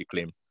will make the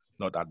claim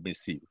not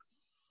admissive.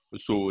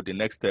 So the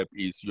next step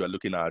is you are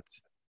looking at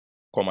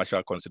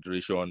commercial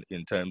consideration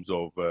in terms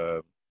of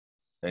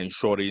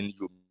ensuring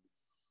you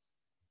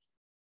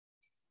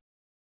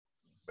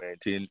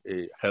maintain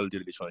a healthy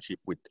relationship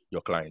with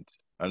your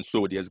clients. And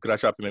so the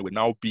ex-gratia payment will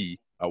now be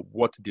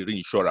what the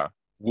reinsurer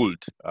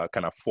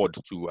can afford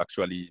to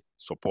actually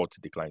support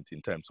the client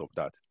in terms of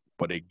that.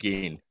 But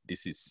again,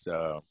 this is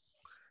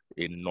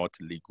it's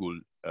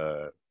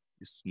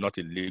not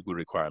a legal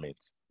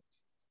requirement.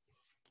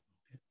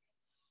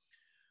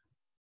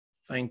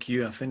 Thank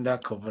you. I think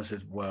that covers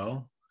it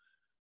well.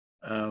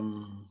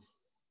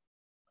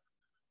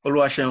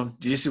 Oluwaseun,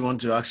 do you still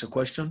want to ask a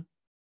question?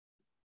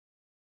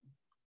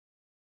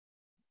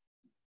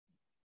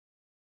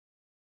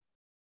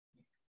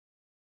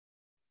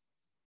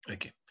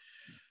 Okay.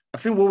 I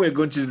think what we're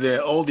going to do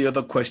there, all the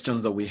other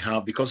questions that we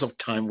have, because of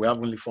time, we have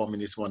only 4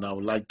 minutes. I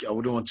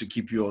wouldn't want to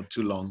keep you all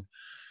too long.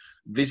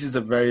 This is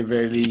a very,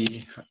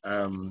 very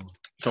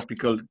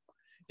topical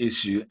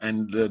issue,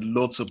 and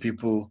lots of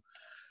people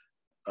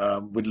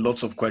with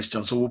lots of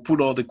questions. So we'll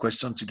put all the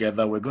questions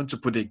together. We're going to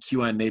put a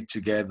Q&A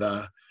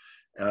together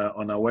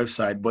on our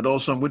website, but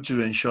also I'm going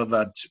to ensure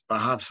that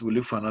perhaps we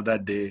look for another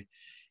day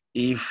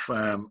if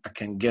I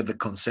can get the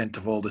consent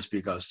of all the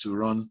speakers to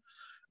run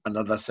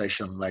another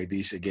session like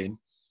this again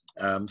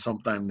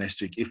sometime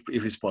next week, if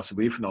it's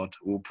possible. If not,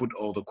 we'll put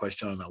all the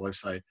questions on our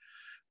website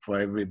for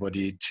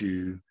everybody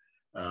to,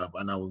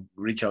 and I'll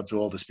reach out to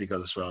all the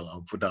speakers as well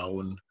and put our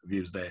own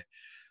views there.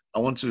 I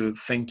want to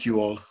thank you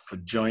all for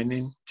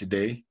joining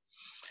today.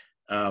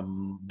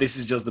 This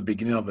is just the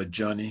beginning of a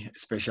journey,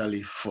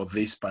 especially for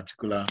this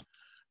particular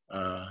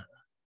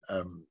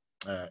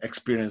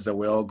experience that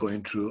we're all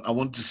going through. I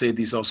want to say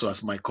this also,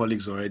 as my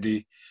colleagues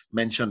already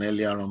mentioned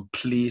earlier on,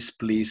 please,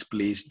 please,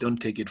 please don't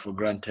take it for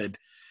granted.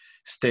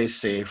 Stay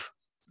safe.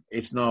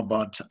 It's not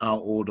about how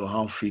old or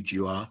how fit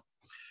you are,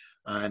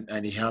 and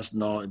it has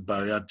no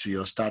barrier to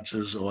your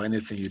status or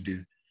anything you do.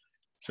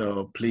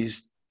 So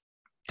please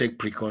take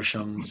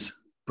precautions,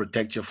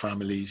 protect your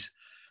families,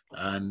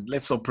 and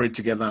let's all pray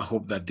together and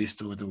hope that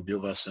this will be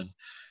over soon.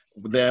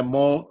 There are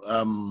more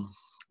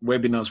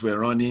webinars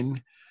we're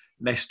running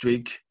next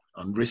week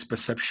on risk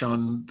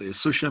perception. The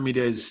social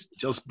media is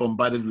just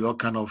bombarded with all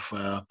kind of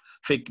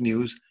fake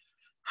news.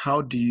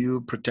 How do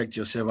you protect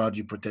yourself? How do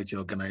you protect your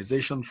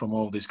organization from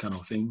all these kind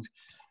of things?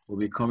 We'll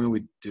be coming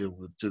with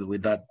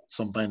that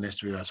sometime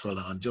next week as well.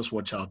 And just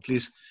watch out.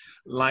 Please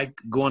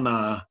go on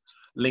our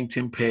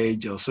LinkedIn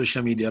page or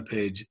social media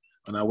page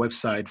on our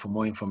website for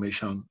more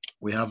information.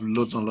 We have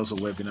lots and lots of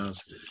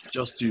webinars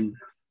just to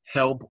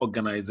help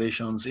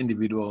organizations,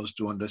 individuals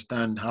to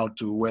understand how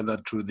to weather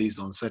through this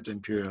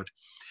uncertain period.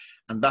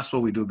 And that's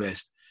what we do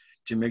best,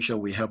 to make sure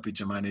we help you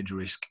to manage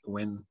risk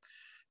when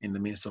in the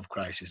midst of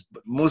crisis.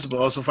 But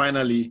also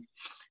finally,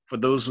 for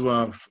those who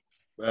have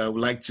would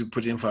like to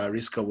put in for a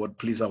risk award,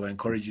 please, I will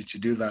encourage you to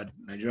do that,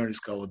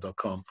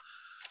 nigerianriskaward.com.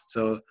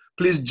 So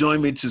please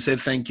join me to say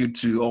thank you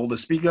to all the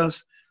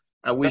speakers.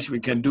 I wish we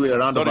can do a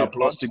round of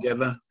applause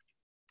together.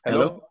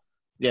 Hello?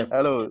 Yeah.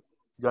 Hello,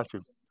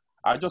 Joshua.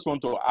 I just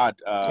want to add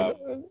to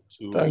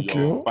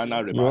your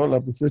final remark. We all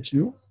appreciate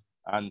you.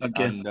 And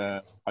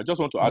I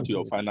just want to add to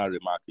your final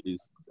remark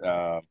is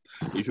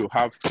if you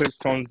have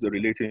questions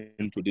relating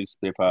to these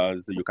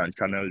papers, you can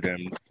channel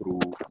them through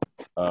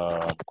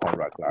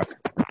Conrad Clark,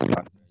 and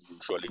you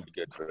surely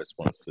get a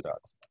response to that.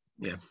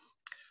 Yeah.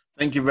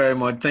 Thank you very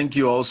much. Thank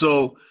you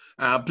also.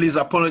 Please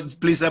help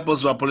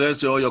us to apologize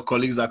to all your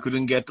colleagues that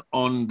couldn't get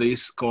on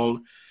this call.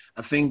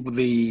 I think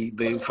the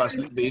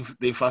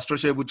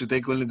infrastructure able to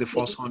take only the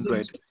first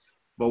 100,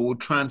 but we'll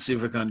try and see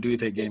if we can do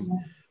it again.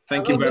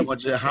 Thank you very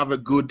much. Have a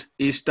good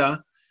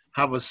Easter.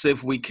 Have a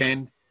safe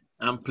weekend.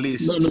 And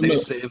please stay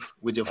safe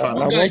with your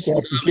family. I want to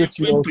appreciate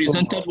you also.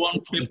 Presented one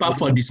paper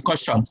for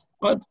discussion,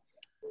 but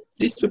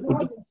these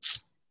people,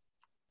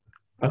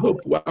 I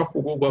hope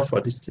we will go for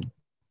this thing.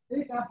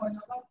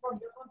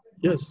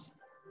 Yes.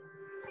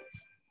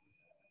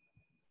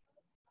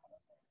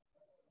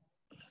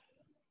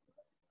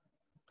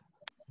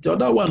 The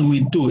other one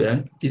we do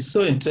is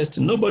so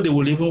interesting. Nobody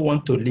will even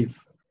want to leave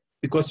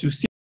because you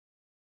see.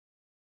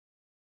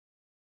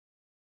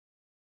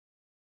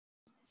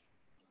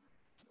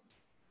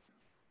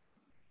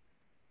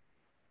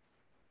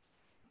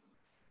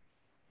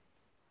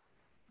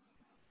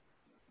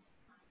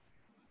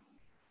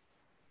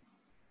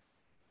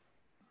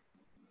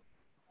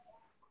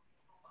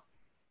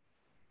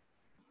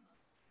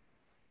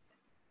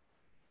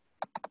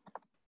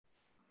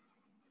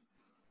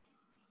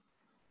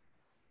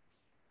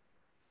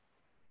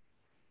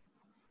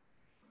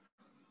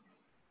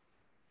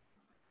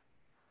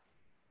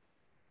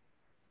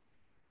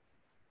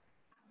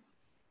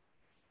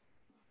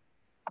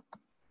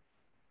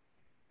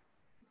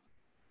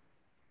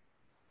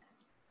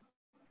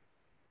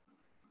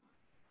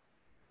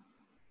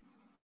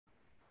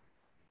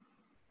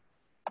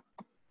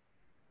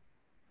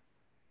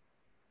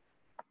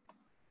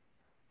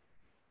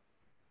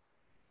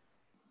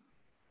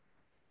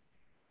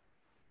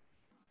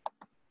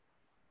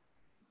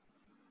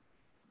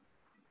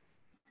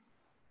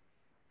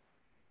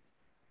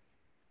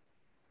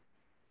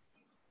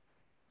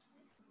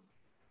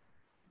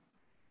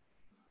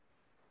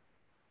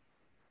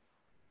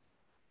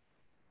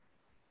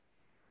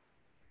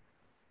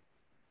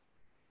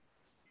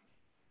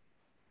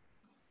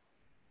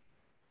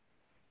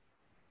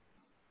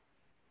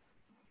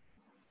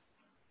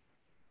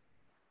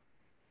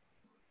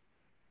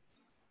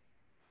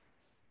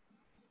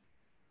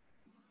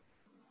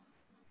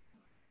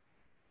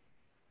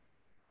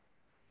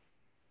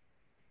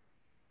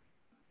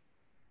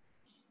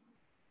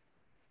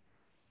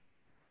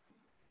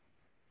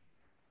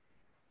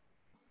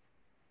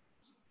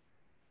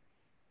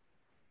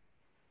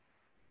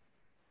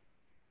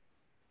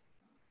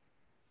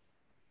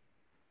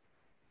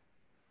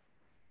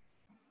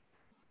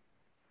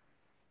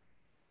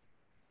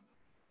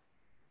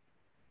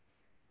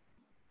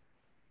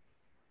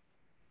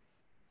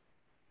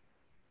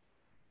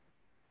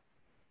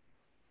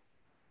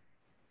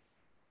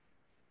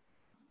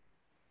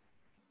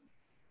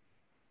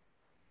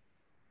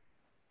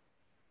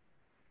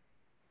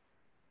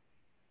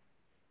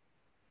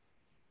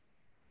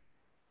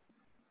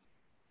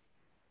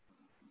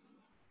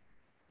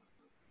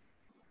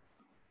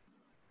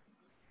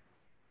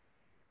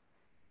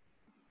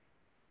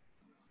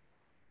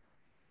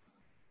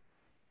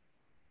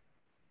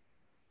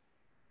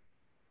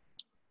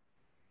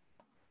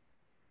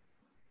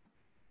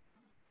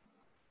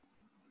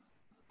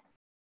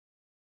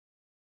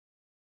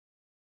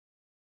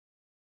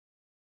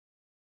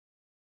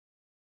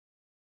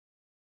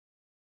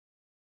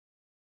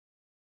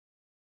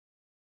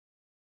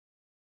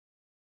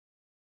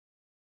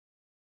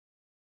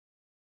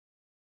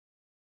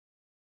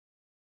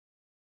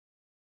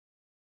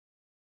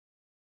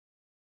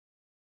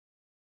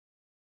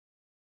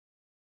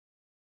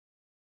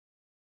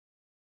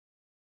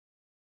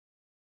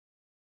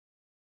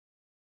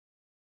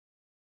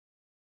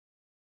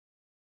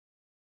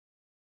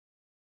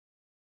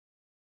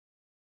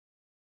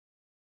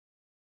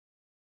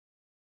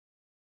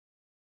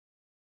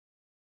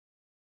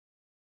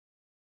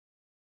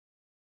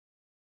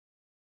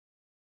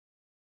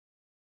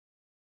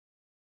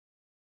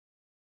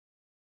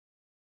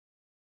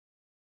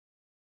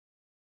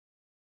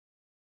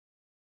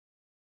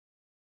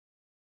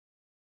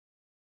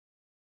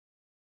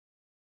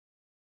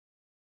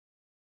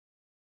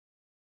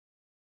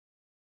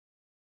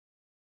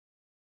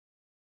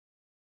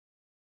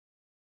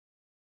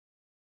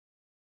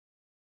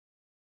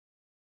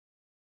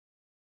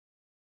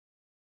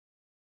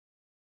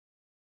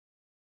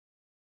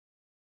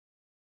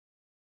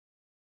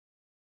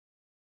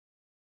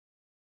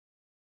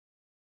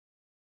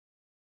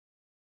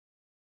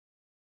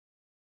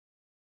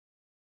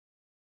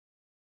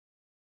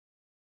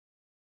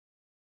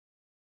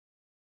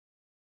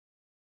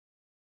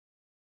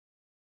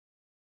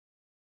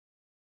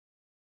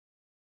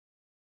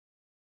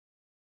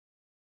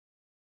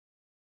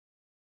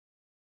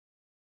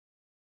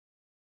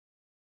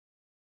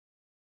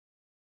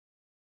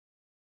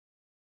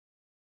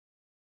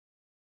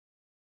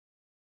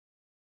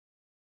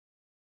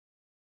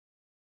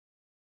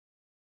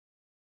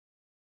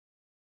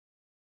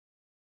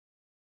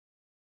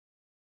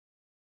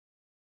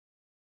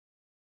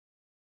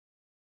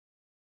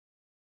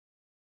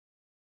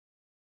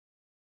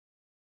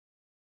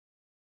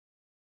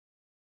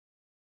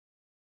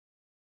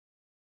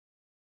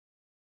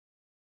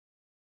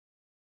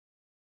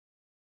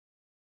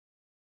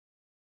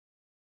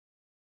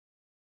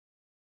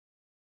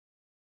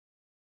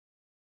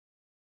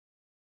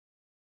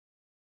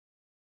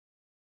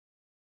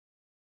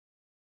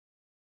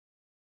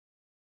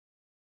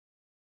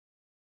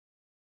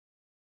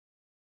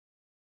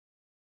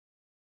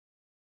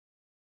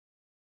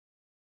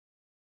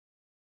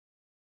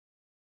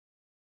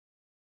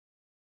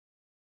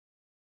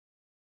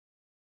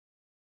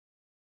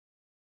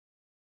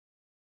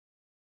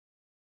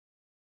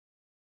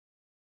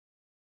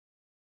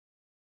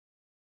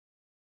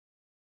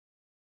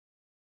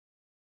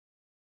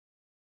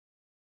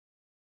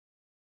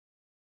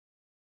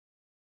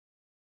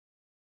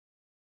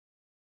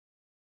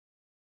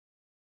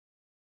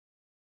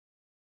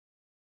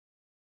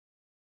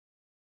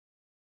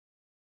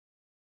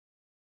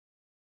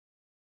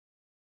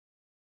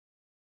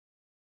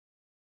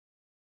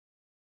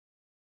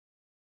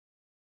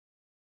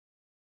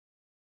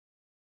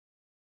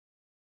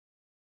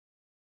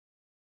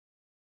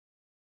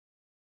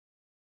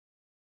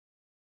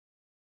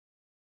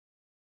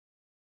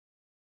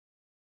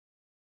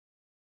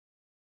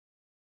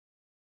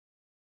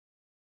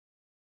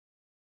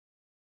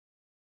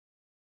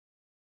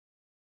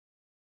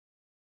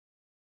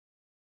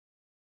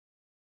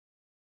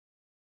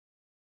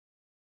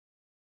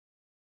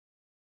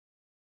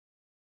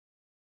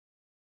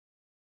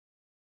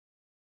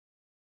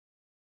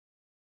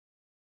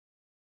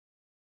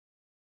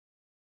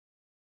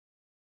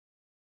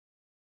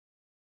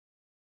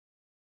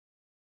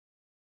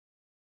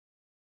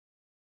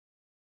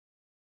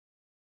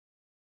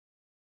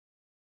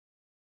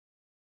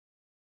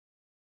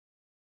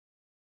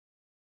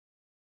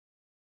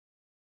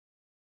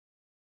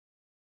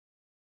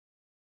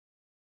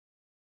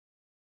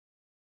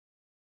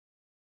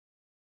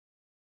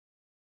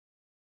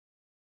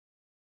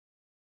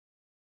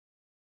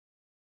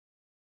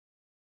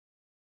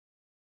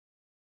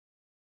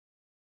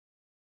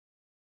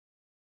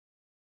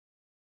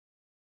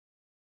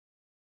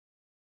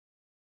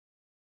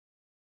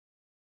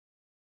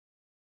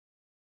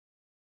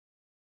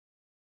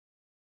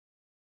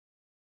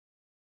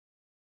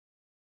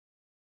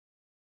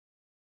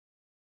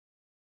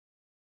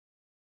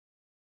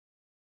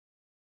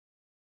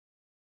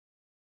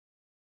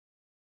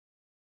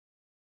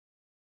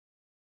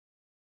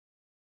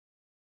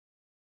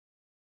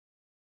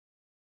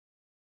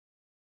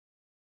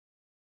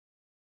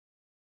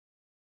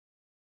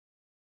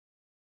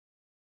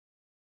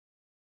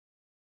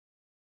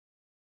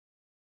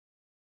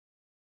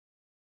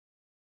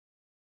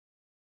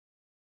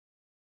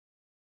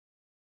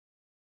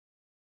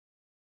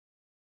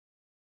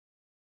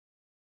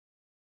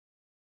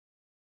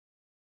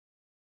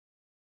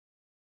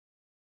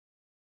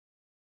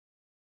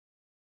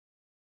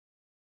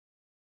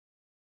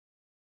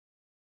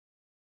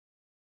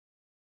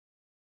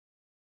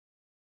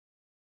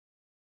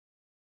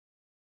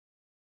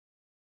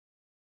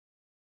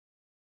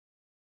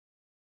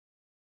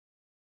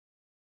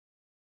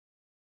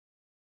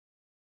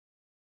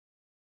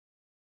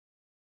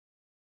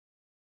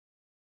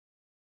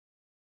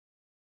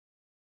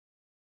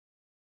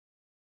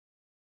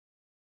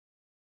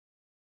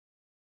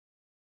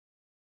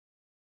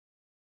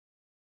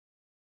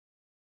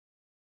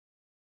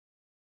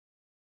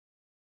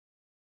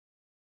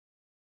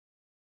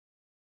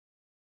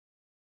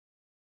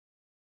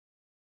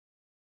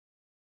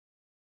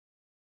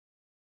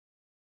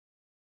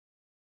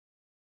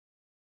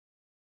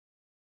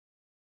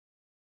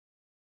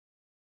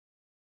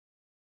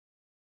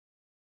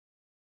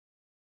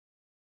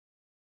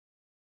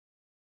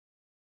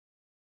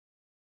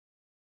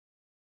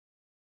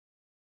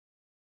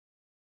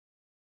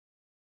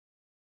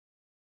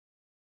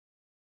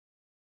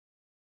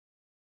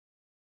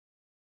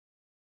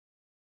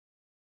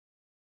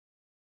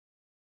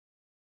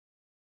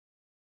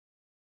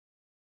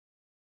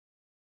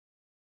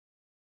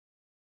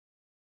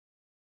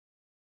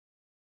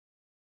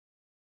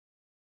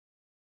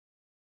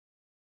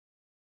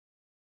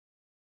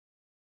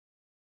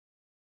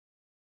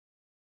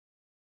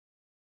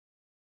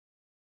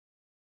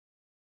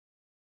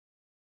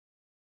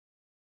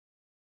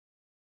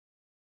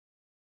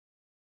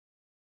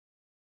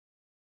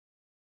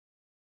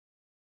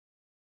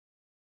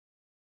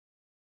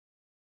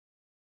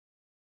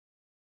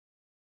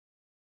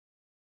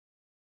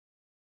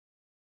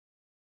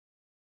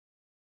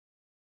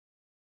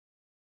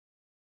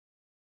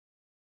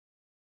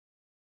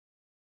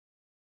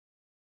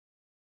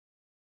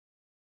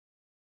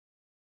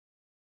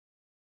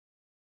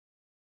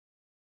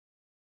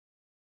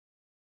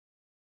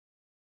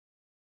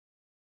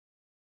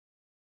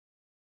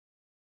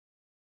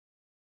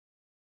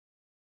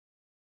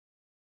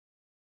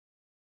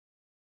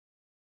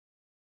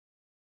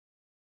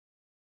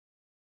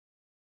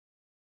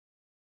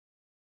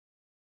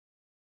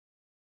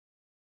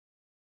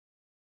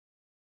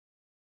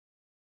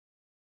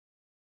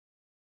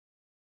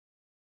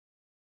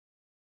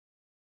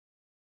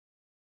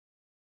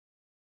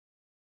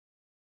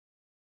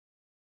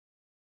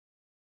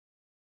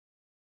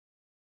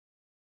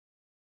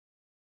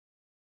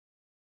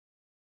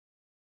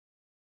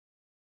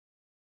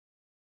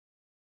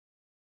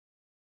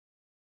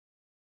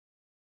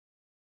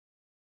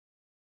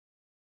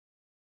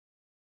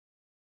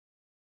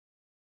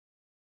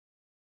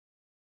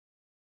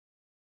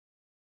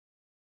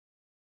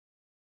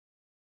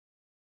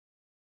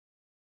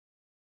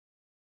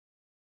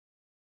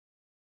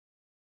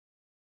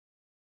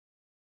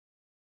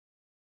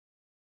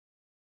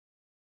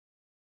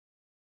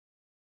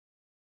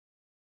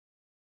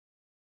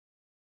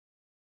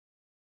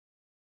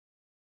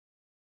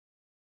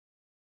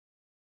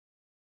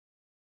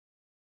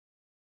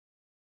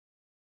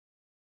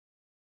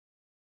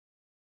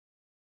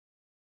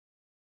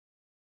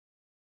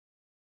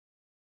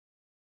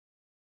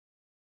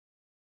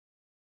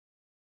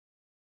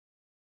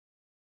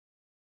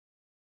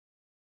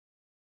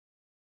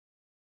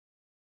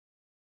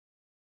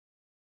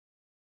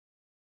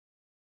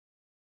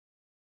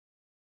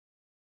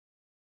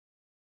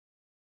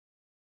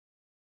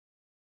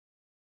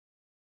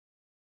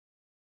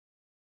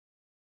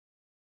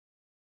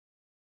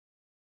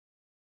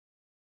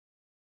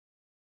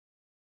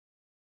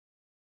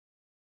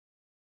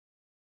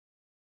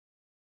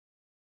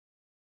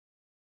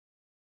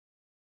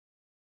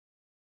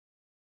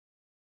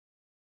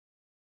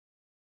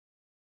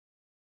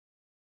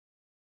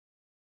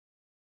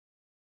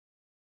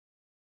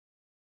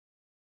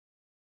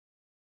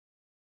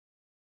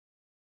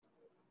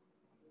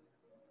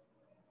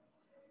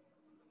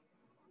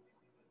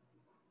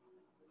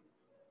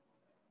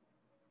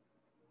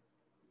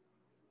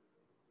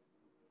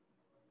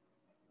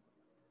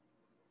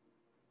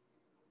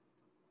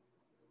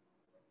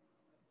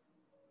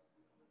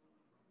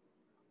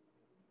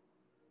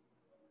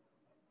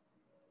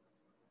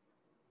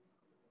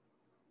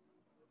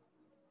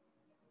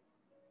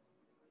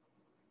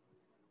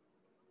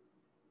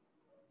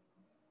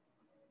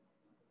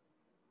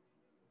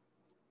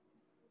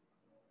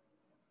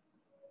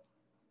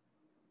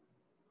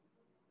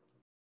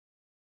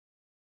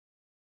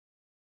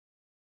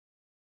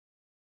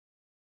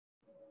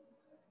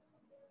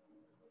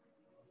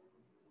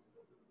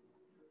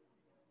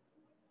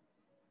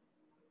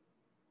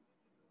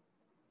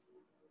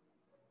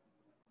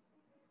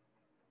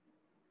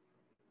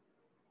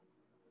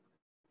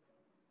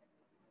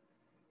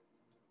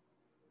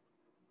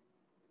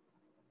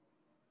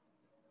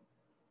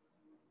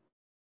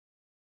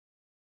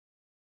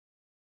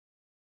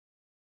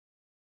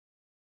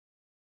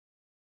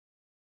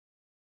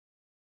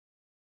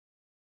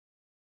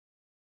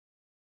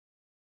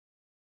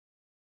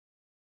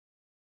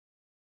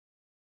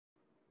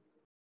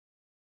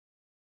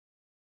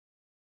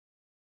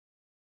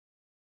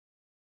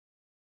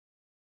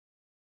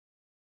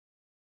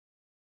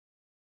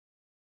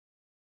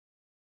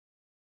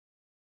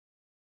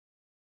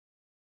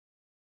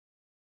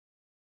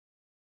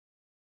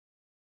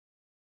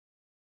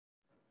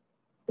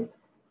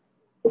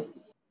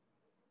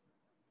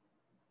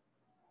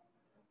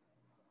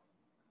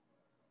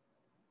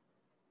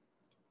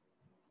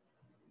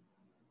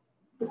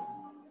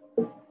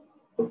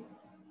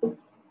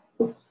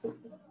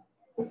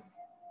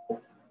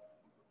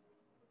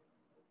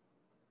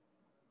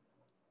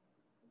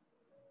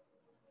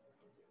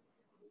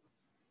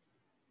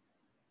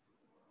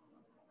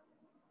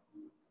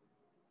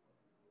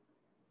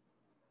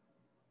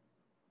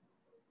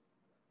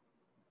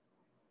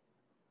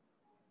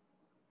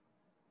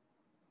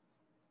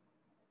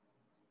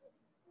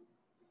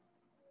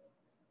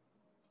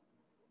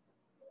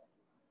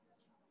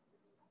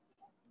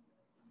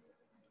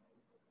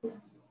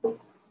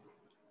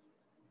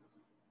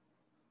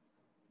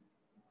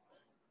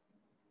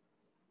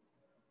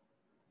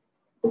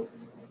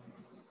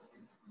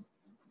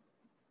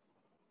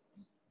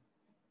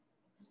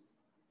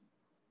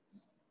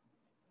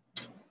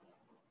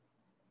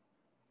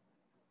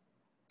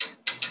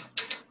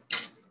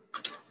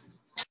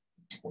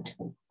 Thank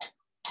you.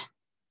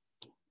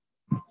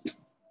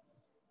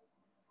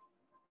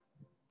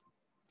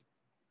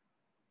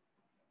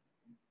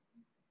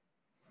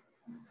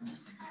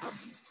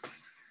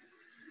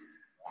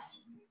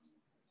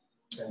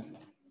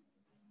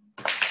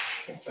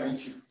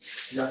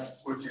 Yeah,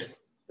 okay.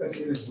 Let's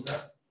get into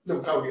that.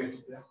 Look how we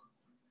get there.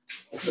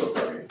 Look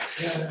how we get.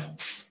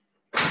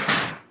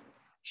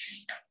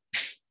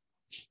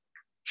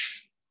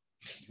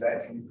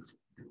 That's it.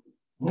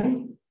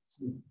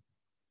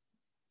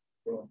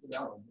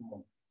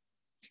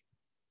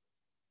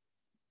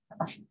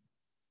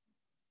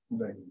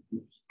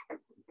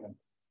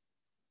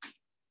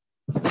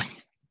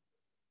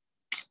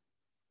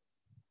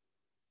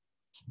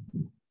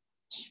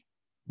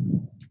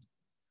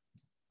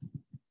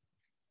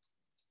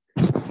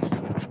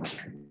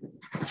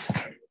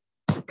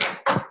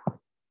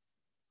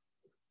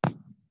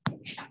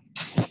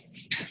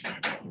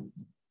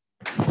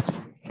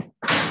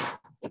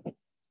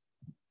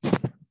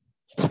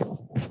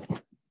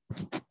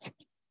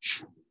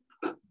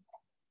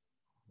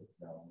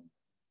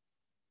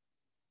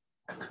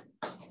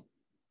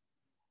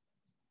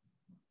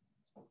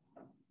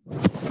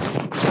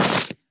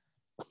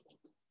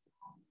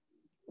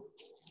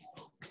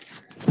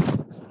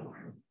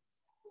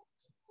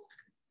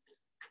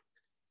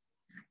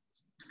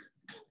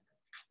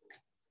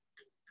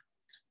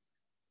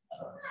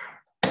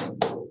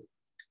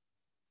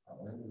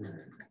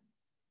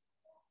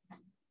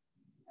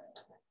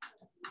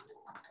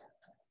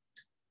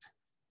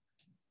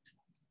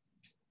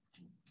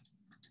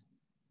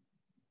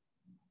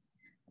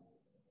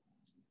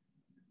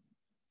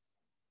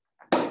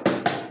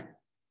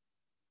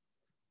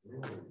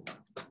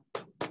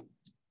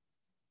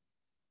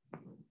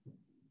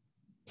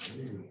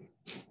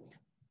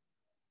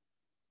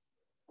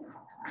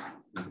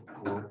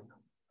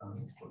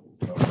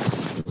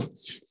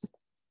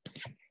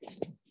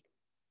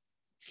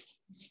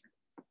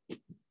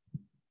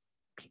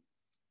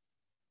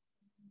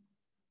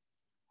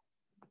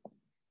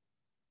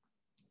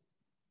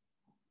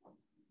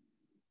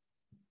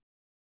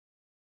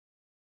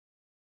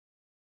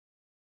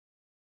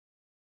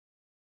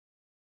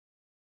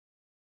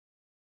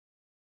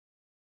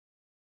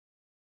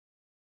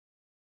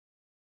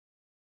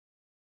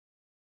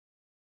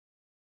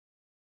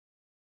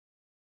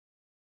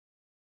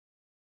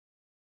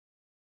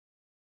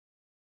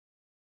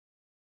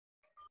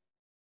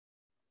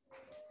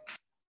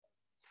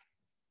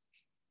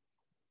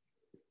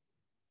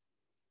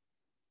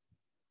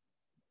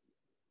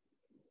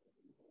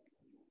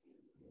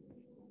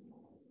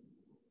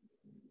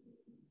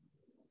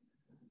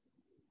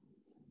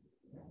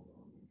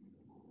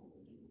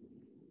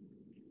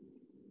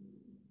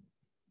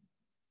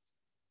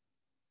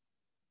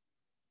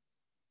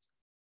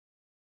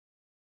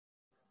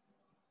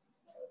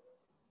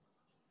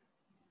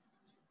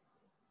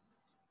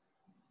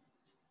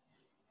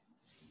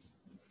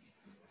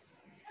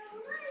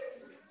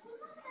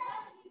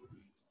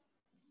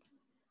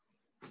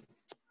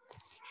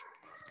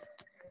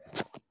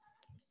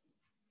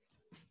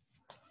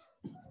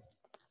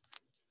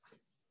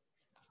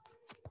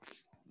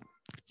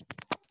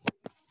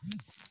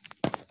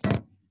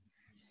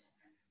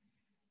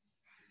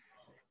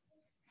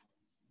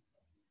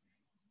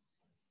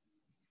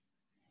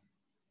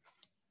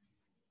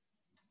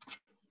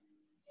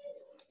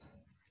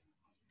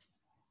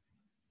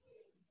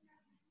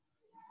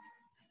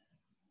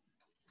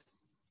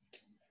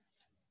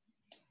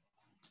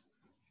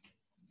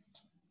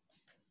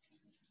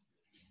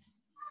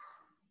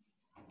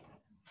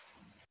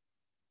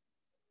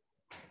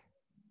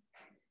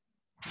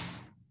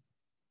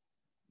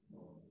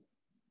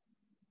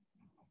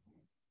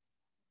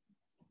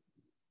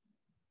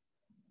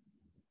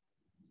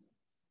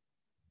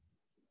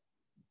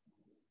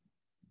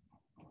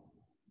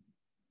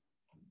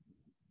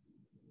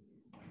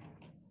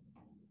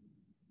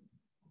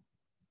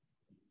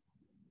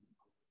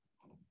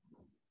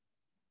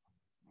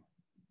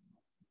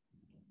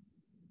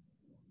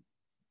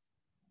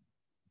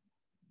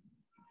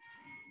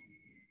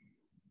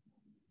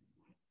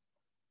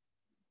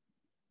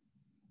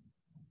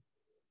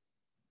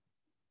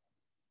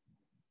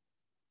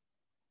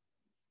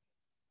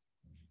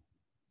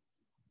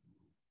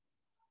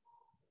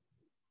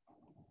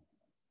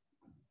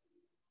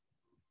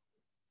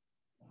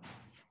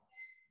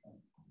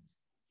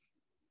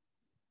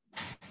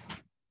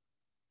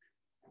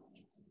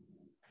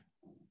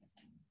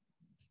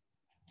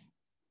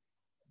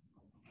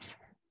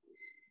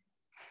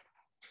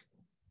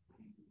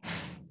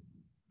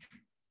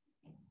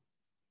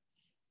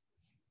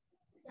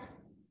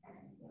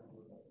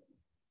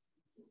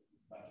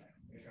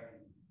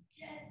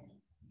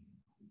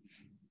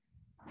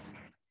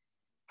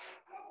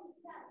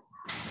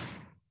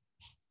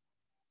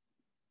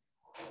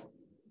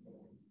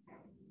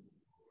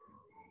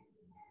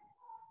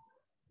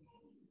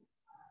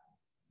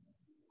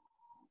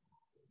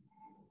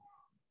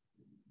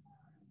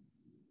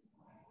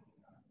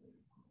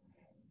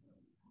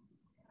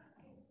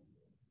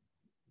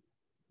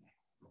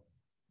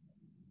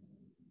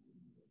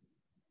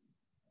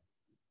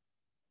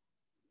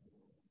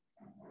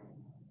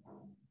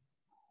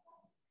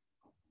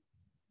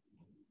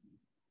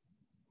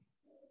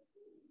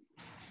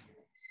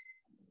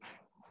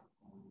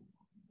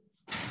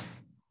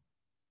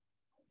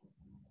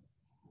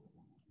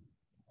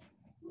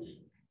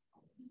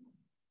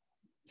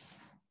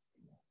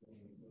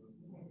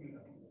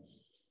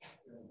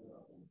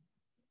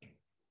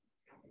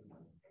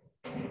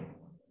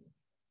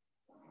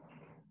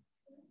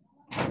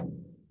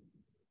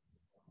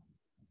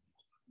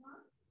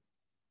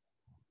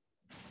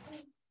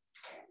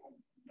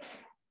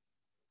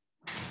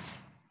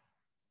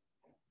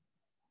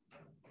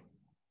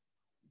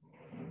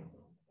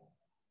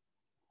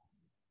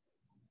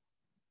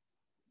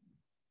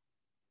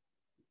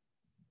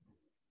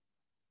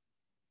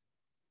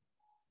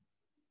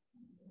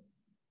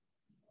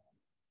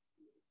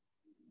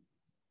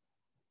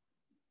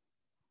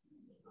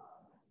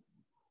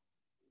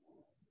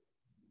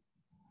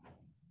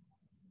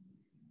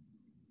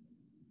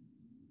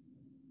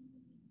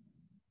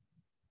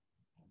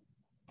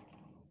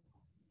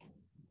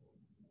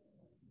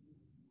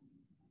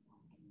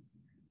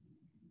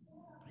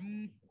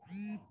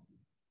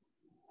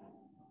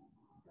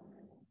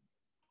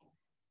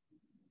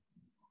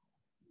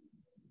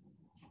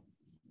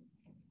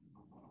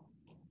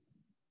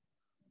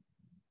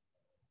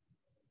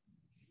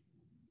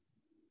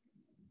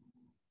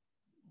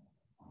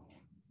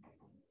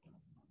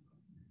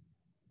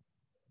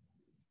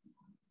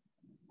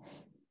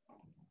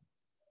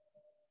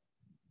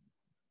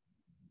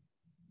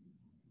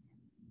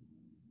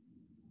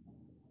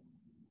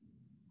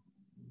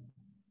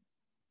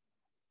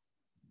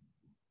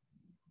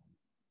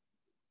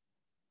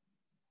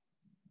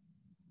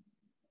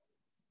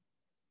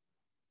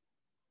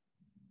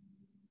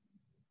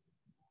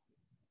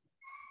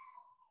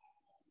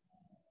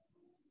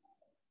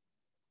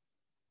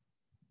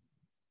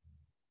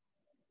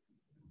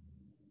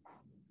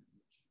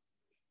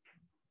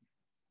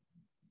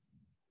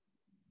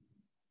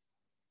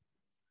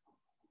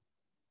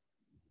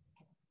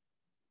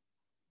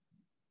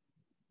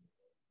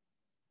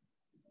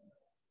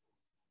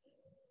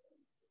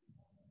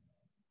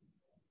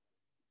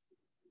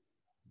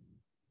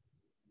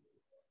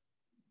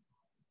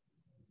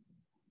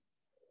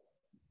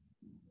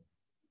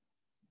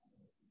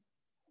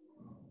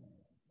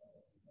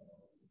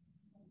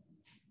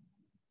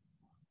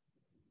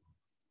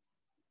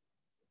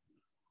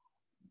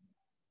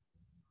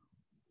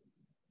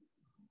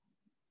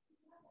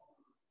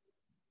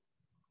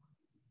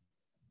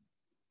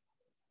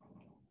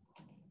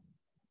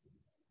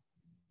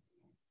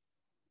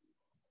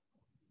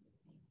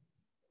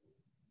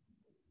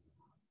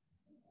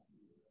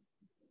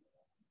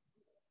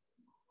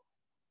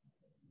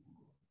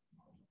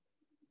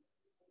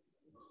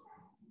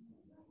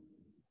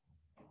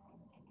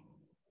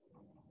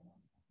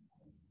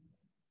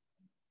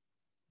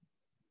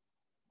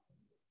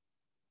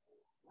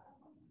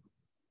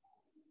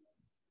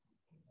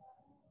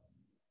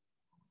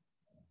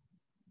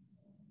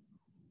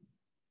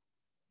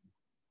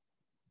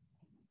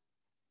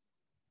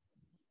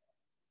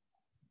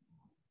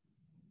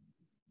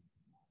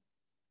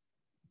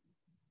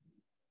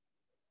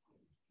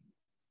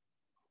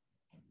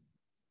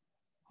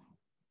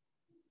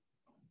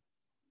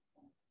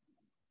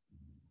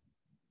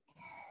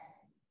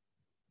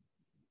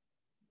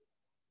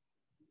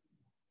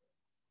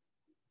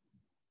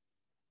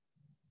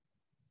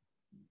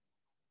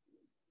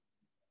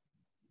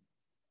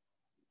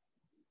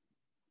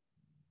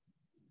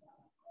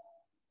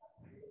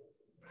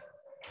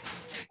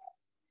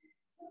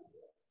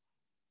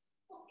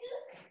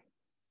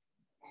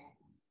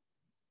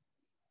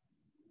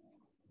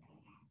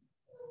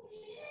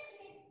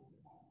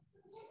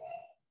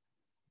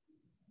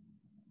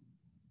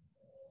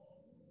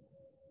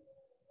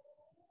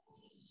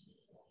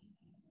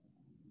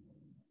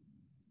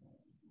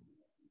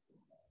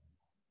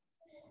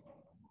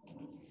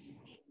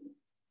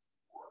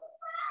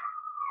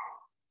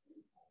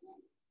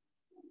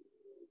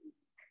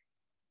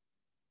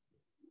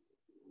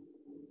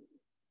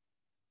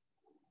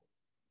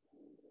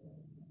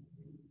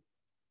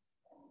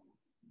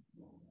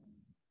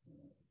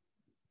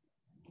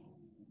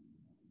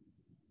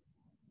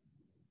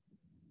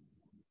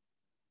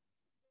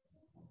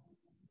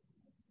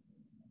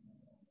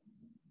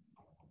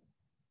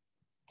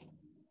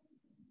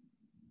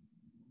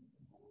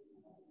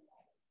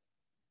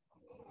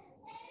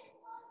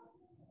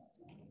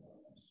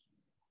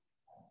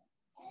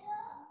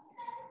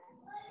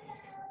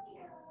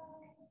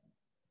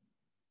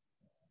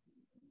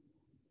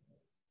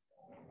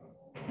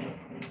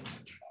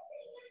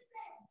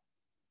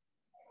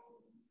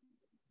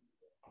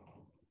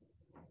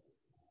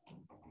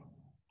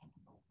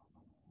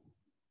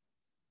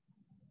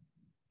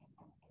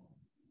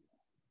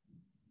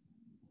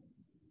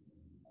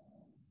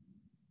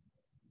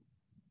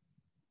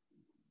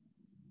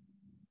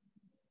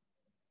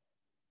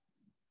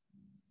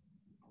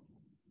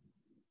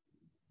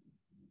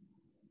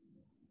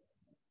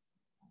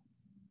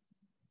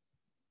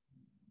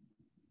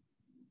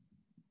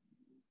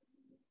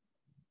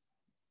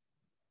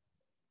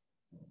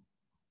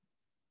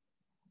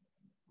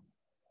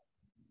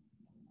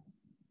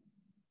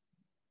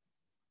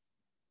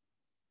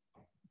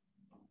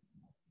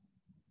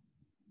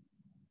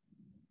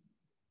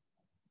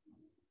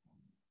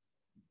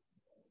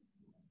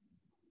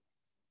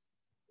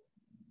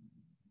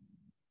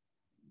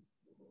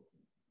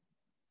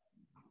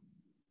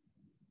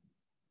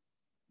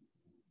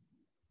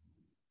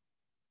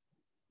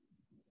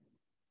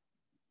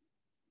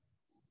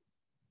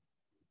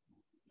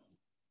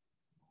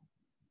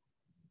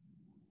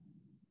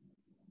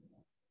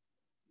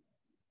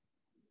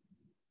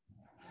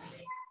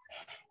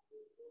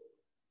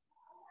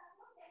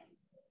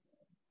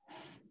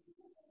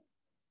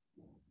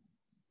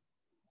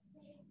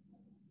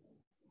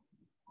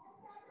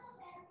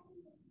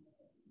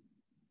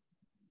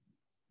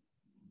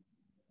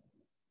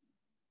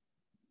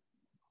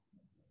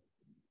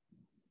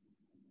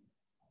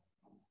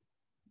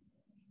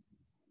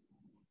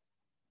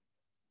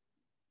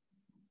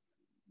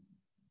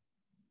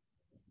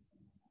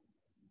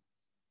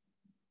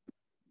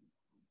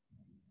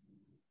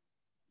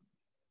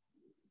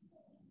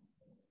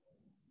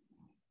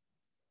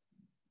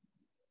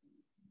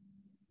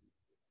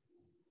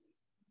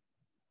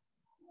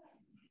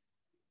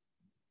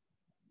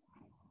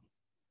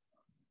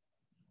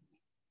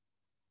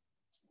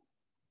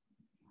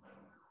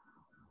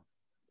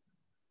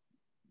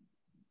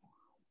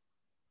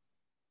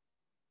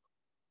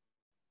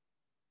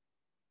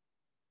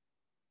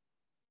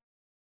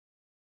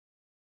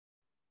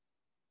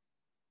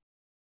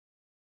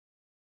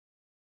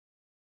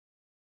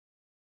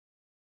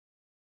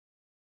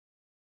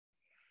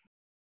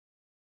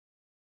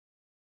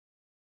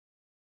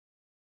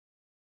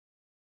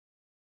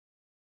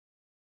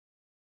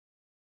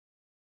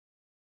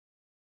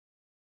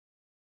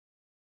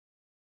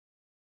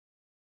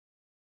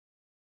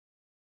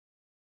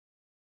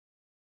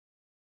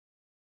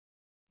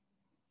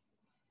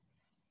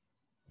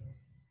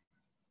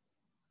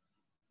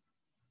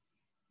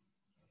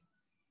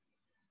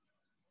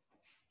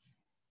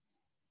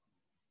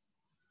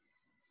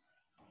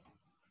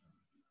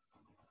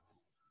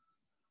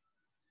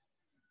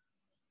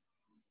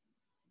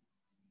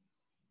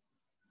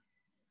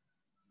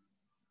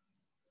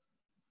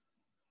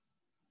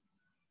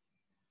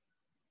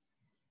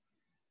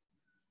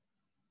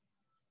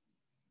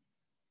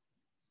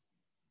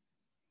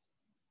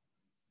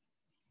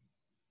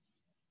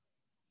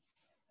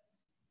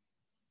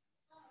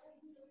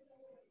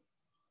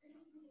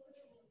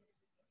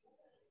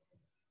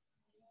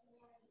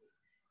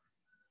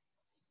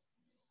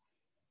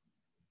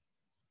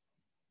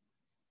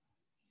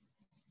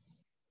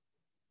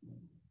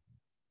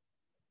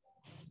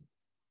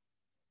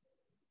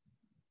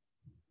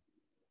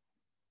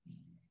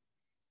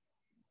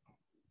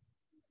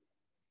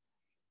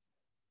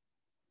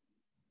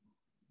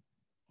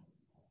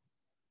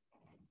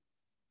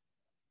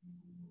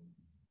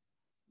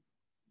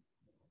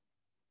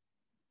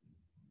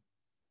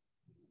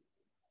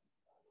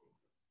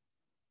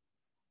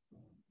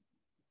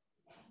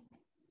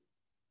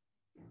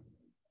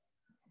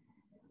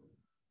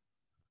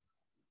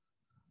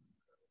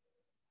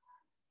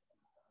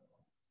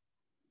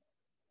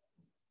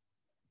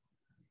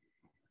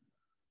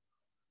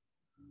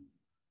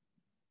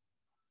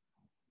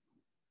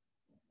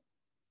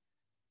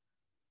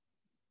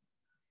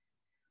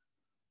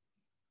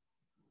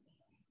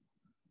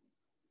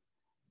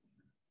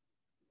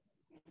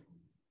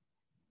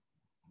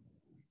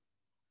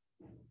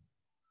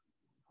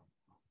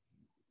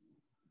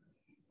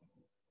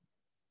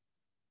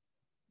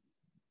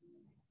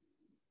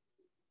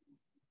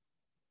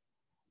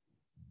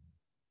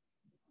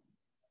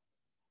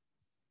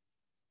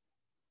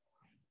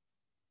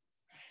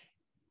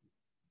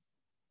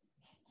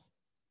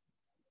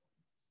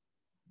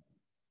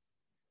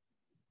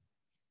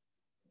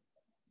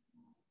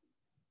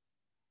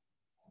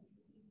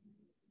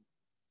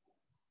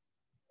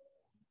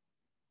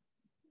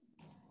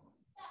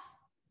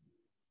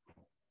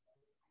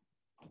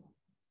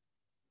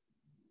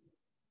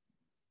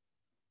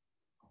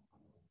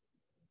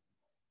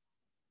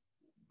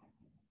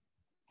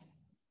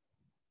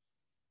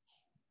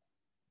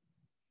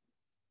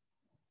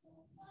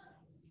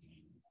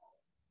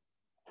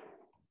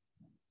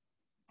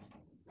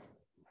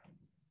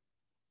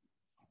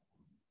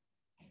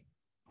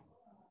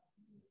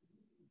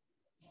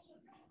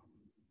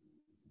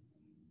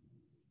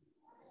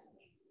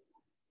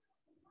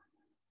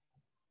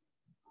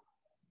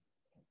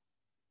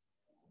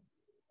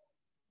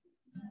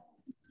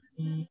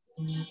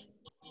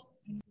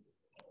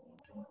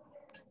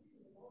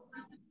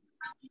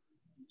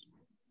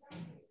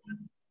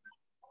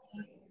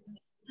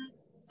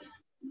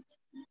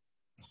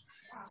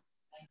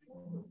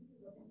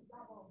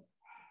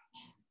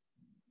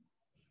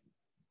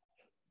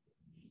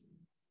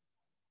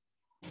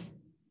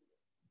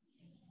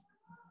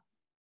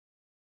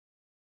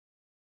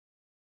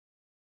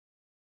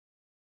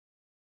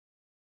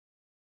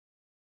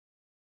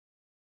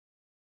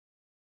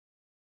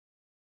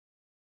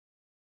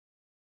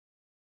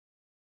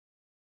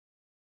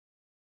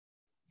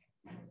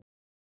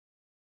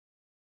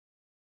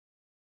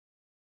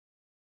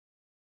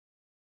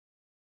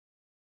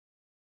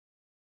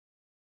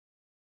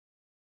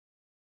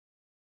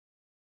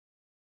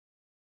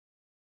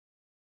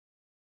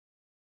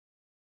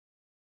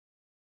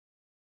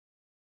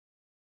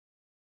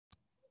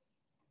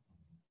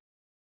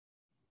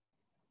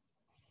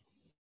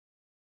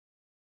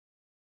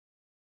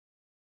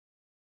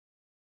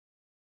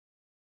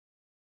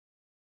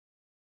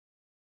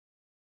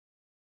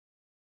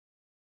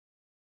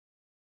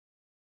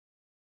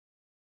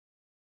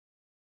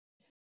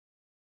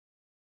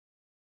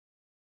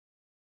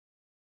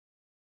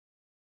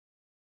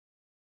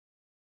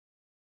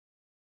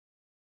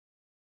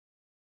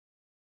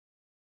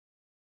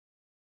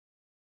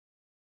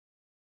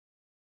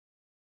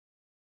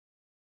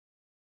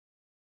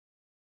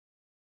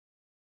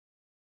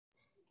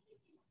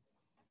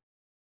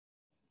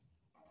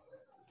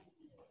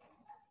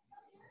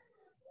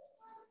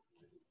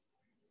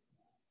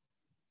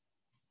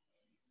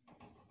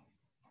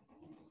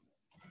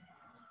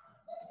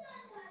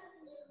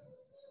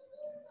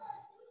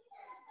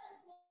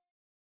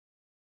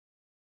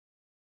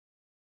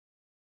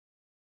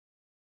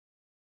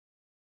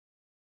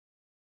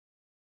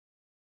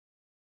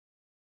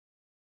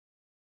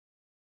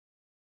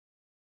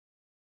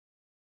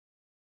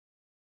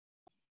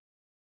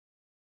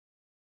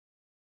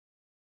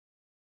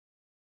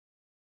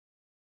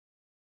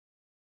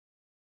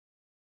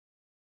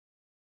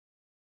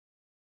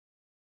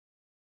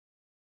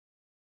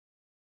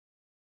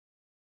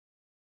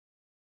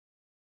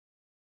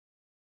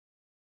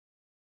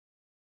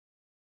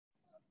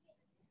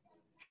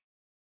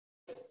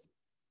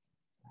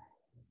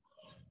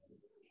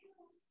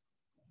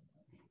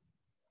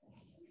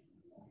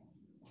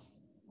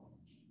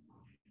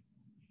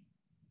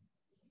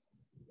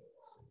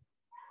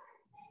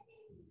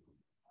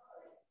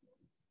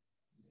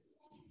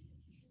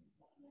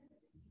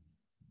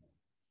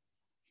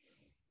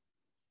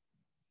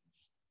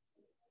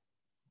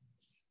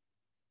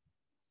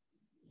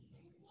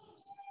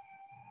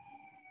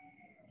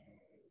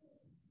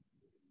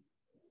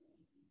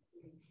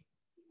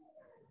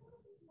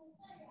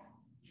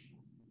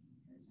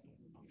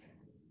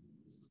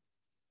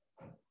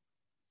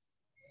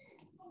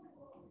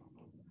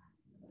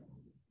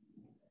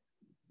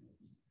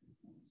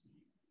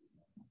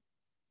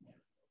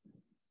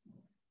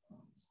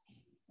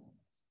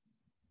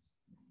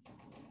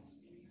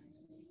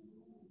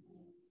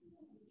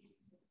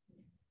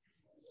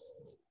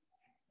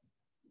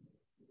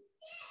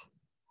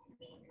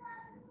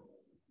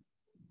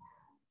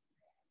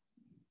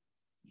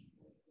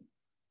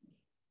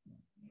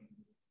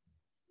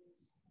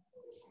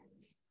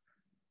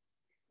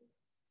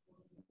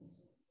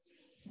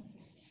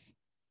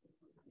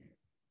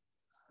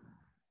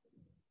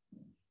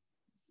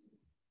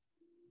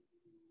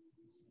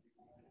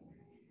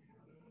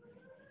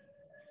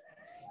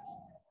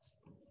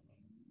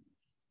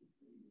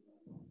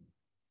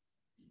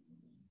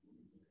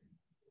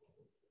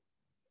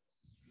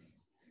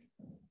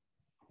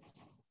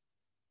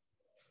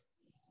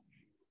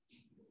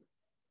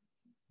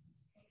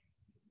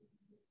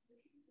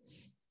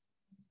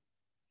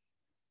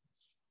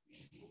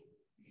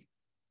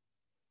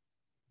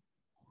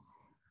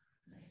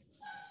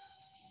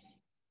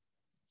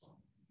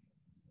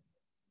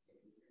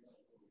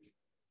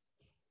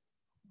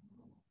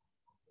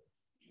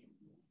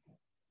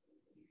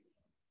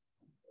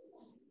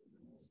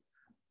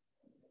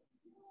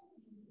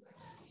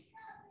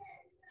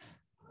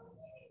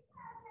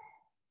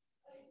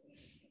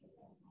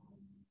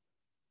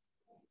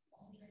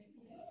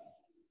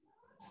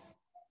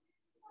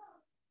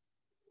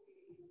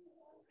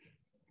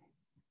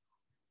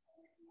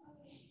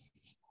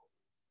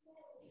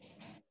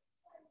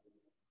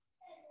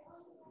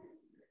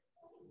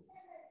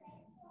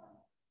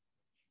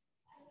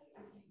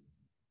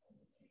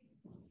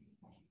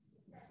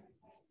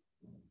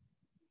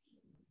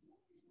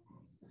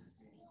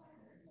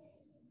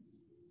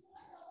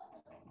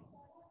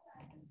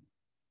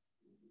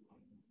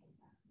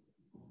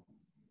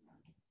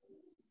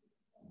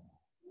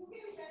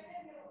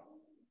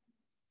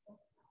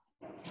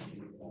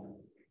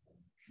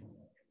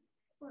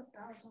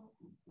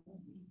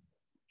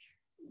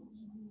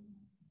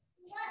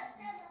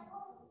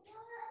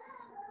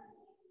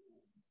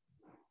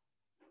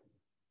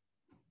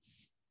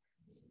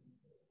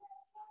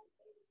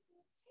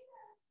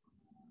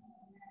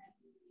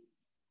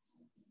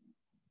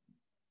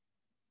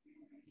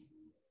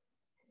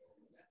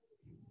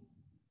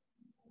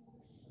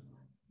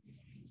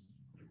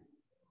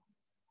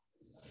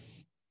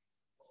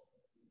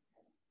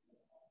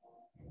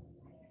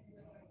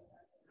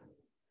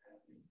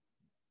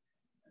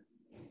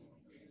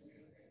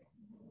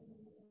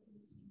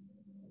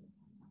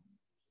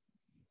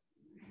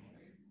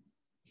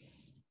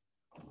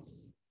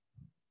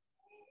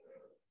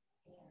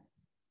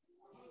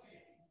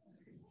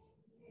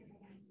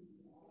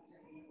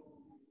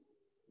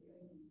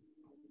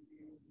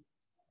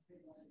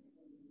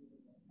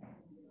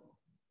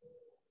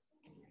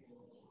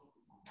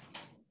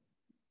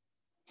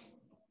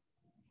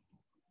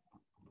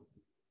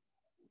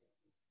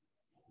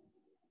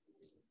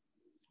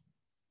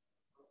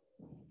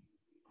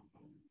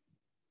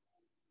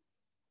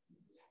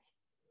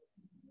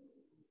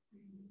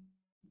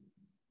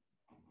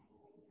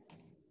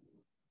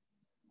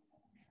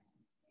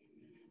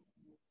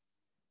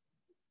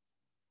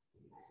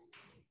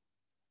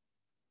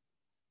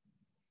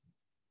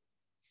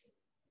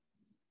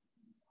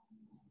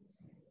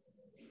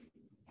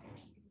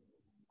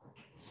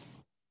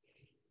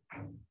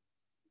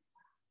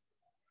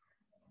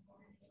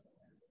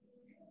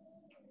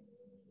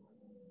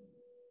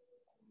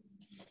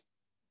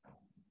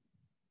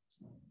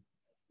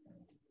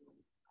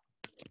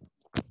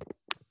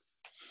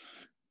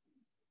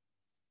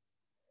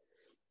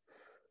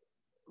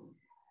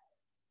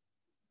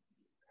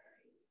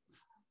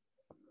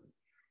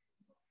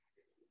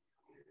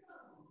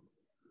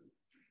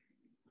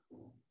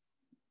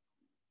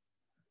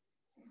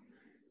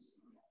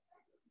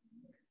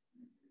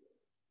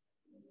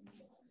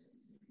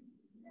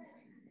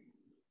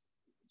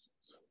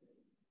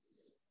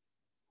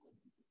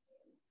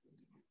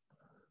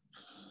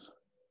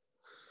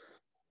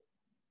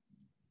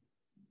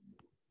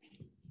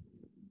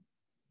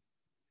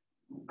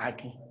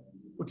 Aki,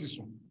 what is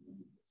wrong?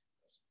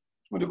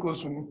 What do you call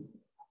soon?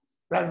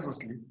 That's not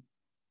sleep.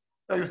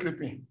 Are you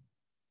sleeping?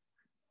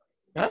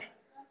 Huh?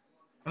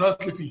 I'm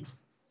not sleeping.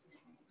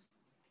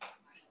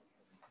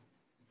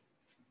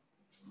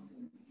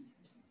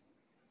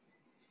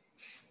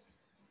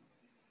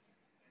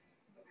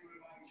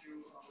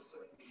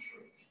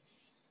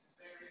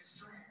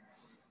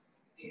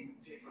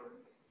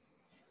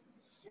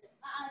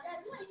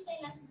 That's why he's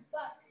staying at his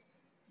butt.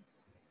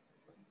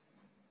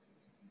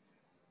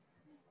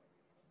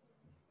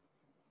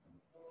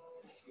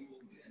 The end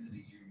of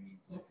the year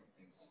means different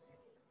things to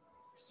people.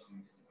 For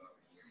some, it's about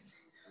healing.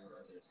 For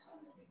others,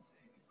 it means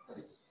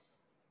saying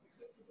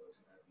except for those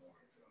who have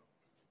nowhere to go.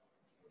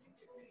 Or look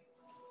at me.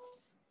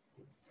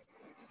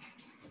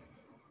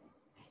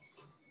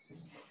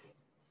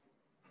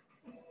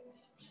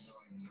 I know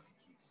I need to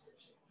keep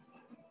searching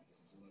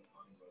because until I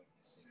find what I'm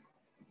missing,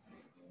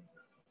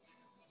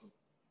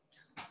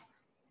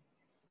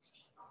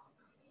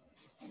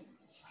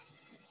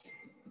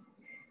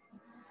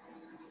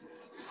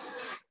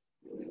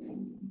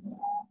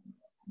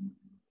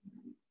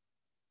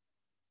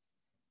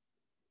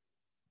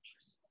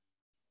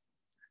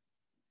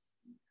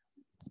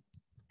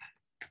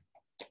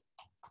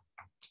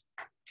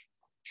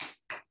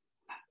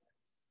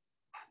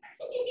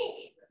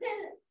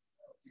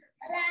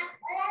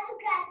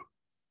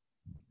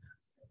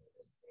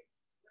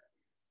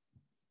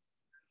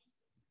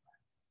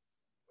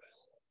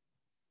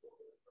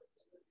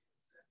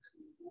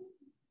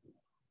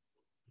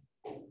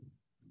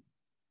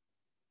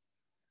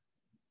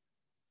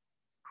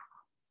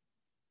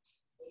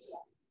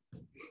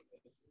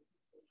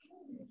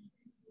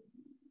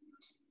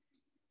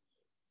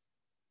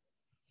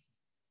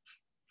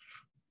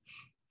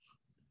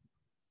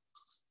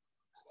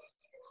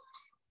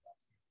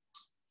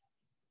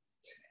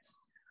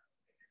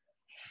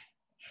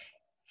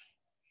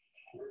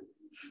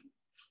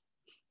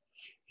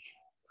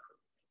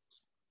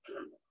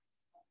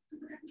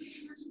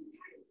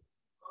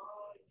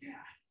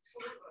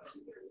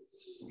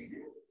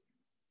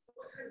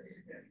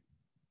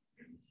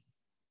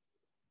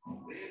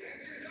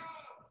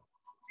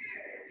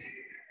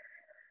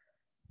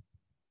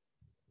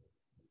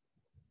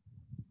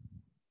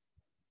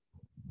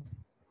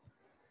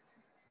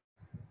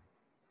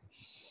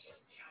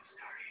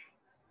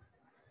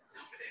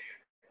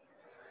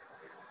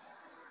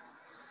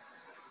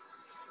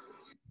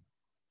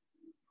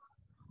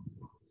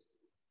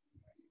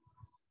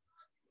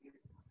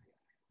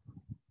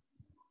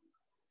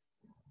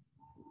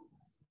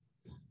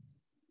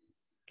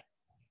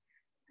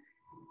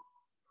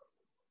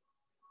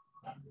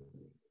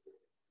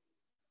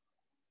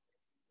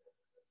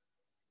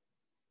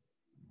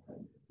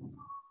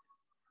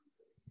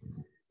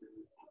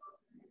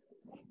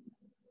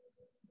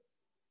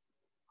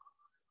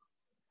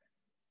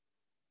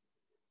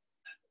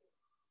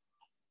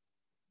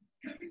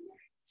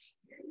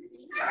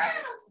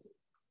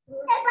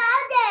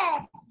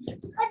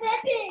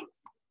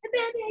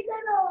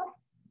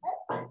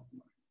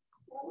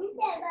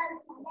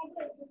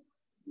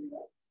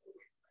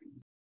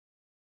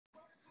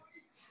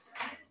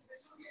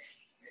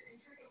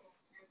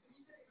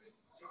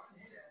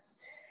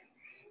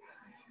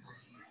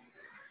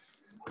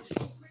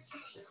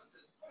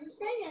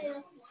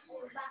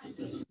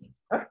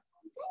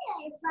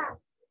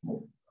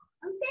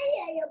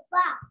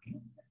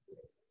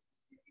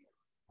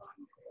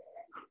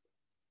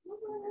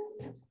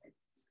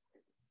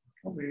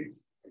 Wait.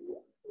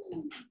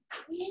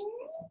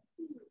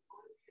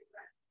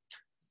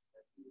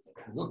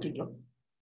 Okay, John.